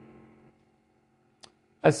day.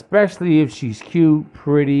 Especially if she's cute,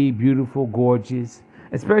 pretty, beautiful, gorgeous.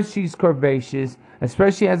 Especially if she's curvaceous.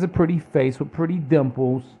 Especially has a pretty face with pretty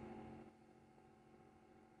dimples.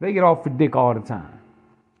 They get offered dick all the time.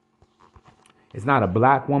 It's not a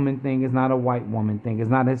black woman thing. It's not a white woman thing. It's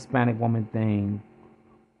not a Hispanic woman thing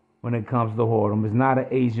when it comes to whoredom. It's not an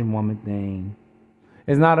Asian woman thing.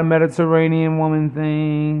 It's not a Mediterranean woman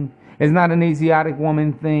thing. It's not an Asiatic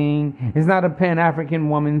woman thing. It's not a Pan-African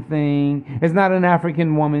woman thing. It's not an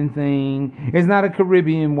African woman thing. It's not a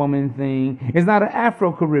Caribbean woman thing. It's not an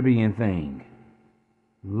Afro-Caribbean thing.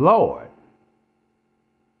 Lord.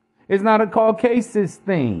 It's not a Caucasus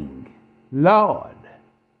thing. Lord.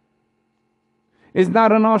 It's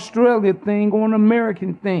not an Australia thing or an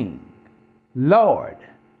American thing. Lord.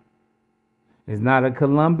 It's not a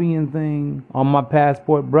Colombian thing on my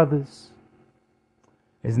passport, brothers.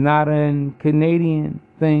 It's not a Canadian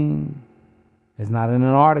thing. It's not an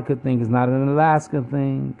Antarctica thing. It's not an Alaska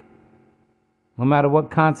thing. No matter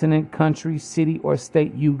what continent, country, city, or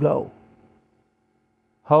state you go,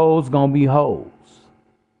 hoes gonna be hoes.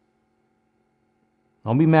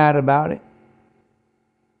 Don't be mad about it.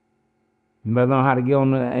 You better learn how to get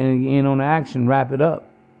in on the action, wrap it up.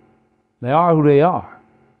 They are who they are.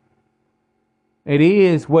 It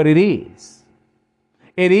is what it is.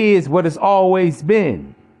 It is what it's always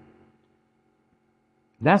been.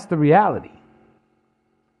 That's the reality.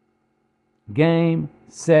 Game,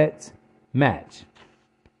 set, match.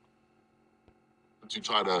 To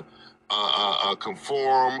try to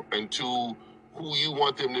conform into who you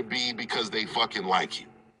want them to be because they fucking like you,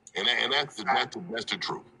 and that's the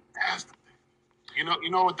truth. That's the thing. You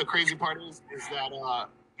know what the crazy part is that a lot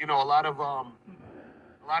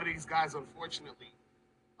of these guys, unfortunately,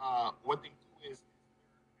 what they do is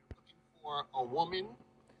they're looking for a woman.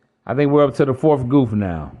 I think we're up to the fourth goof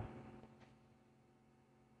now.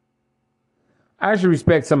 I actually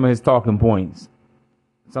respect some of his talking points.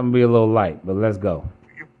 Some be a little light, but let's go.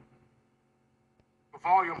 The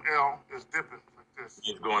volume L is dipping like this.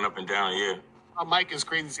 It's going up and down, yeah. My mic is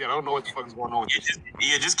crazy. I don't know what the fuck is going on with this.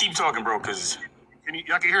 Just keep talking, bro, because...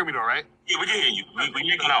 Y'all can hear me though, right? Yeah, we can hear you. We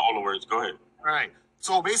making out all the words. Go ahead. All right.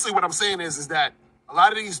 So basically what I'm saying is that a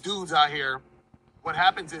lot of these dudes out here, what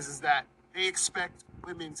happens is that they expect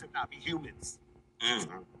women to not be humans.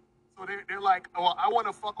 Mm-hmm. So they're like, oh, I want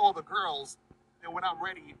to fuck all the girls, and when I'm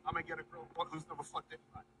ready, I'm going to get a girl who's never fucked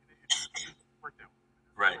anybody. It worked out.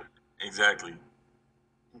 Right. Exactly.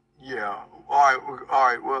 Yeah. All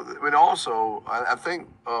right. Well, and also, I think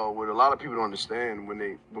what a lot of people don't understand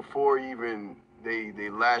before even they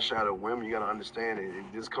lash out at women, you got to understand it. It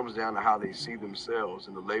just comes down to how they see themselves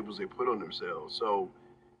and the labels they put on themselves. So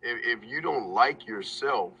if you don't like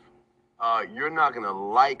yourself, you're not gonna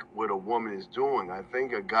like what a woman is doing. I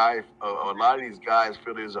think a lot of these guys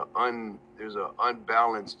feel there's a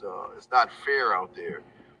unbalanced. It's not fair out there.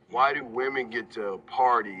 Why do women get to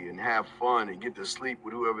party and have fun and get to sleep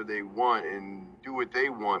with whoever they want and do what they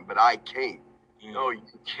want, but I can't? No, you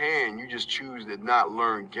can. You just choose to not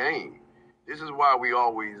learn game. This is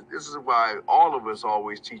why all of us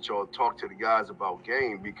always talk to the guys about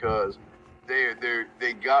game, because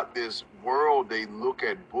they got this world. They look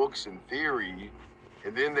at books and theory,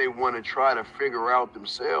 and then they want to try to figure out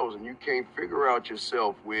themselves. And you can't figure out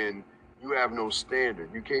yourself when you have no standard.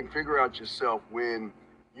 You can't figure out yourself when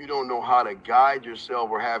you don't know how to guide yourself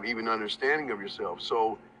or have even understanding of yourself.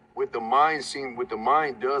 So what the mind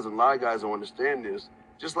does, and a lot of guys don't understand this,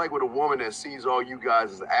 just like with a woman that sees all you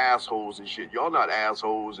guys as assholes and shit. Y'all not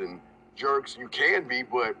assholes and jerks. You can be,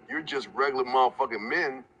 but you're just regular motherfucking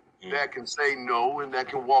men that can say no and that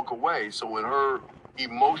can walk away. So in her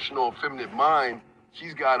emotional, feminine mind,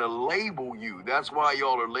 she's got to label you. That's why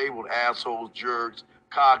y'all are labeled assholes, jerks,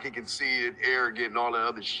 cocky, conceited, arrogant, and all that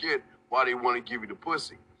other shit, why they want to give you the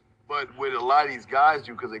pussy. But what a lot of these guys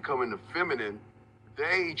do, because they come into feminine,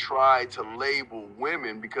 they try to label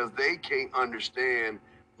women because they can't understand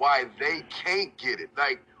why they can't get it.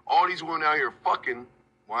 Like, all these women out here fucking,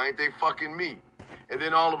 why ain't they fucking me? And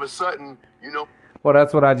then all of a sudden, you know. Well,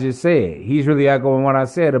 that's what I just said. He's really echoing what I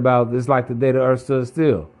said about it's like the day the earth stood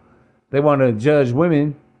still. They want to judge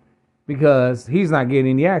women because he's not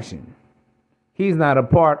getting the action. He's not a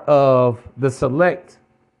part of the select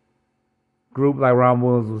group, like Ron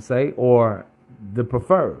Williams would say, or the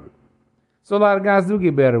preferred. So a lot of guys do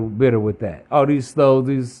get bitter with that. Oh, these slows,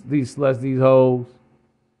 these sluts, these hoes.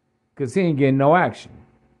 Because he ain't getting no action.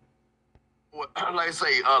 Well, like I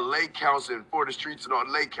say, lake counts and for the streets and all,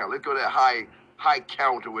 lake count. Let's go to that high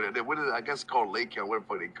count or whatever. What is it? I guess it's called lake count. What the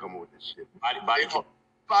fuck they come up with this shit? Body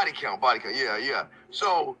count. Body count. Yeah.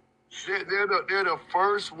 So they're the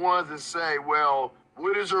first ones to say, well,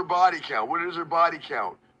 what is her body count? What is her body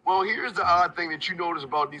count? Well, here's the odd thing that you notice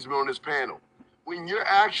about these men on this panel. When you're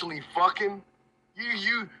actually fucking,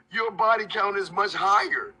 your body count is much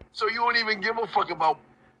higher. So you don't even give a fuck about.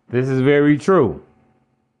 This is very true.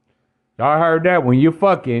 Y'all heard that? When you're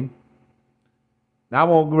fucking, I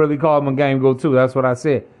won't really call them a game go too. That's what I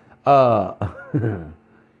said.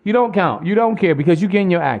 You don't count. You don't care because you're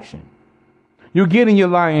getting your action. You're getting your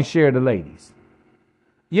lion's share of the ladies.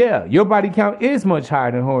 Yeah, your body count is much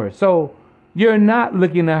higher than hers. So you're not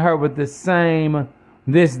looking at her with the same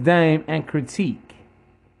disdain and critique.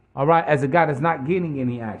 All right, as a guy that's not getting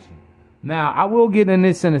any action. Now, I will get in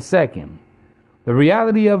this in a second. The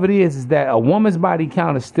reality of it is that a woman's body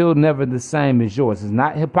count is still never the same as yours. It's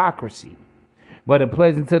not hypocrisy, but it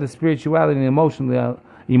plays into the spirituality and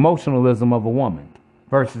emotionalism of a woman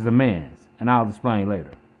versus a man's. And I'll explain later.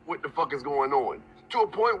 What the fuck is going on? To a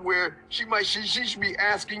point where she should be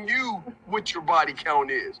asking you what your body count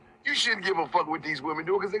is. You shouldn't give a fuck what these women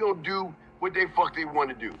do because they're going to do what they want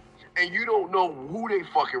to do. And you don't know who they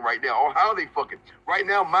fucking right now or how they fucking. Right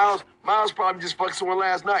now, Miles probably just fucked someone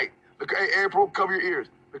last night. April, cover your ears.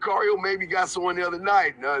 Lucario maybe got someone the other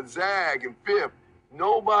night. Zag and Fifth.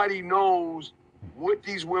 Nobody knows what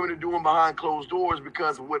these women are doing behind closed doors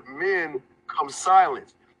because with men comes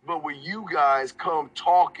silence. But with you guys come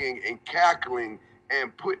talking and cackling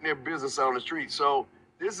and putting their business out on the street. So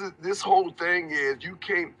this whole thing is you're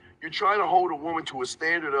trying to hold a woman to a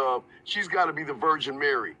standard of she's got to be the Virgin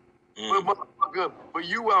Mary. But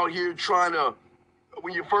you out here trying to,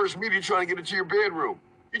 when you first meet, you're trying to get into your bedroom.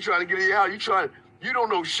 You're trying to get it out. You don't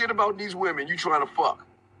know shit about these women. You trying to fuck.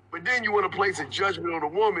 But then you want to place a judgment on a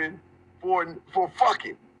woman for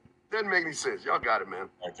fucking. Doesn't make any sense. Y'all got it, man.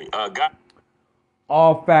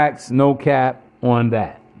 All facts, no cap on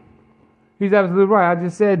that. He's absolutely right. I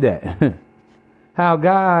just said that. How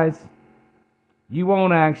guys, you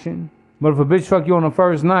want action, but if a bitch fuck you on the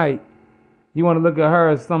first night, you want to look at her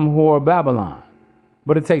as some whore of Babylon.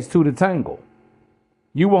 But it takes two to tangle.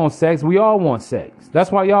 You want sex. We all want sex.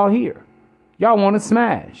 That's why y'all here. Y'all want to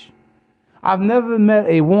smash. I've never met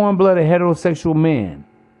a warm-blooded heterosexual man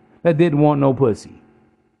that didn't want no pussy.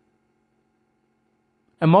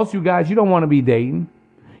 And most of you guys, you don't want to be dating.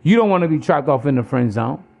 You don't want to be trapped off in the friend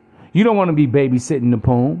zone. You don't want to be babysitting the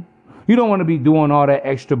poom. You don't want to be doing all that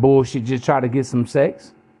extra bullshit just try to get some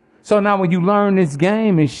sex. So now when you learn this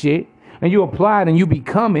game and shit, and you apply it and you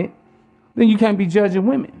become it, then you can't be judging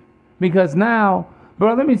women. Because now,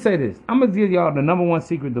 bro, let me say this. I'm going to give y'all the number one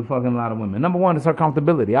secret to fucking a lot of women. Number one is her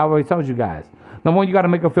comfortability. I already told you guys. Number one, you got to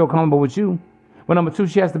make her feel comfortable with you. But number two,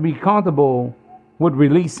 she has to be comfortable with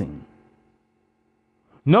releasing.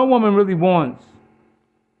 No woman really wants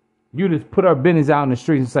You just put her business out in the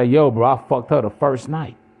streets and say, yo, bro, I fucked her the first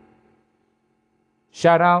night.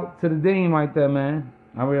 Shout out to the dean right there, man.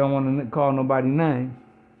 I really don't want to call nobody names.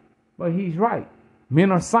 But he's right.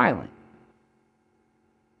 Men are silent.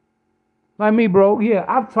 Like me, bro. Yeah,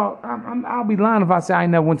 I've talked. I'll be lying if I say I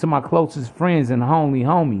never went to my closest friends and only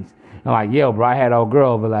homies. And like, yo, bro, I had old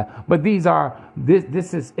girl over that. But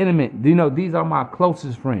this is intimate. You know, these are my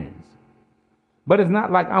closest friends. But it's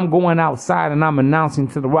not like I'm going outside and I'm announcing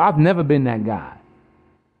to the world. I've never been that guy.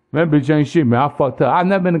 Man, bitch ain't shit, man. I fucked her. I've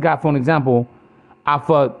never been a guy, for an example, I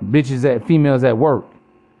fuck females at work.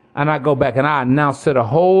 And I go back and I announce to the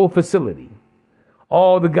whole facility.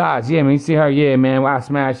 All the guys, yeah, man, you see her? Yeah, man, I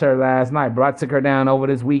smashed her last night, bro. I took her down over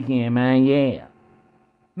this weekend, man, yeah.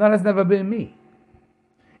 No, that's never been me.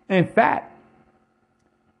 In fact,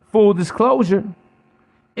 full disclosure,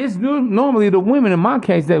 it's normally the women in my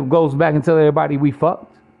case that goes back and tell everybody we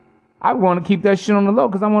fucked. I want to keep that shit on the low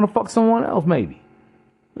because I want to fuck someone else, maybe.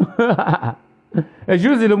 It's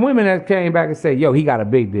usually the women that came back and say, yo, he got a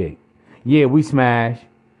big dick. Yeah, we smashed.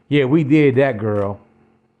 Yeah, we did that, girl.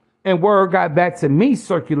 And word got back to me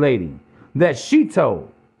circulating that she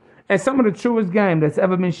told. And some of the truest game that's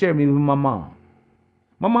ever been shared with me with my mom.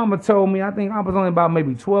 My mama told me, I think I was only about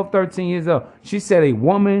maybe 12, 13 years old. She said, a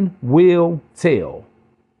woman will tell.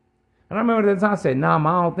 And I remember at the time I said, nah,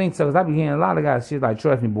 ma, I don't think so. Because I be hearing a lot of guys, she's like,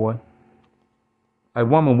 trust me, boy. A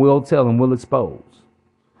woman will tell and will expose.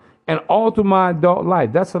 And all through my adult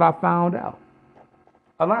life, that's what I found out.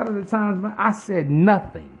 A lot of the times, man, I said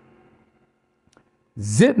nothing.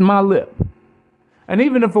 Zipped my lip. And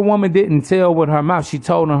even if a woman didn't tell with her mouth, she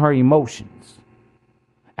told on her emotions.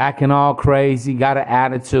 Acting all crazy, got an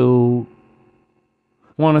attitude,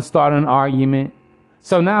 want to start an argument.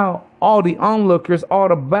 So now all the onlookers, all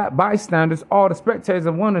the bystanders, all the spectators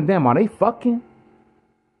are wondering, damn, are they fucking?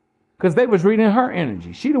 Because they was reading her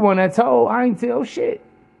energy. She the one that told, I ain't tell shit.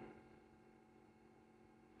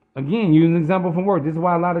 Again, use an example from work. This is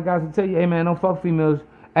why a lot of guys will tell you, hey man, don't fuck females.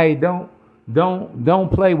 Hey, don't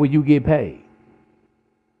play where you get paid.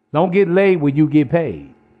 Don't get laid where you get paid.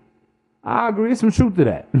 I agree. There's some truth to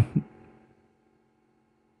that.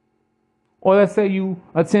 Or let's say you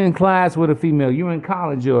attend class with a female. You're in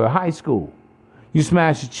college or high school. You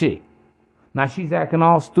smash a chick. Now she's acting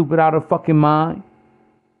all stupid out of her fucking mind.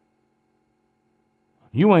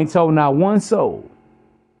 You ain't told not one soul.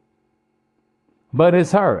 But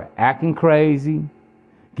it's her acting crazy,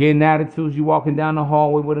 getting attitudes. You walking down the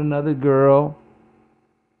hallway with another girl.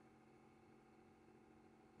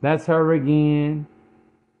 That's her again.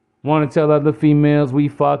 Want to tell other females we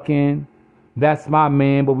fucking. That's my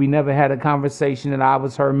man, but we never had a conversation that I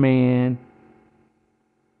was her man.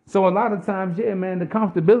 So a lot of times, yeah, man, the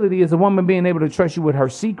comfortability is a woman being able to trust you with her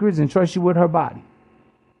secrets and trust you with her body.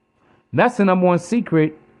 That's the number one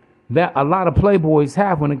secret that a lot of playboys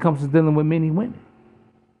have when it comes to dealing with many women.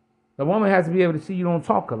 The woman has to be able to see you don't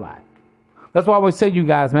talk a lot. That's why I always say to you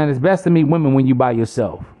guys, man, it's best to meet women when you by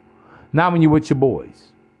yourself, not when you're with your boys.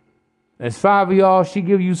 There's 5 of y'all, she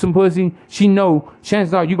give you some pussy, she know,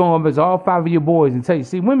 chances are you're going to visit all 5 of your boys and tell you,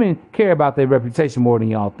 see, women care about their reputation more than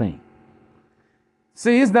y'all think.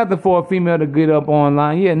 See, it's nothing for a female to get up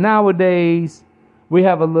online. Yeah, nowadays, we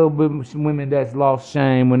have a little bit of women that's lost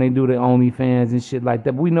shame when they do their OnlyFans and shit like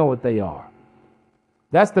that, but we know what they are.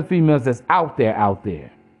 That's the females that's out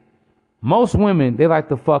there. Most women, they like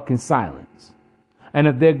to fuck in silence. And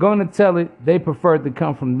if they're going to tell it, they prefer it to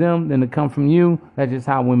come from them than to come from you. That's just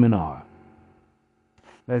how women are.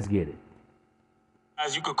 Let's get it.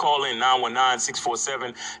 Guys, you could call in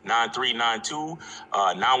 919-647-9392.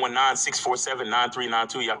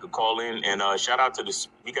 919-647-9392. Y'all could call in and shout out to this.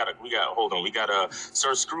 We got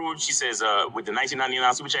Sir Scrooge. He says with the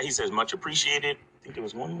 1999 super chat, he says much appreciated. I think there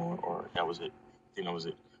was one more, or that was it. I think that was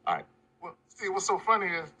it. All right. Well, see, what's so funny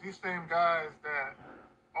is these same guys that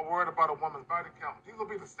are worried about a woman's body count, these will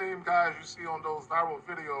be the same guys you see on those viral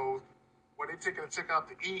videos where they taking a chick out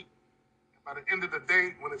to eat. By the end of the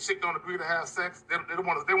date, when the chick don't agree to have sex, they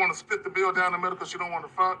want to split the bill down the middle because she don't want to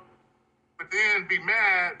fuck. But then be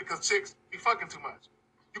mad because chicks be fucking too much.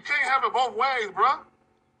 You can't have it both ways, bro.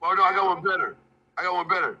 Well, no, I got one better.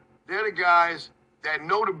 They're the guys that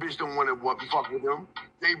know the bitch don't want to fuck with them.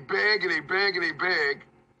 They beg and they beg and they beg.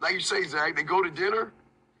 Like you say, Zach, they go to dinner,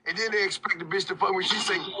 and then they expect the bitch to fuck when she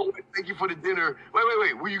say, oh, thank you for the dinner. Wait,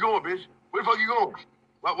 where you going, bitch? Where the fuck you going?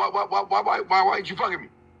 Why ain't you fucking me?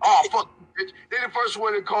 Oh, fuck, bitch. They the first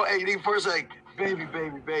one to call, they first say, baby.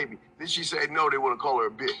 Then she said no, they want to call her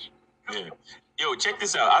a bitch. Yeah. Yo, check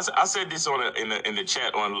this out. I said this in the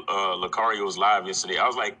chat on Lucario's live yesterday. I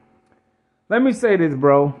was like, let me say this,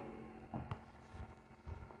 bro.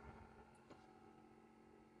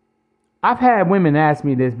 I've had women ask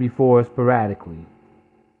me this before sporadically.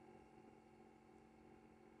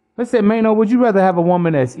 They said, Mano, would you rather have a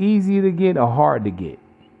woman that's easy to get or hard to get?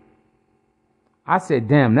 I said,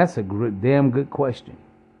 damn, that's a damn good question.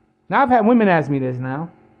 Now, I've had women ask me this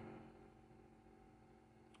now.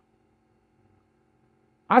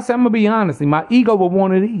 I said, I'm going to be honest, my ego would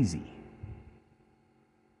want it easy.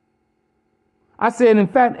 I said, in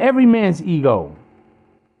fact, every man's ego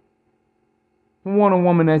would want a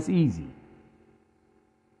woman that's easy.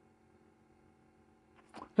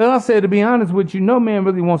 Then I said, to be honest with you, no man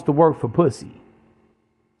really wants to work for pussy.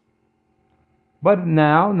 But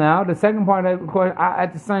now, the second part of the question,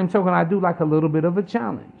 at the same token, I do like a little bit of a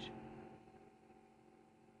challenge.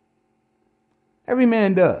 Every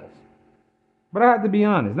man does. But I have to be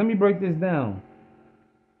honest. Let me break this down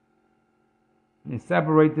and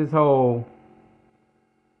separate this whole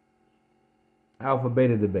alpha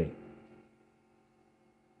beta debate.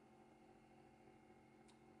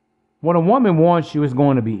 When a woman wants you, it's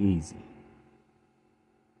going to be easy.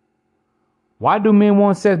 Why do men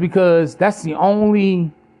want sex? Because that's the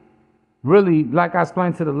only, really, like I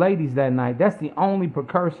explained to the ladies that night, that's the only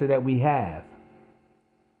precursor that we have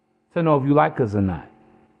to know if you like us or not.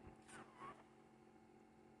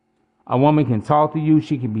 A woman can talk to you,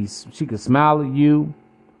 she can smile at you,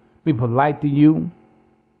 be polite to you,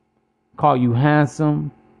 call you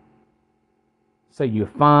handsome, say you're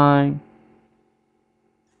fine.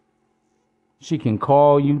 She can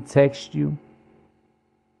call you, text you,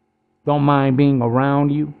 don't mind being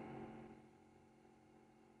around you.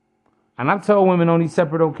 And I've told women on these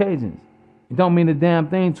separate occasions, it don't mean a damn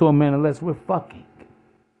thing to a man unless we're fucking.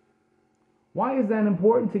 Why is that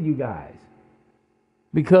important to you guys?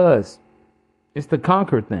 Because it's the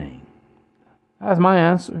conquer thing. That's my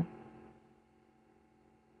answer.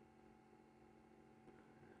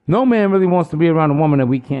 No man really wants to be around a woman that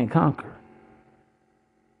we can't conquer.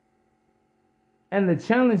 And the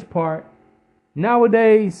challenge part,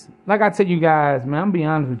 nowadays, like I tell you guys, man, I'm being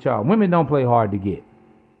honest with y'all, women don't play hard to get.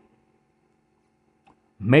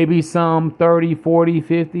 Maybe some 30, 40,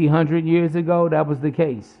 50, 100 years ago, that was the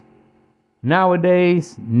case.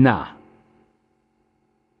 Nowadays, nah.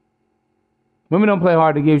 Women don't play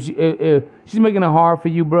hard to get. If she's making it hard for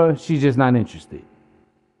you, bro, she's just not interested.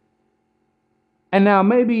 And now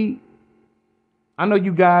maybe, I know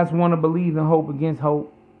you guys want to believe in hope against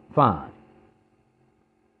hope. Fine.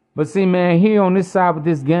 But see, man, here on this side with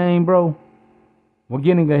this game, bro, we're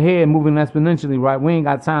getting ahead, moving exponentially, right? We ain't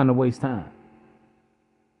got time to waste time.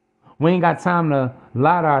 We ain't got time to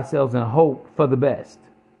lie to ourselves and hope for the best.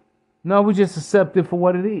 No, we just accept it for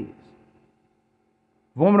what it is.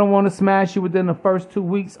 If a woman don't want to smash you within the first 2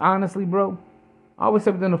 weeks, honestly, bro, I always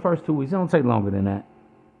say within the first 2 weeks. It don't take longer than that.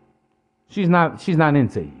 She's not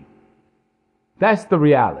into you. That's the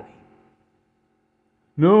reality.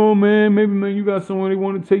 No, man, maybe, man, you got someone they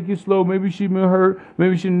want to take you slow. Maybe she been hurt.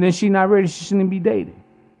 Maybe she not ready. She shouldn't be dating.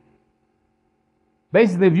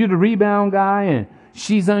 Basically, if you're the rebound guy and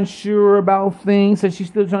she's unsure about things, so she's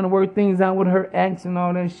still trying to work things out with her ex and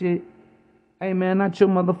all that shit, hey, man, not your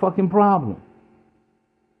motherfucking problem.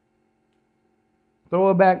 Throw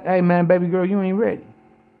her back. Hey, man, baby girl, you ain't ready.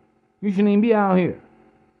 You shouldn't even be out here.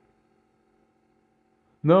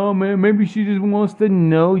 No, man, maybe she just wants to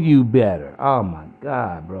know you better. Oh, my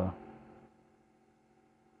God, bro.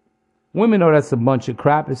 Women know that's a bunch of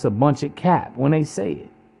crap. It's a bunch of cap when they say it.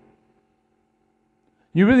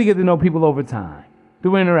 You really get to know people over time,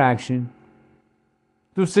 through interaction,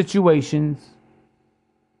 through situations,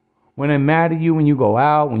 when they mad at you, when you go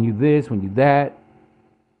out, when you this, when you that.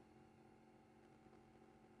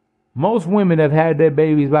 Most women have had their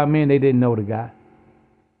babies by men they didn't know the guy.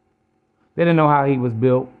 They didn't know how he was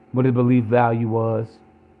built, what his belief value was.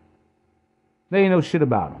 They didn't know shit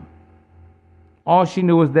about him. All she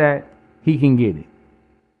knew was that he can get it.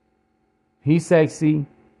 He's sexy.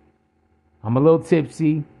 I'm a little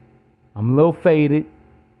tipsy. I'm a little faded.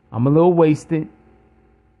 I'm a little wasted.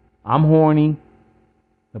 I'm horny.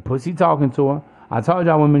 The pussy talking to her. I told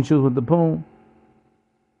y'all women choose with the poom.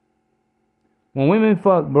 When women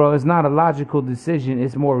fuck, bro, it's not a logical decision.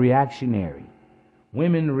 It's more reactionary.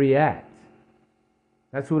 Women react.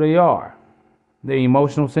 That's who they are. They're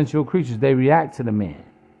emotional, sensual creatures. They react to the man.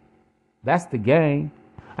 That's the game.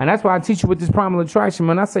 And that's why I teach you with this primal attraction,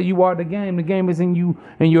 man. I say you are the game. The game is in you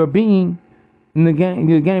and your being. And the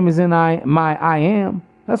game is in I am.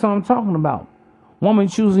 That's what I'm talking about. Woman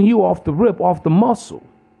choosing you off the rip, off the muscle.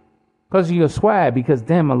 Because of your swag. Because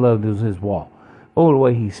damn, I love his walk. Oh, the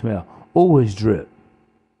way he smell. Oh, his drip.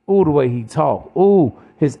 Oh, the way he talk. Oh,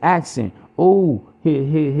 his accent. Oh,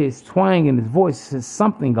 his twang and his voice says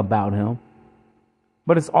something about him.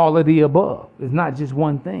 But it's all of the above. It's not just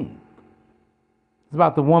one thing. It's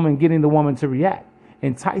about the woman getting the woman to react,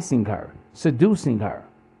 enticing her, seducing her.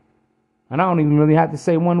 And I don't even really have to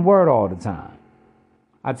say one word all the time.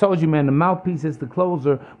 I told you, man, the mouthpiece is the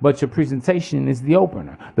closer, but your presentation is the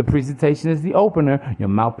opener. The presentation is the opener. Your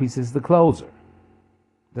mouthpiece is the closer.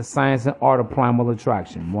 The science and art of primal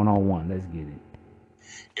attraction, 101. Let's get it.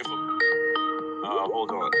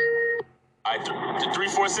 Hold on. All right,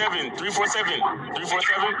 347.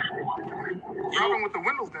 Driving with the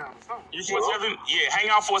windows down or something. 347. Yeah, hang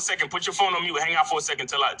out for a second. Put your phone on mute. Hang out for a second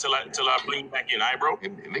till I bring you back in. All right, bro.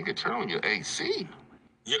 And nigga, turn on your AC.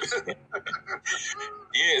 Yeah.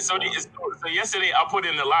 Yeah. So yesterday I put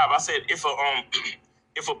in the live. I said if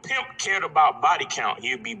a pimp cared about body count,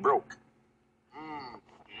 he'd be broke.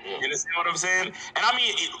 You understand what I'm saying? And I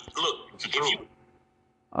mean, look, if you.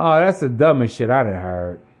 Oh, that's the dumbest shit I done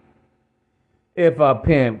heard. If a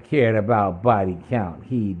pimp cared about body count,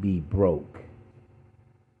 he'd be broke.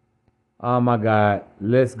 Oh my God,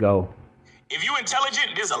 let's go. If you're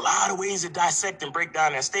intelligent, there's a lot of ways to dissect and break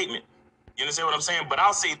down that statement. You understand what I'm saying? But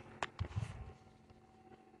I'll say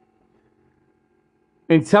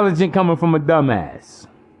intelligent coming from a dumbass.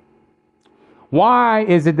 Why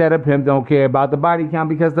is it that a pimp don't care about the body count?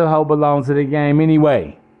 Because the hoe belongs to the game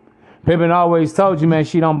anyway. Pimpin' always told you, man,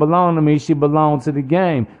 she don't belong to me. She belongs to the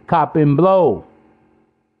game. Cop and blow.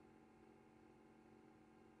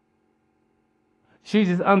 She's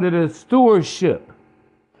just under the stewardship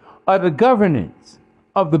of the governance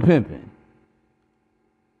of the pimpin'.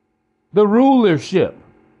 The rulership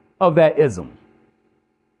of that ism.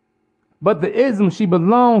 But the ism she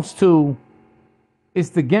belongs to is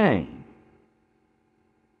the game.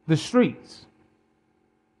 The streets.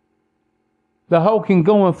 The hoe can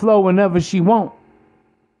go and flow whenever she want.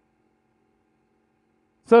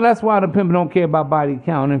 So that's why the pimp don't care about body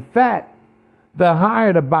count. In fact, the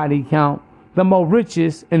higher the body count, the more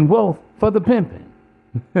riches and wealth for the pimping.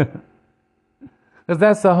 Because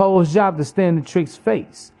that's the hoe's job, to stand in the trick's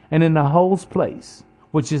face and in the hoe's place,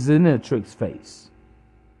 which is in the trick's face.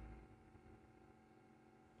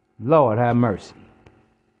 Lord have mercy.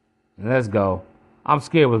 Let's go. I'm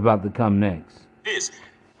scared what's about to come next. this.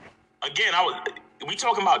 Again, we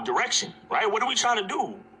talking about direction, right? What are we trying to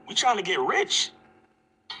do? We trying to get rich.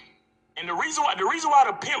 And the reason why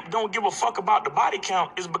the pimp don't give a fuck about the body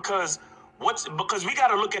count is because we got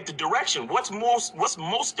to look at the direction. What's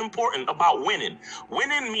most important about winning?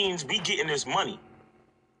 Winning means we getting this money.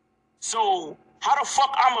 So how the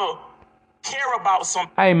fuck I'ma care about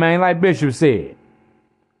something? Hey man, like Bishop said,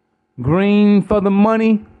 green for the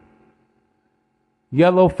money,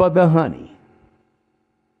 yellow for the honey.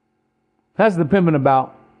 That's the pimping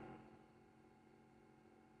about.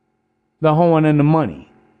 The horn and the money.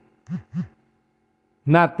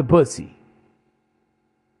 Not the pussy.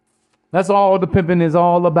 That's all the pimping is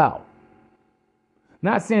all about.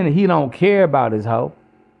 Not saying that he don't care about his hoe.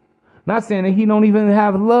 Not saying that he don't even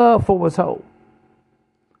have love for his hoe.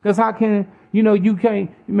 Because how can, you can't,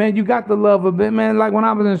 man, you got the love a bit, man. Like when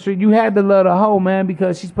I was in the street, you had to love the hoe, man,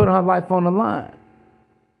 because she's putting her life on the line.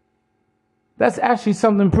 That's actually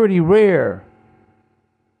something pretty rare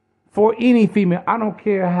for any female. I don't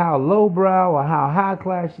care how lowbrow or how high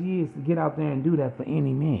class she is to get out there and do that for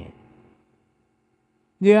any man.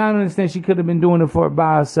 Yeah, I understand she could have been doing it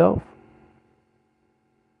by herself.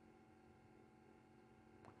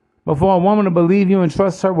 But for a woman to believe you and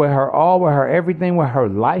trust her with her all, with her everything, with her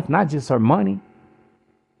life, not just her money,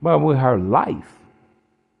 but with her life,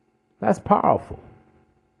 that's powerful.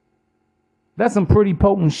 That's some pretty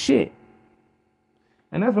potent shit.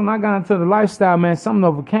 And that's when I got into the lifestyle, man. Something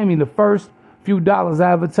overcame me the first few dollars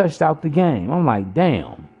I ever touched out the game. I'm like,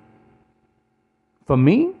 damn. For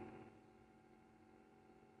me?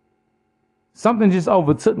 Something just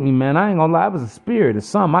overtook me, man. I ain't gonna lie. It was a spirit or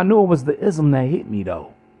something. I knew it was the ism that hit me,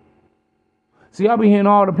 though. See, I be hearing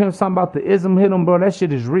all the pimps talking about the ism hit them, bro. That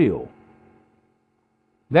shit is real.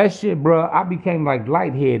 That shit, bro, I became like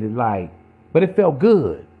lightheaded, but it felt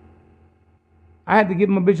good. I had to get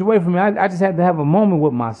my bitch away from me. I just had to have a moment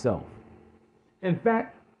with myself. In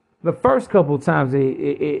fact, the first couple of times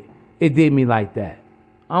it did me like that.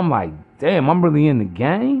 I'm like, damn, I'm really in the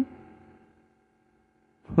game?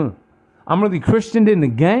 I'm really Christian in the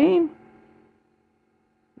game?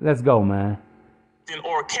 Let's go, man.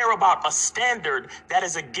 Or care about a standard that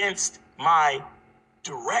is against my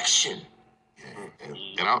direction.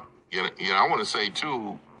 And I want to say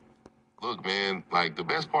too, look, man, like the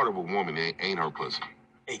best part of a woman ain't her pussy.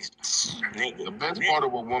 The best part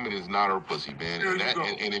of a woman is not her pussy, man.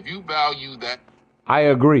 And if you value that, I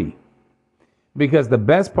agree. Because the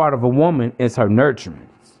best part of a woman is her nurturance.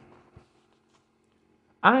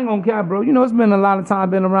 I ain't gonna care, bro. You know, it's been a lot of time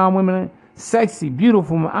been around women, sexy,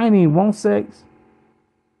 beautiful. I ain't even want sex.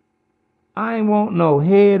 I ain't want no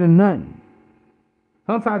head or nothing.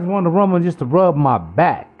 Sometimes I just want the woman just to rub my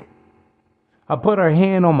back. I put her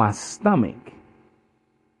hand on my stomach.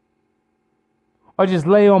 Or just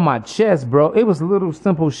lay on my chest, bro. It was little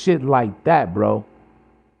simple shit like that, bro.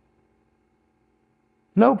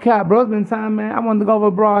 No cap, bro. It's been time, man. I wanted to go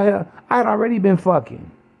over broad hair. I had already been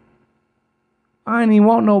fucking. I ain't even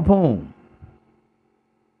want no poom.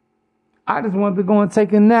 I just wanted to go and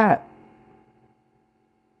take a nap.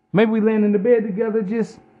 Maybe we laying in the bed together,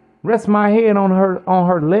 just rest my head on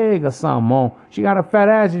her leg or something. She got a fat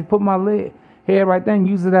ass, just put my head right there and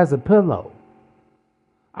use it as a pillow.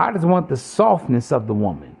 I just want the softness of the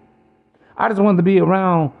woman. I just wanted to be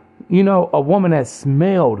around, you know, a woman that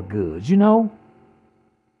smelled good, you know?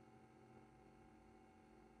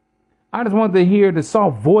 I just wanted to hear the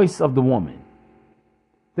soft voice of the woman.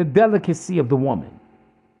 The delicacy of the woman.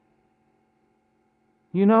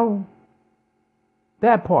 You know?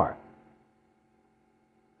 That part.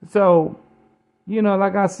 So, you know,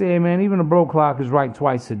 like I said, man, even a broke clock is right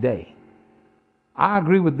twice a day. I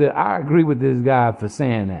agree with this guy for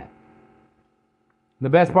saying that. The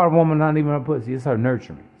best part of a woman, not even her pussy, it's her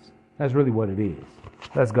nurturance. That's really what it is.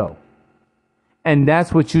 Let's go. And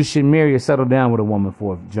that's what you should marry or settle down with a woman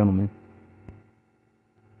for, gentlemen.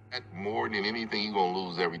 More than anything, you're gonna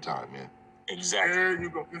lose every time, man. Exactly. There you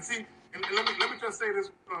go. And see, and let me just say this.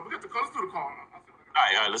 We got the colors through the call. All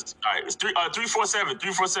right. It's 347.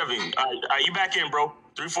 All right, you back in, bro.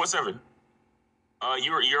 347.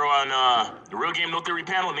 You're on the Real Game No Theory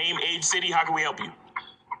panel. Name, age, city. How can we help you?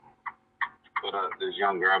 This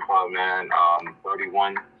young grandpa, man,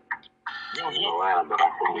 31. Yo. Atlanta, but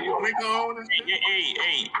I'm from New York.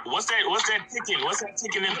 Hey, what's that ticking? What's that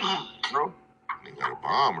ticking in, bro? They got a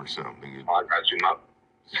bomb or something, nigga. I got you, Mup.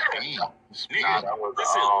 Nigga, That was,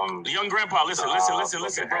 listen, the young grandpa, listen, bro,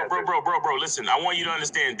 listen. I want you to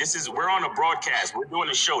understand, we're on a broadcast. We're doing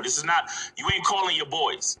a show. This is not, you ain't calling your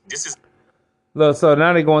boys. This is. Look, so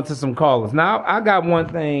now they going to some callers. Now, I got one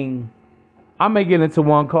thing. I may get into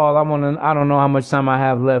one call. I don't know how much time I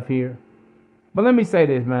have left here. But let me say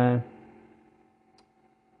this, man.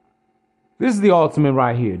 This is the ultimate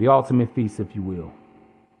right here. The ultimate feast, if you will.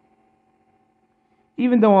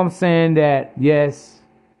 Even though I'm saying that, yes,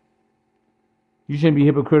 you shouldn't be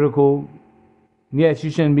hypocritical. Yes, you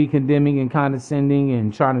shouldn't be condemning and condescending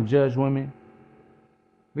and trying to judge women.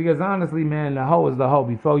 Because honestly, man, the hoe is the hoe.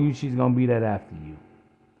 Before you, she's going to be that after you.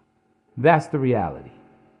 That's the reality.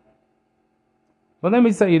 But let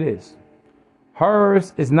me tell you this.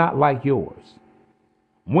 Hers is not like yours.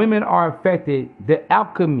 Women are affected, the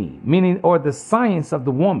alchemy, meaning, or the science of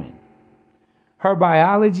the woman. Her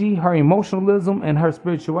biology, her emotionalism, and her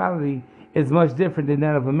spirituality is much different than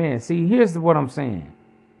that of a man. See, here's what I'm saying.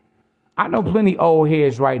 I know plenty old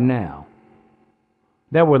heads right now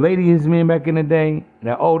that were ladies men back in the day.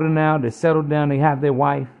 They're older now. They're settled down. They have their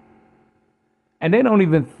wife. And they don't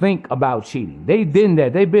even think about cheating. They did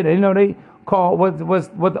that. They been, you know, they call what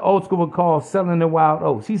the old school would call selling the wild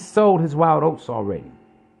oats. He sold his wild oats already.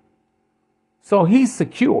 So he's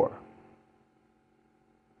secure.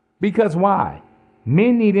 Because why?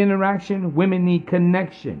 Men need interaction. Women need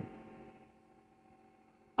connection.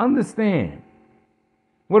 Understand.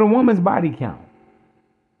 With a woman's body count,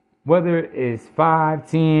 whether it's 5,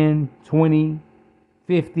 10, 20,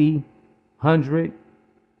 50, 100,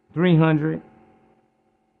 300,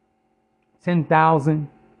 10,000.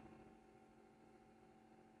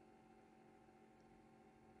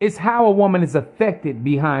 It's how a woman is affected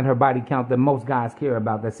behind her body count that most guys care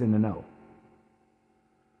about that's in the know.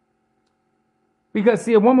 Because,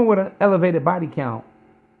 see, a woman with an elevated body count,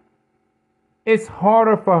 it's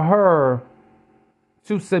harder for her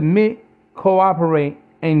to submit, cooperate,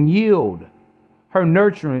 and yield her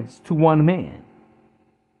nurturance to one man.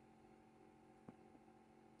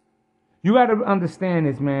 You got to understand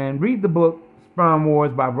this, man. Read the book Sperm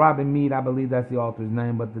Wars by Robin Mead. I believe that's the author's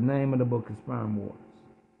name, but the name of the book is Sperm Wars.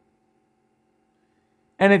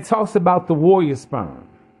 And it talks about the warrior sperm.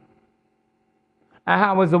 And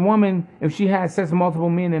how as a woman, if she had sex with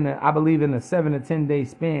multiple men I believe in a 7 to 10 day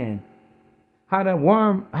span, how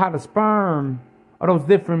the sperm of those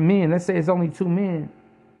different men, let's say it's only 2 men,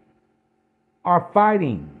 are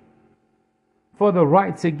fighting for the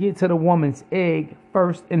right to get to the woman's egg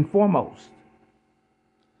first and foremost.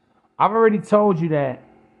 I've already told you that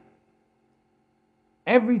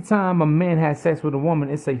every time a man has sex with a woman,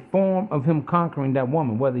 it's a form of him conquering that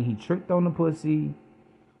woman, whether he tricked on the pussy,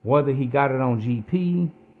 whether he got it on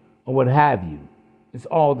GP, or what have you. It's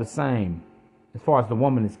all the same as far as the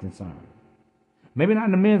woman is concerned. Maybe not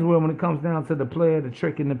in the men's world when it comes down to the player, the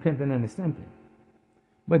tricking, the pimping, and the simping.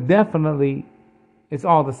 But definitely, it's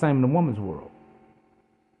all the same in the woman's world.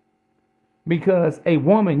 Because a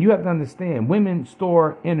woman, you have to understand, women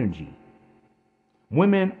store energy.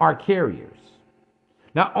 Women are carriers.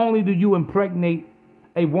 Not only do you impregnate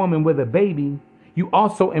a woman with a baby, you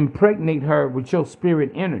also impregnate her with your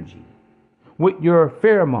spirit energy, with your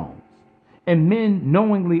pheromones. And men,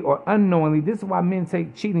 knowingly or unknowingly, this is why men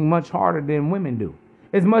take cheating much harder than women do.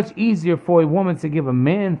 It's much easier for a woman to give a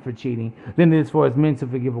man for cheating than it is for us men to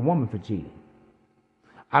forgive a woman for cheating.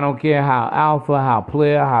 I don't care how alpha, how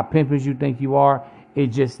player, how pimpers you think you are. It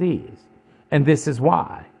just is. And this is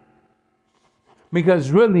why.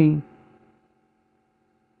 Because really,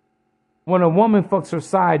 when a woman fucks her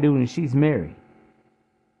side dude and she's married,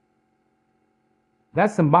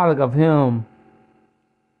 that's symbolic of him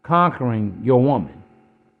conquering your woman.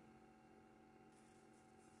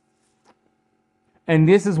 And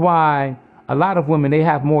this is why a lot of women, they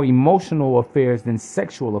have more emotional affairs than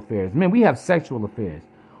sexual affairs. Men, we have sexual affairs.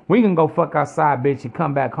 We can go fuck outside, bitch, and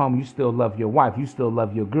come back home. You still love your wife. You still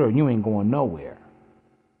love your girl. You ain't going nowhere.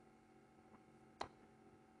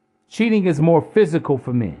 Cheating is more physical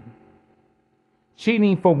for men.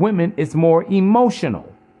 Cheating for women is more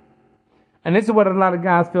emotional. And this is what a lot of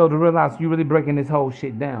guys fail to realize. You're really breaking this whole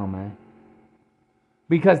shit down, man.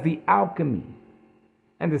 Because the alchemy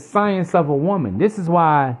and the science of a woman, this is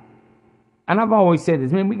why, and I've always said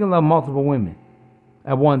this, man, we can love multiple women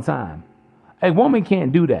at one time. A woman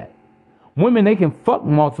can't do that. Women, they can fuck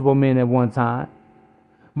multiple men at one time.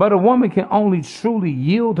 But a woman can only truly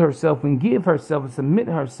yield herself and give herself and submit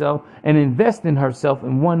herself and invest in herself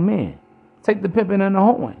in one man. Take the pimping and the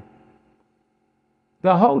hoeing.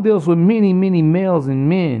 The hoe deals with many, many males and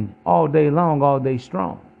men all day long, all day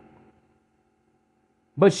strong.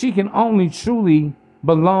 But she can only truly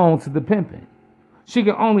belong to the pimping. She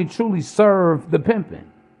can only truly serve the pimping.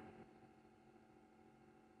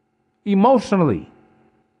 Emotionally,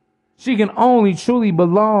 she can only truly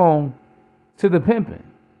belong to the pimping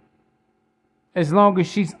as long as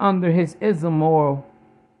she's under his ism or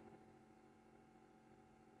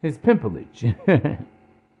his pimpage.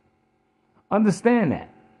 Understand that.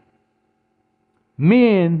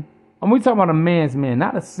 Men, and we're talking about a man's man,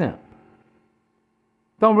 not a simp,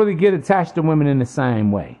 don't really get attached to women in the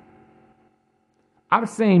same way. I've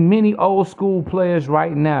seen many old school players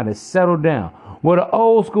right now that settle down. Well, the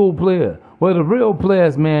old school player, well, the real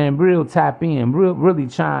players, man, real tap in, really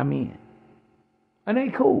chime in. And they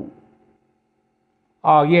cool.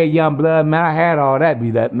 Oh, yeah, young blood, man, I had all that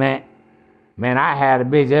beat up, man. Man, I had a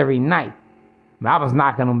bitch every night. I was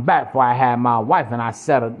knocking them back before I had my wife and I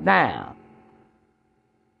settled down.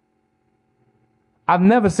 I've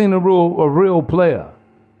never seen a real player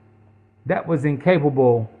that was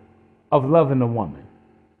incapable of loving a woman.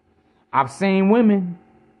 I've seen women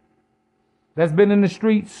that's been in the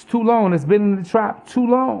streets too long, that's been in the trap too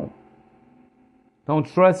long.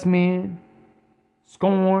 Don't trust men,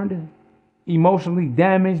 scorned, emotionally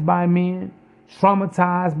damaged by men,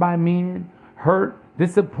 traumatized by men, hurt,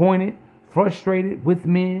 disappointed, frustrated with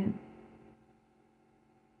men.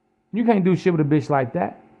 You can't do shit with a bitch like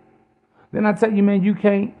that. Then I tell you, man, you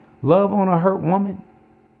can't love on a hurt woman.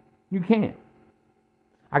 You can't.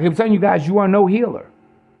 I keep telling you guys, you are no healer.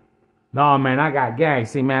 No, man, I got gang.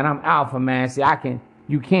 See, man, I'm alpha, man. See,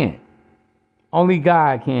 you can't. Only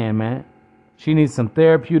God can, man. She needs some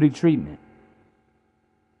therapeutic treatment.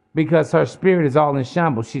 Because her spirit is all in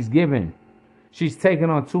shambles. She's taking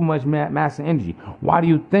on too much masculine energy. Why do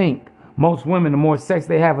you think most women, the more sex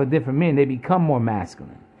they have with different men, they become more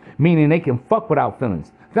masculine? Meaning they can fuck without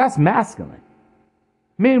feelings. That's masculine.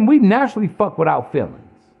 Men, we naturally fuck without feelings.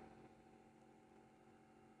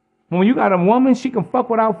 When you got a woman, she can fuck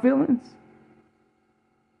without feelings.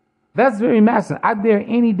 That's very masculine. I dare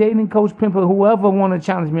any dating coach, pimper, whoever want to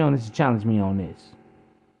challenge me on this, to challenge me on this.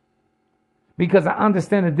 Because I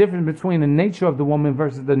understand the difference between the nature of the woman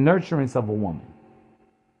versus the nurturance of a woman.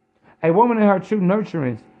 A woman in her true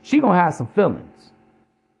nurturance, she gonna have some feelings.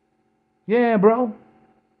 Yeah, bro.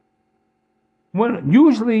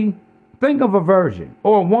 Usually, think of a virgin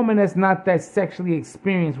or a woman that's not that sexually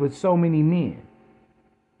experienced with so many men.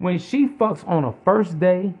 When she fucks on a first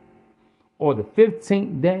day or the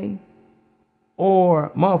 15th day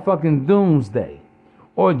or motherfucking doomsday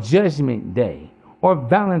or judgment day or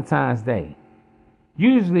Valentine's Day,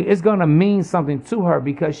 usually it's going to mean something to her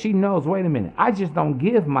because she knows, wait a minute, I just don't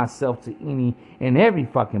give myself to any and every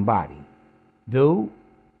fucking body. Dude,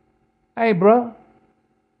 hey, bro,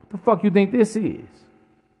 what the fuck you think this is?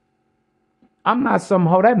 I'm not some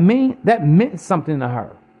hoe. That meant something to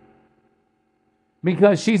her.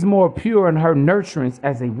 because she's more pure in her nurturance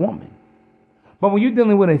as a woman. But when you're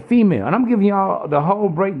dealing with a female, and I'm giving y'all the whole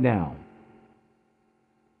breakdown,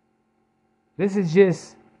 this is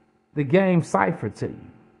just the game cipher to you.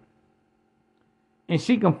 And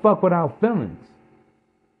she can fuck without feelings.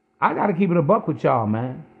 I got to keep it a buck with y'all,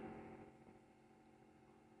 man.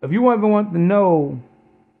 If you ever want to know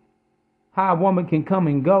how a woman can come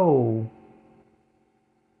and go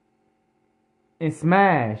and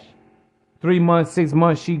smash, 3 months, 6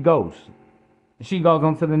 months, she goes. She goes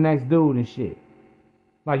on to the next dude and shit.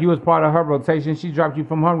 Like you was part of her rotation, she dropped you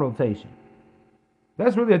from her rotation.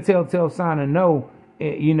 That's really a telltale sign to know,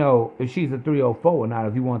 you know, if she's a 304 or not,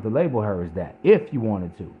 if you want to label her as that, if you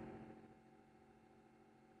wanted to.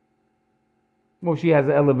 Well, she has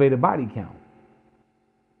an elevated body count.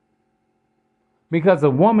 Because a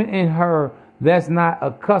woman in her that's not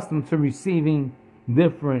accustomed to receiving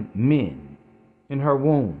different men in her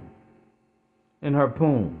womb, in her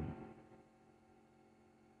poom.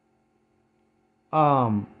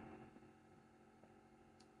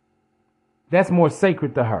 That's more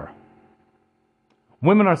sacred to her.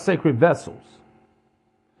 Women are sacred vessels.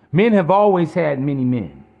 Men have always had many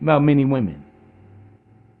men, well, many women.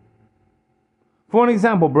 For an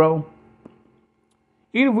example, bro,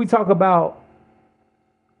 even if we talk about,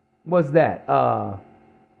 what's that?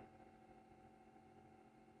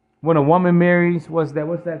 When a woman marries, what's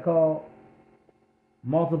that called?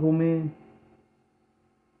 Multiple men.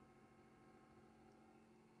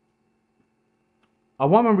 A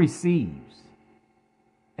woman receives,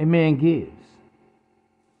 a man gives.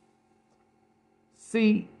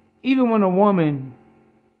 See, even when a woman,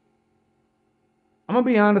 I'm going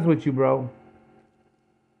to be honest with you, bro.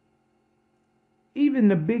 Even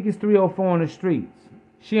the biggest 304 on the streets,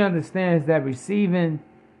 she understands that receiving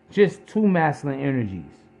just two masculine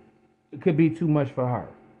energies, it could be too much for her.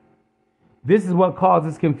 This is what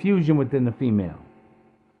causes confusion within the female.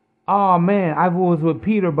 Oh man, I was with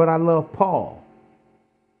Peter, but I love Paul.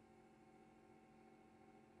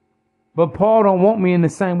 But Paul don't want me in the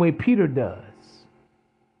same way Peter does.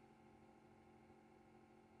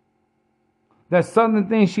 There's certain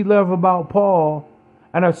things she loves about Paul,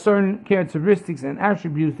 and there are certain characteristics and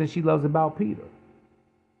attributes that she loves about Peter.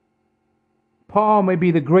 Paul may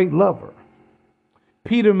be the great lover.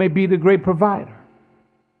 Peter may be the great provider.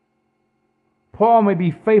 Paul may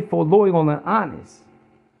be faithful, loyal, and honest.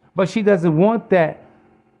 But she doesn't want that,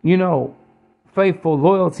 you know, faithful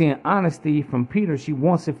loyalty and honesty from Peter. She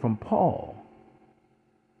wants it from Paul.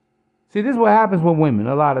 See, this is what happens with women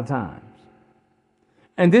a lot of times.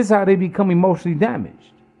 And this is how they become emotionally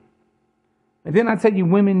damaged. And then I tell you,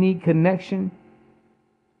 women need connection.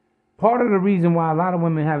 Part of the reason why a lot of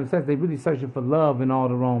women having sex, they really searching for love in all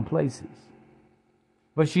the wrong places.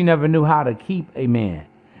 But she never knew how to keep a man.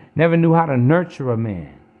 Never knew how to nurture a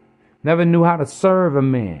man. Never knew how to serve a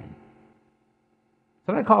man.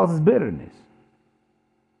 So that causes bitterness.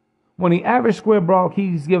 When the average square bra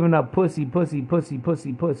keeps giving up pussy, pussy, pussy,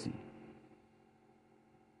 pussy, pussy,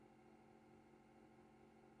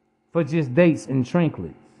 for just dates and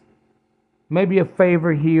trinkets. Maybe a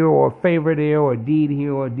favor here or a favor there or a deed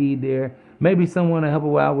here or a deed there. Maybe someone to help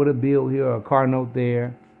her out with a bill here or a car note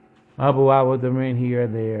there. Help her out with the rent here or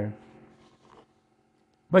there.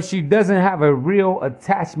 But she doesn't have a real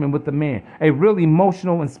attachment with the man. A real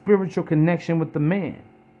emotional and spiritual connection with the man.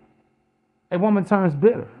 A woman turns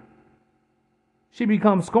bitter. She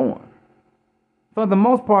becomes scorned. For the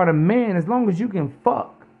most part, a man, as long as you can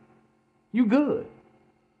fuck, you good.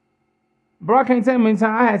 Bro, I can't tell you how many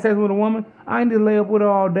times I had sex with a woman. I ain't to lay up with her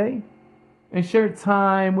all day and share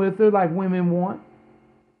time with her like women want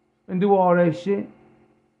and do all that shit.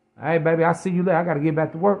 Hey, baby, I'll see you later. I got to get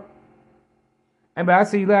back to work. Hey, baby, I'll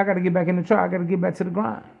see you later. I got to get back in the truck. I got to get back to the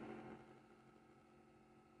grind.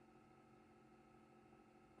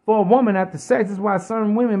 For a woman after sex, this is why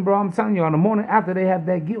certain women, bro, I'm telling you, on the morning after they have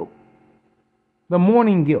that guilt. The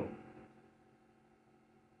morning guilt.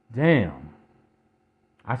 Damn.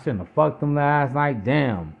 I shouldn't have fucked them last night.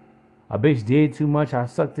 Damn. A bitch did too much. I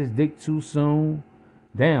sucked this dick too soon.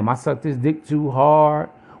 Damn, I sucked this dick too hard.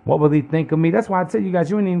 What will they think of me? That's why I tell you guys,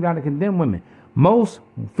 you ain't even got to condemn women. Most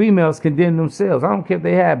females condemn themselves. I don't care if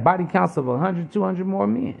they had body counts of 100, 200 more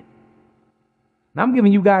men. Now I'm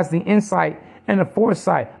giving you guys the insight and the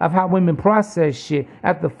foresight of how women process shit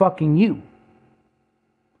after fucking you.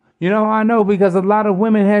 You know, I know because a lot of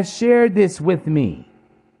women have shared this with me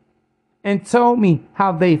and told me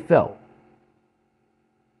how they felt.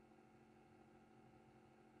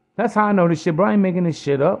 That's how I know this shit, bro. I ain't making this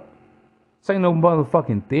shit up. This ain't no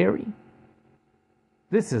motherfucking theory.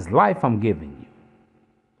 This is life I'm giving you.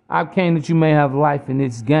 I came that you may have life in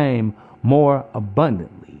this game more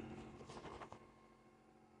abundantly.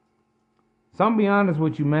 So I'm be honest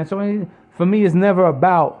with you, man. So for me, it's never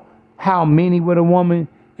about how many with a woman.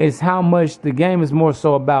 It's how much. The game is more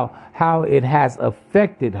so about how it has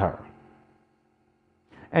affected her.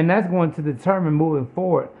 And that's going to determine moving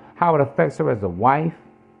forward how it affects her as a wife,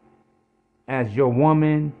 as your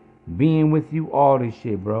woman, being with you, all this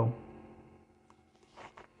shit, bro.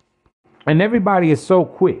 And everybody is so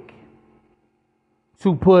quick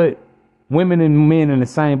to put women and men in the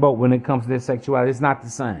same boat when it comes to their sexuality. It's not the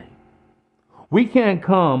same. We can't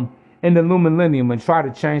come in the new millennium and try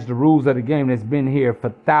to change the rules of the game that's been here for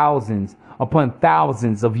thousands upon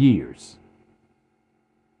thousands of years.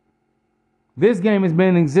 This game has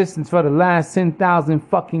been in existence for the last 10,000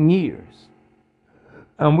 fucking years.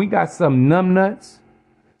 And we got some numbnuts,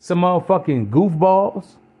 some motherfucking goofballs,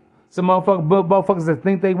 some motherfuckers that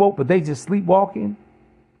think they woke, but they just sleepwalking,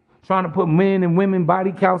 trying to put men and women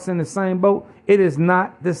body counts in the same boat. It is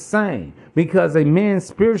not the same because a man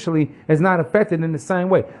spiritually is not affected in the same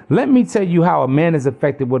way. Let me tell you how a man is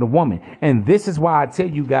affected with a woman. And this is why I tell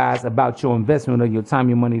you guys about your investment of your time,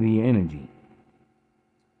 your money, and your energy.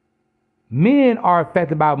 Men are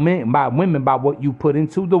affected by women by what you put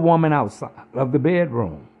into the woman outside of the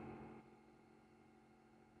bedroom.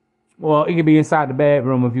 Well, it could be inside the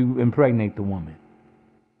bedroom if you impregnate the woman.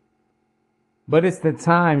 But it's the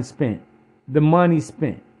time spent, the money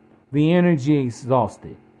spent, the energy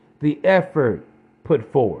exhausted, the effort put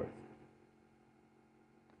forth.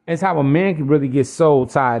 It's how a man can really get soul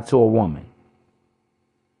tied to a woman.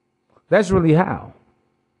 That's really how.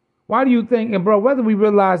 Why do you think, and bro, whether we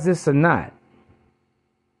realize this or not,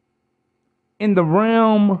 in the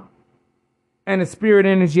realm and the spirit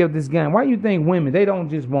energy of this game, why do you think women, they don't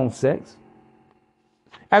just want sex?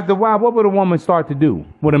 After a while, what would a woman start to do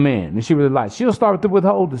with a man that she really likes? She'll start to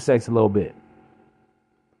withhold the sex a little bit.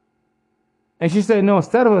 And she said, no,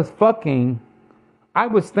 instead of us fucking, I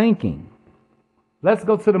was thinking, let's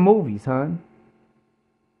go to the movies, hon.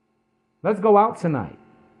 Let's go out tonight.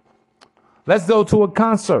 Let's go to a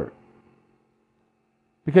concert.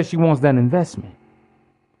 Because she wants that investment.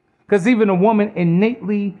 Because even a woman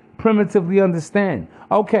innately, primitively understands,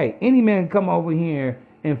 okay, any man can come over here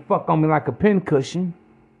and fuck on me like a pincushion.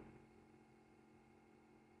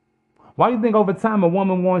 Why do you think over time a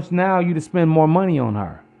woman wants now you to spend more money on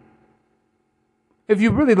her? If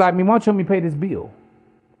you really like me, why don't you help me pay this bill?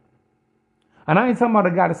 And I ain't talking about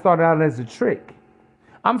a guy that started out as a trick.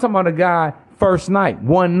 I'm talking about a guy first night,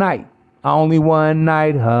 one night. Only one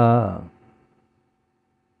night, huh?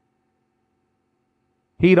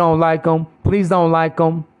 He don't like him. Please don't like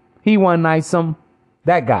him. He one night some.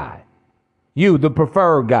 That guy. You, the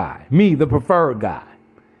preferred guy. Me, the preferred guy.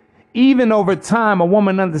 Even over time, a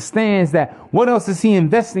woman understands that what else is he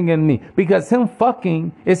investing in me? Because him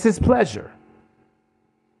fucking is his pleasure.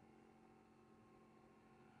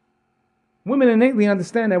 Women innately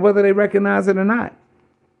understand that whether they recognize it or not.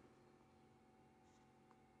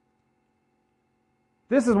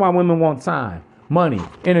 This is why women want time, money,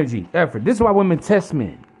 energy, effort. This is why women test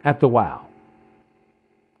men after a while.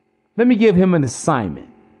 Let me give him an assignment.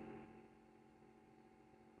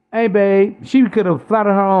 Hey, babe, she could have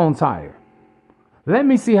flattered her own tire. Let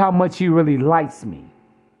me see how much she really likes me.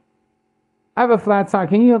 I have a flat tire.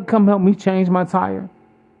 Can you come help me change my tire?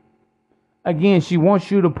 Again, she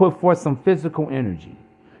wants you to put forth some physical energy.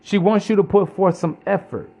 She wants you to put forth some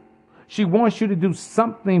effort. She wants you to do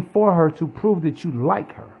something for her to prove that you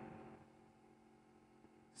like her.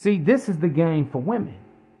 See, this is the game for women.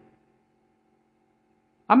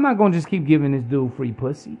 I'm not going to just keep giving this dude free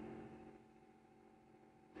pussy.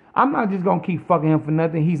 I'm not just going to keep fucking him for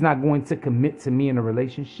nothing. He's not going to commit to me in a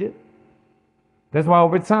relationship. That's why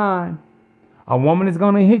over time, a woman is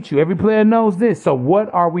going to hit you. Every player knows this. So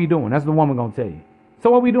what are we doing? That's the woman going to tell you.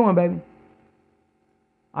 So what we doing, baby?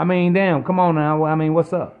 I mean, damn, come on now. I mean,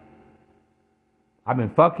 what's up? I've been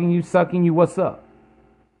fucking you, sucking you. What's up?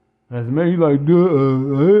 As a man, you like,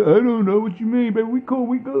 I don't know what you mean, baby. We cool,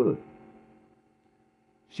 we good.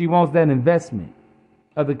 She wants that investment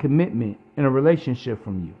of the commitment in a relationship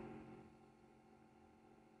from you.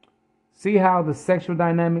 See how the sexual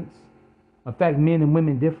dynamics affect men and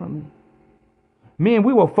women differently? Men,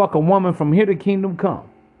 we will fuck a woman from here to kingdom come.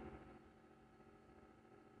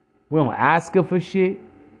 We don't ask her for shit.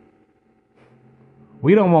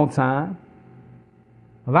 We don't want time.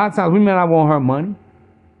 A lot of times we may not want her money.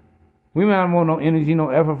 We may not want no energy, no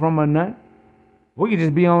effort from her nut. We can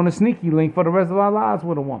just be on a sneaky link for the rest of our lives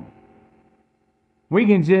with a woman. We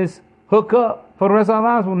can just hook up for the rest of our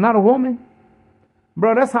lives with not a woman.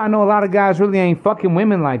 Bro, that's how I know a lot of guys really ain't fucking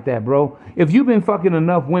women like that, bro. If you've been fucking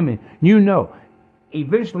enough women, you know,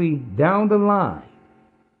 eventually down the line,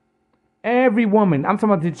 every woman, I'm talking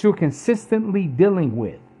about that you're consistently dealing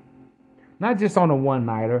with, not just on a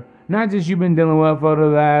one-nighter, not just you've been dealing with for the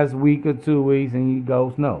last week or 2 weeks and you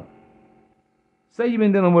ghost, no. Say you've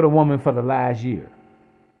been dealing with a woman for the last year.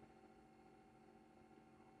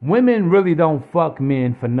 Women really don't fuck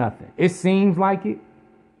men for nothing. It seems like it.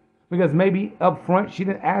 Because maybe up front she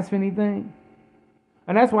didn't ask for anything.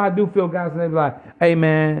 And that's why I do feel guys, they be like, hey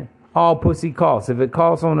man, all pussy costs. If it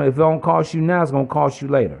don't cost you now, it's gonna cost you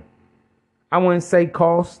later. I wouldn't say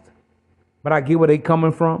cost, but I get where they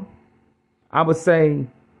coming from. I would say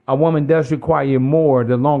a woman does require more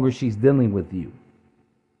the longer she's dealing with you.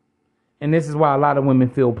 And this is why a lot of women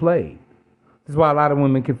feel played. This is why a lot of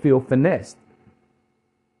women can feel finessed.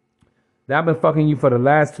 I've been fucking you for the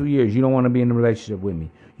last 2 years. You don't want to be in a relationship with me.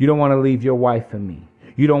 You don't want to leave your wife for me.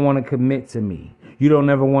 You don't want to commit to me. You don't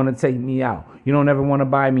ever want to take me out. You don't ever want to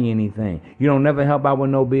buy me anything. You don't never help out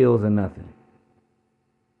with no bills or nothing.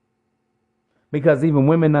 Because even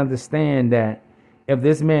women understand that if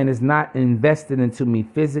this man is not invested into me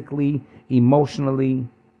physically, emotionally,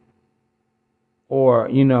 or,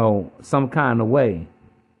 you know, some kind of way,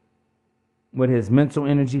 with his mental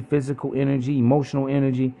energy, physical energy, emotional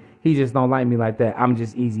energy, he just don't like me like that. I'm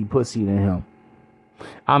just easy pussy to him.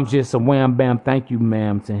 I'm just a wham bam thank you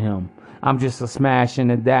ma'am to him. I'm just a smash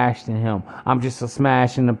and a dash to him. I'm just a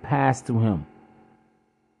smash and a pass to him.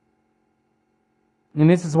 And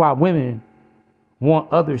this is why women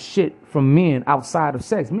want other shit from men outside of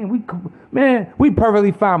sex. Man, we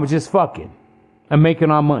perfectly fine with just fucking and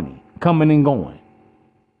making our money, coming and going.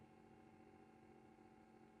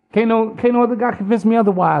 Can't no other guy convince me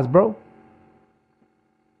otherwise, bro.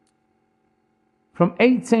 From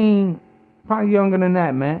 18, probably younger than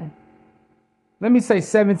that, man. Let me say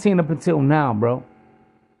 17 up until now, bro.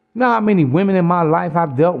 You know how many women in my life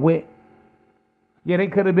I've dealt with? Yeah, they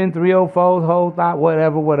could have been 304s, whole thought,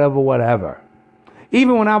 whatever.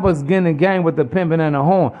 Even when I was getting a game with the pimping and the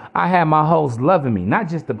horn, I had my hoes loving me. Not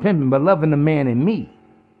just the pimping, but loving the man in me.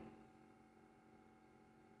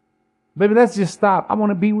 Baby, let's just stop. I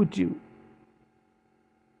want to be with you.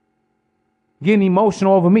 Getting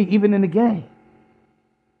emotional over me, even in the game.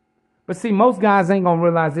 But see, most guys ain't going to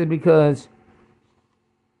realize it because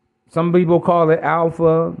some people call it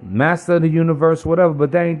alpha, master of the universe, whatever,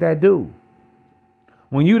 but that ain't that dude.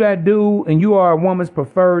 When you that dude and you are a woman's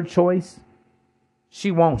preferred choice,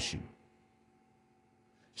 she wants you.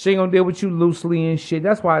 She ain't going to deal with you loosely and shit.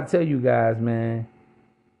 That's why I tell you guys, man,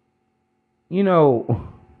 you know,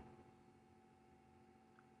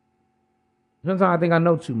 sometimes I think I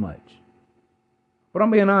know too much. But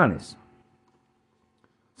I'm being honest.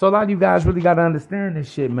 So a lot of you guys really got to understand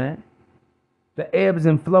this shit, man. The ebbs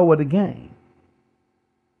and flow of the game.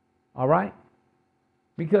 All right?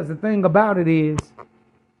 Because the thing about it is,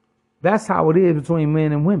 that's how it is between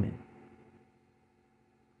men and women.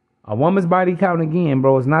 A woman's body count, again,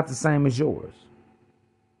 bro, is not the same as yours.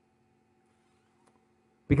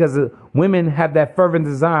 Because women have that fervent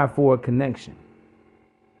desire for a connection.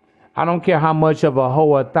 I don't care how much of a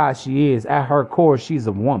hoe or thought she is. At her core, she's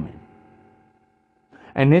a woman.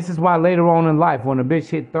 And this is why later on in life, when a bitch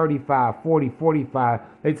hit 35, 40, 45,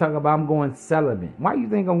 they talk about, I'm going celibate. Why you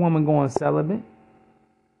think a woman going celibate?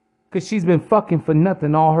 Because she's been fucking for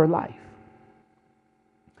nothing all her life.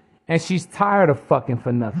 And she's tired of fucking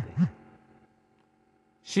for nothing.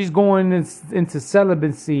 She's going into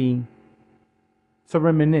celibacy to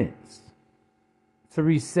reminisce, to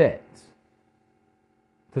reset,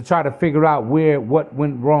 to try to figure out what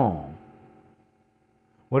went wrong.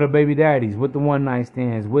 With her baby daddies, with the one night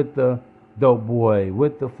stands, with the dope boy,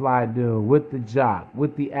 with the fly dude, with the jock,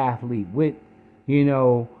 with the athlete, with, you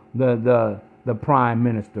know, the prime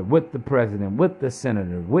minister, with the president, with the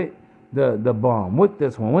senator, with the bum, with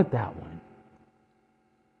this one, with that one.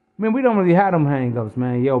 Man, we don't really have them hang-ups,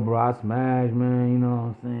 man. Yo, bro, I smash, man, you know what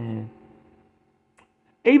I'm saying?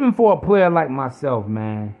 Even for a player like myself,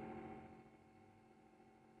 man.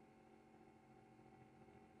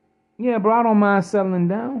 Yeah, bro, I don't mind settling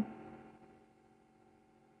down.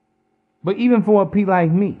 But even for a P like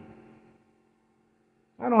me,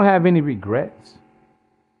 I don't have any regrets.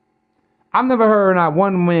 I've never heard not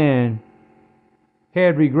one man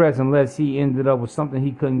had regrets unless he ended up with something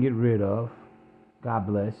he couldn't get rid of. God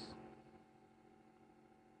bless.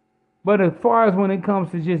 But as far as when it comes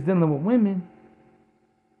to just dealing with women,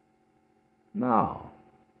 no.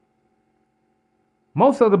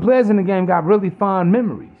 Most of the players in the game got really fond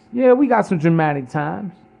memories. Yeah, we got some dramatic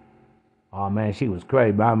times. Oh, man, she was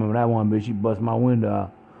crazy. But I remember that one bitch, she bust my window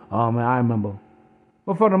out. Oh, man, I remember.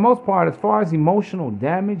 But for the most part, as far as emotional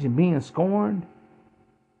damage and being scorned,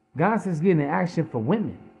 guys is getting action for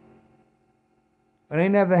women. But they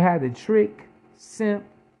never had the trick, simp,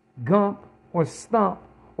 gump, or stump,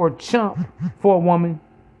 or chump for a woman.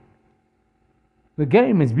 The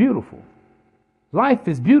game is beautiful. Life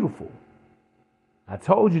is beautiful. I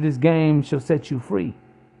told you this game shall set you free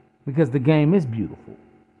because the game is beautiful.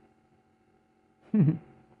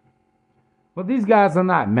 But these guys are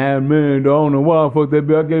not, man, I don't know why I fucked that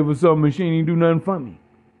bitch. I gave her something and she didn't do nothing for me.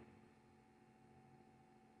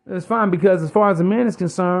 It's fine because as far as a man is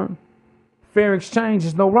concerned, fair exchange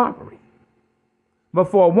is no robbery.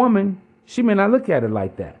 But for a woman, she may not look at it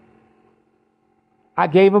like that. I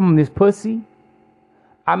gave him this pussy.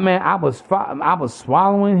 I was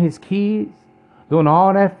swallowing his kids, doing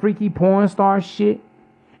all that freaky porn star shit,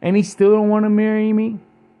 and he still don't want to marry me.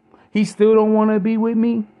 He still don't want to be with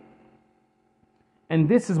me. And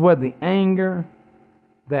this is where the anger,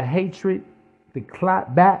 the hatred, the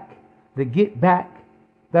clap back, the get back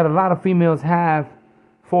that a lot of females have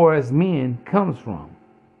for us men comes from.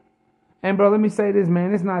 And bro, let me say this,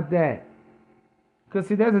 man, it's not that. Because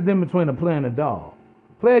see, there's a difference between a player and a dog.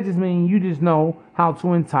 Player just means you just know how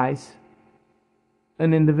to entice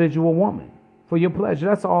an individual woman for your pleasure.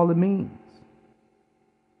 That's all it means.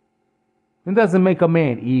 It doesn't make a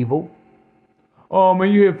man evil. Oh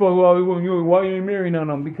man, you here for why you ain't marrying none of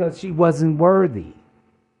them? Because she wasn't worthy.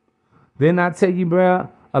 Then I tell you, bro,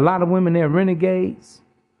 a lot of women, they're renegades.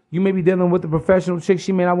 You may be dealing with a professional chick.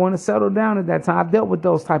 She may not want to settle down at that time. I've dealt with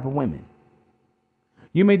those type of women.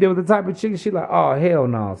 You may deal with the type of chick. She like, oh hell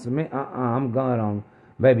no, so man, I'm gone on.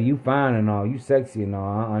 Baby, you fine and all, you sexy and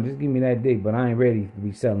all. Just give me that dick, but I ain't ready to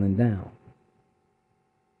be settling down.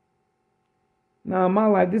 Now in my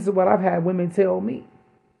life, this is what I've had women tell me.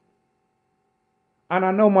 And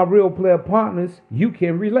I know my real player partners, you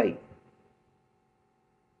can relate.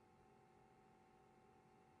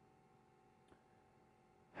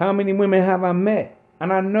 How many women have I met?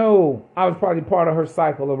 And I know I was probably part of her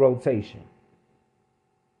cycle of rotation.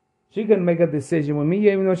 She couldn't make a decision with me.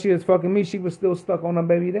 Even though she was fucking me, she was still stuck on her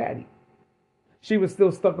baby daddy. She was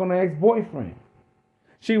still stuck on her ex-boyfriend.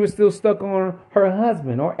 She was still stuck on her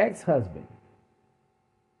husband or ex-husband.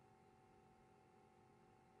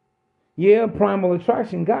 Yeah, primal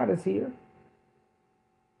attraction got us here.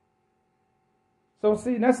 So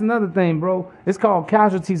see, that's another thing, bro. It's called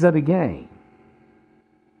casualties of the game.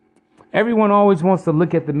 Everyone always wants to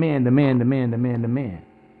look at the man.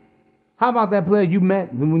 How about that player you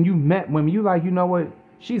met when you like, you know what?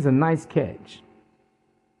 She's a nice catch.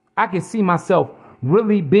 I can see myself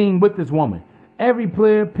really being with this woman. Every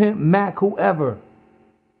player, pimp, Mac, whoever.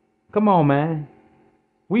 Come on, man.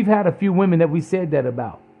 We've had a few women that we said that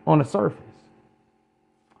about on the surface.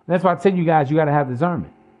 That's why I tell you guys, you got to have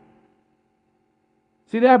discernment.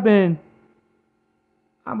 See, there have been,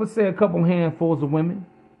 I would say, a couple handfuls of women.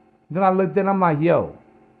 Then I looked at, I'm like, yo,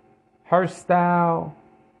 her style,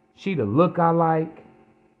 she the look I like.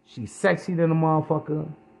 She's sexy than a motherfucker.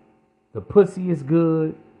 The pussy is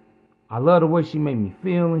good. I love the way she made me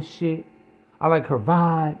feel and shit. I like her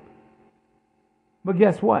vibe. But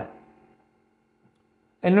guess what?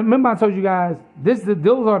 And remember I told you guys, those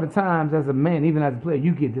are the times as a man, even as a player,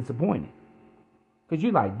 you get disappointed. Because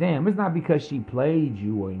you're like, damn, it's not because she played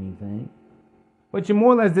you or anything. But you're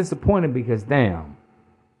more or less disappointed because, damn,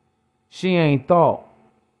 she ain't what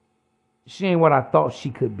I thought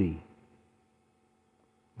she could be.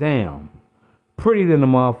 Damn, pretty than a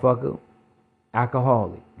motherfucker,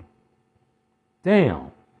 alcoholic.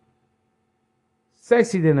 Damn,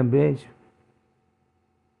 sexy than a bitch,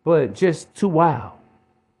 but just too wild.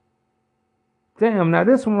 Damn, now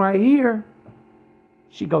this one right here,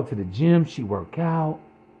 she go to the gym, she work out,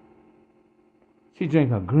 she drink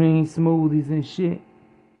her green smoothies and shit.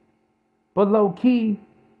 But low key,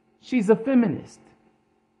 she's a feminist.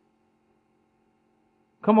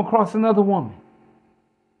 Come across another woman.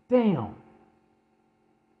 Damn.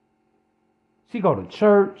 She go to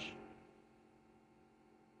church.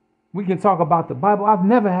 We can talk about the Bible. I've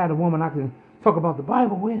never had a woman I can talk about the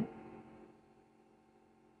Bible with.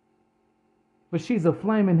 But she's a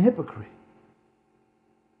flaming hypocrite.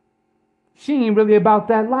 She ain't really about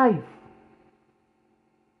that life.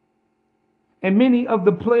 And many of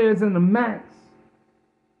the players in the max,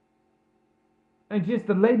 and just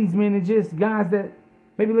the ladies, man, and just guys that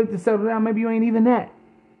maybe look to settle down, maybe you ain't even that.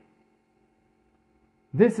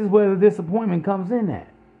 This is where the disappointment comes in at.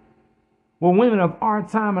 Well, women of our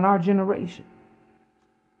time and our generation.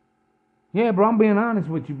 Yeah, bro, I'm being honest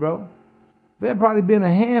with you, bro. There probably been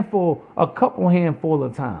a couple handful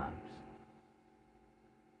of times.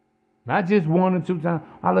 Not just 1 or 2 times.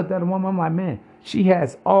 I looked at a woman, I'm like, man, she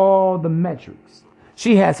has all the metrics.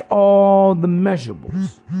 She has all the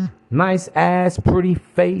measurables. Nice ass, pretty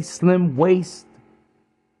face, slim waist.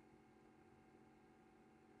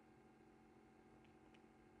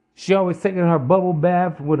 She always taking her bubble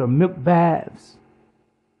bath with her milk baths.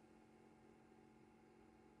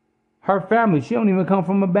 Her family, she don't even come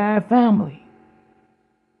from a bad family.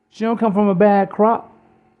 She don't come from a bad crop.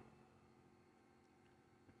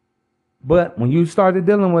 But when you started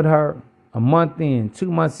dealing with her a month in,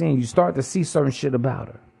 2 months in, you start to see certain shit about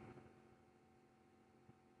her.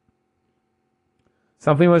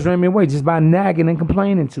 Some females ran me away just by nagging and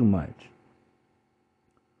complaining too much.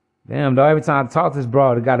 Damn, though, every time I talk to this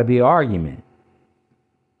broad, it got to be an argument.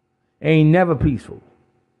 Ain't never peaceful.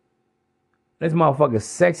 This motherfucker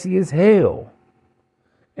sexy as hell.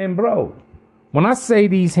 And bro, when I say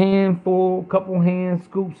these couple hand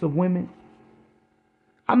scoops of women,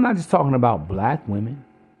 I'm not just talking about black women.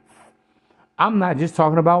 I'm not just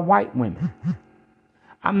talking about white women.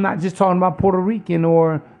 I'm not just talking about Puerto Rican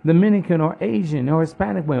or Dominican or Asian or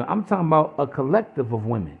Hispanic women. I'm talking about a collective of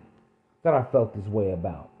women that I felt this way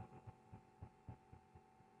about.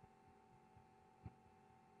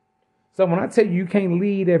 So when I tell you can't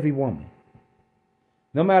lead every woman,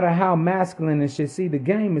 no matter how masculine and shit, see, the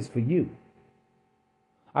game is for you.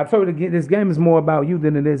 I told you this game is more about you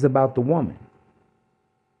than it is about the woman.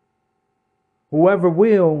 Whoever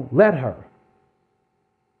will, let her.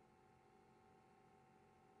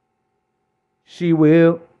 She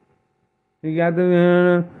will. You got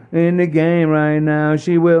the in the game right now.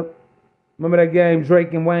 She will. Remember that game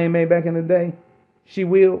Drake and Wayne made back in the day? She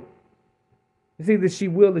will. It's either she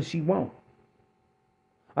will or she won't.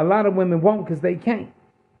 A lot of women won't because they can't.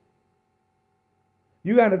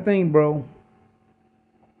 You got to think, bro.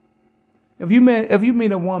 If you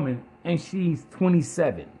meet a woman and she's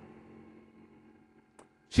 27,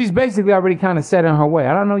 she's basically already kind of set in her way.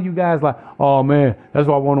 I don't know you guys like, oh man, that's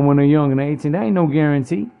why I want to when they're young and 18. That ain't no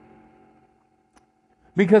guarantee.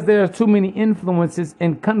 Because there are too many influences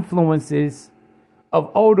and confluences of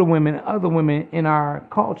older women and other women in our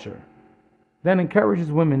culture that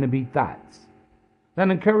encourages women to be thoughts. That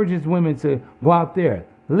encourages women to go out there,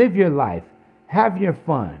 live your life, have your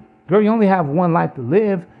fun. Girl, you only have one life to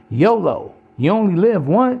live. YOLO. You only live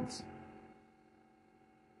once.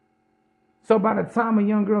 So by the time a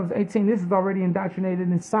young girl is 18, this is already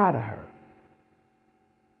indoctrinated inside of her.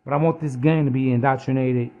 But I want this game to be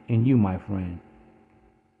indoctrinated in you, my friend.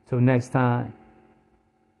 Till next time,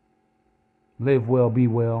 live well, be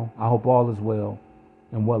well. I hope all is well,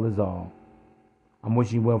 and well is all. I'm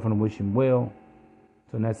wishing you well from the wishing well.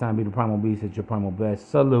 Till next time, be the primal beast at your primal best.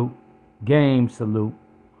 Salute. Game salute.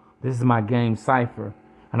 This is my game cipher,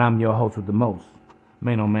 and I'm your host with the most.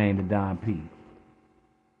 Man, oh man, the Don P.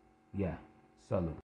 Yeah, salute.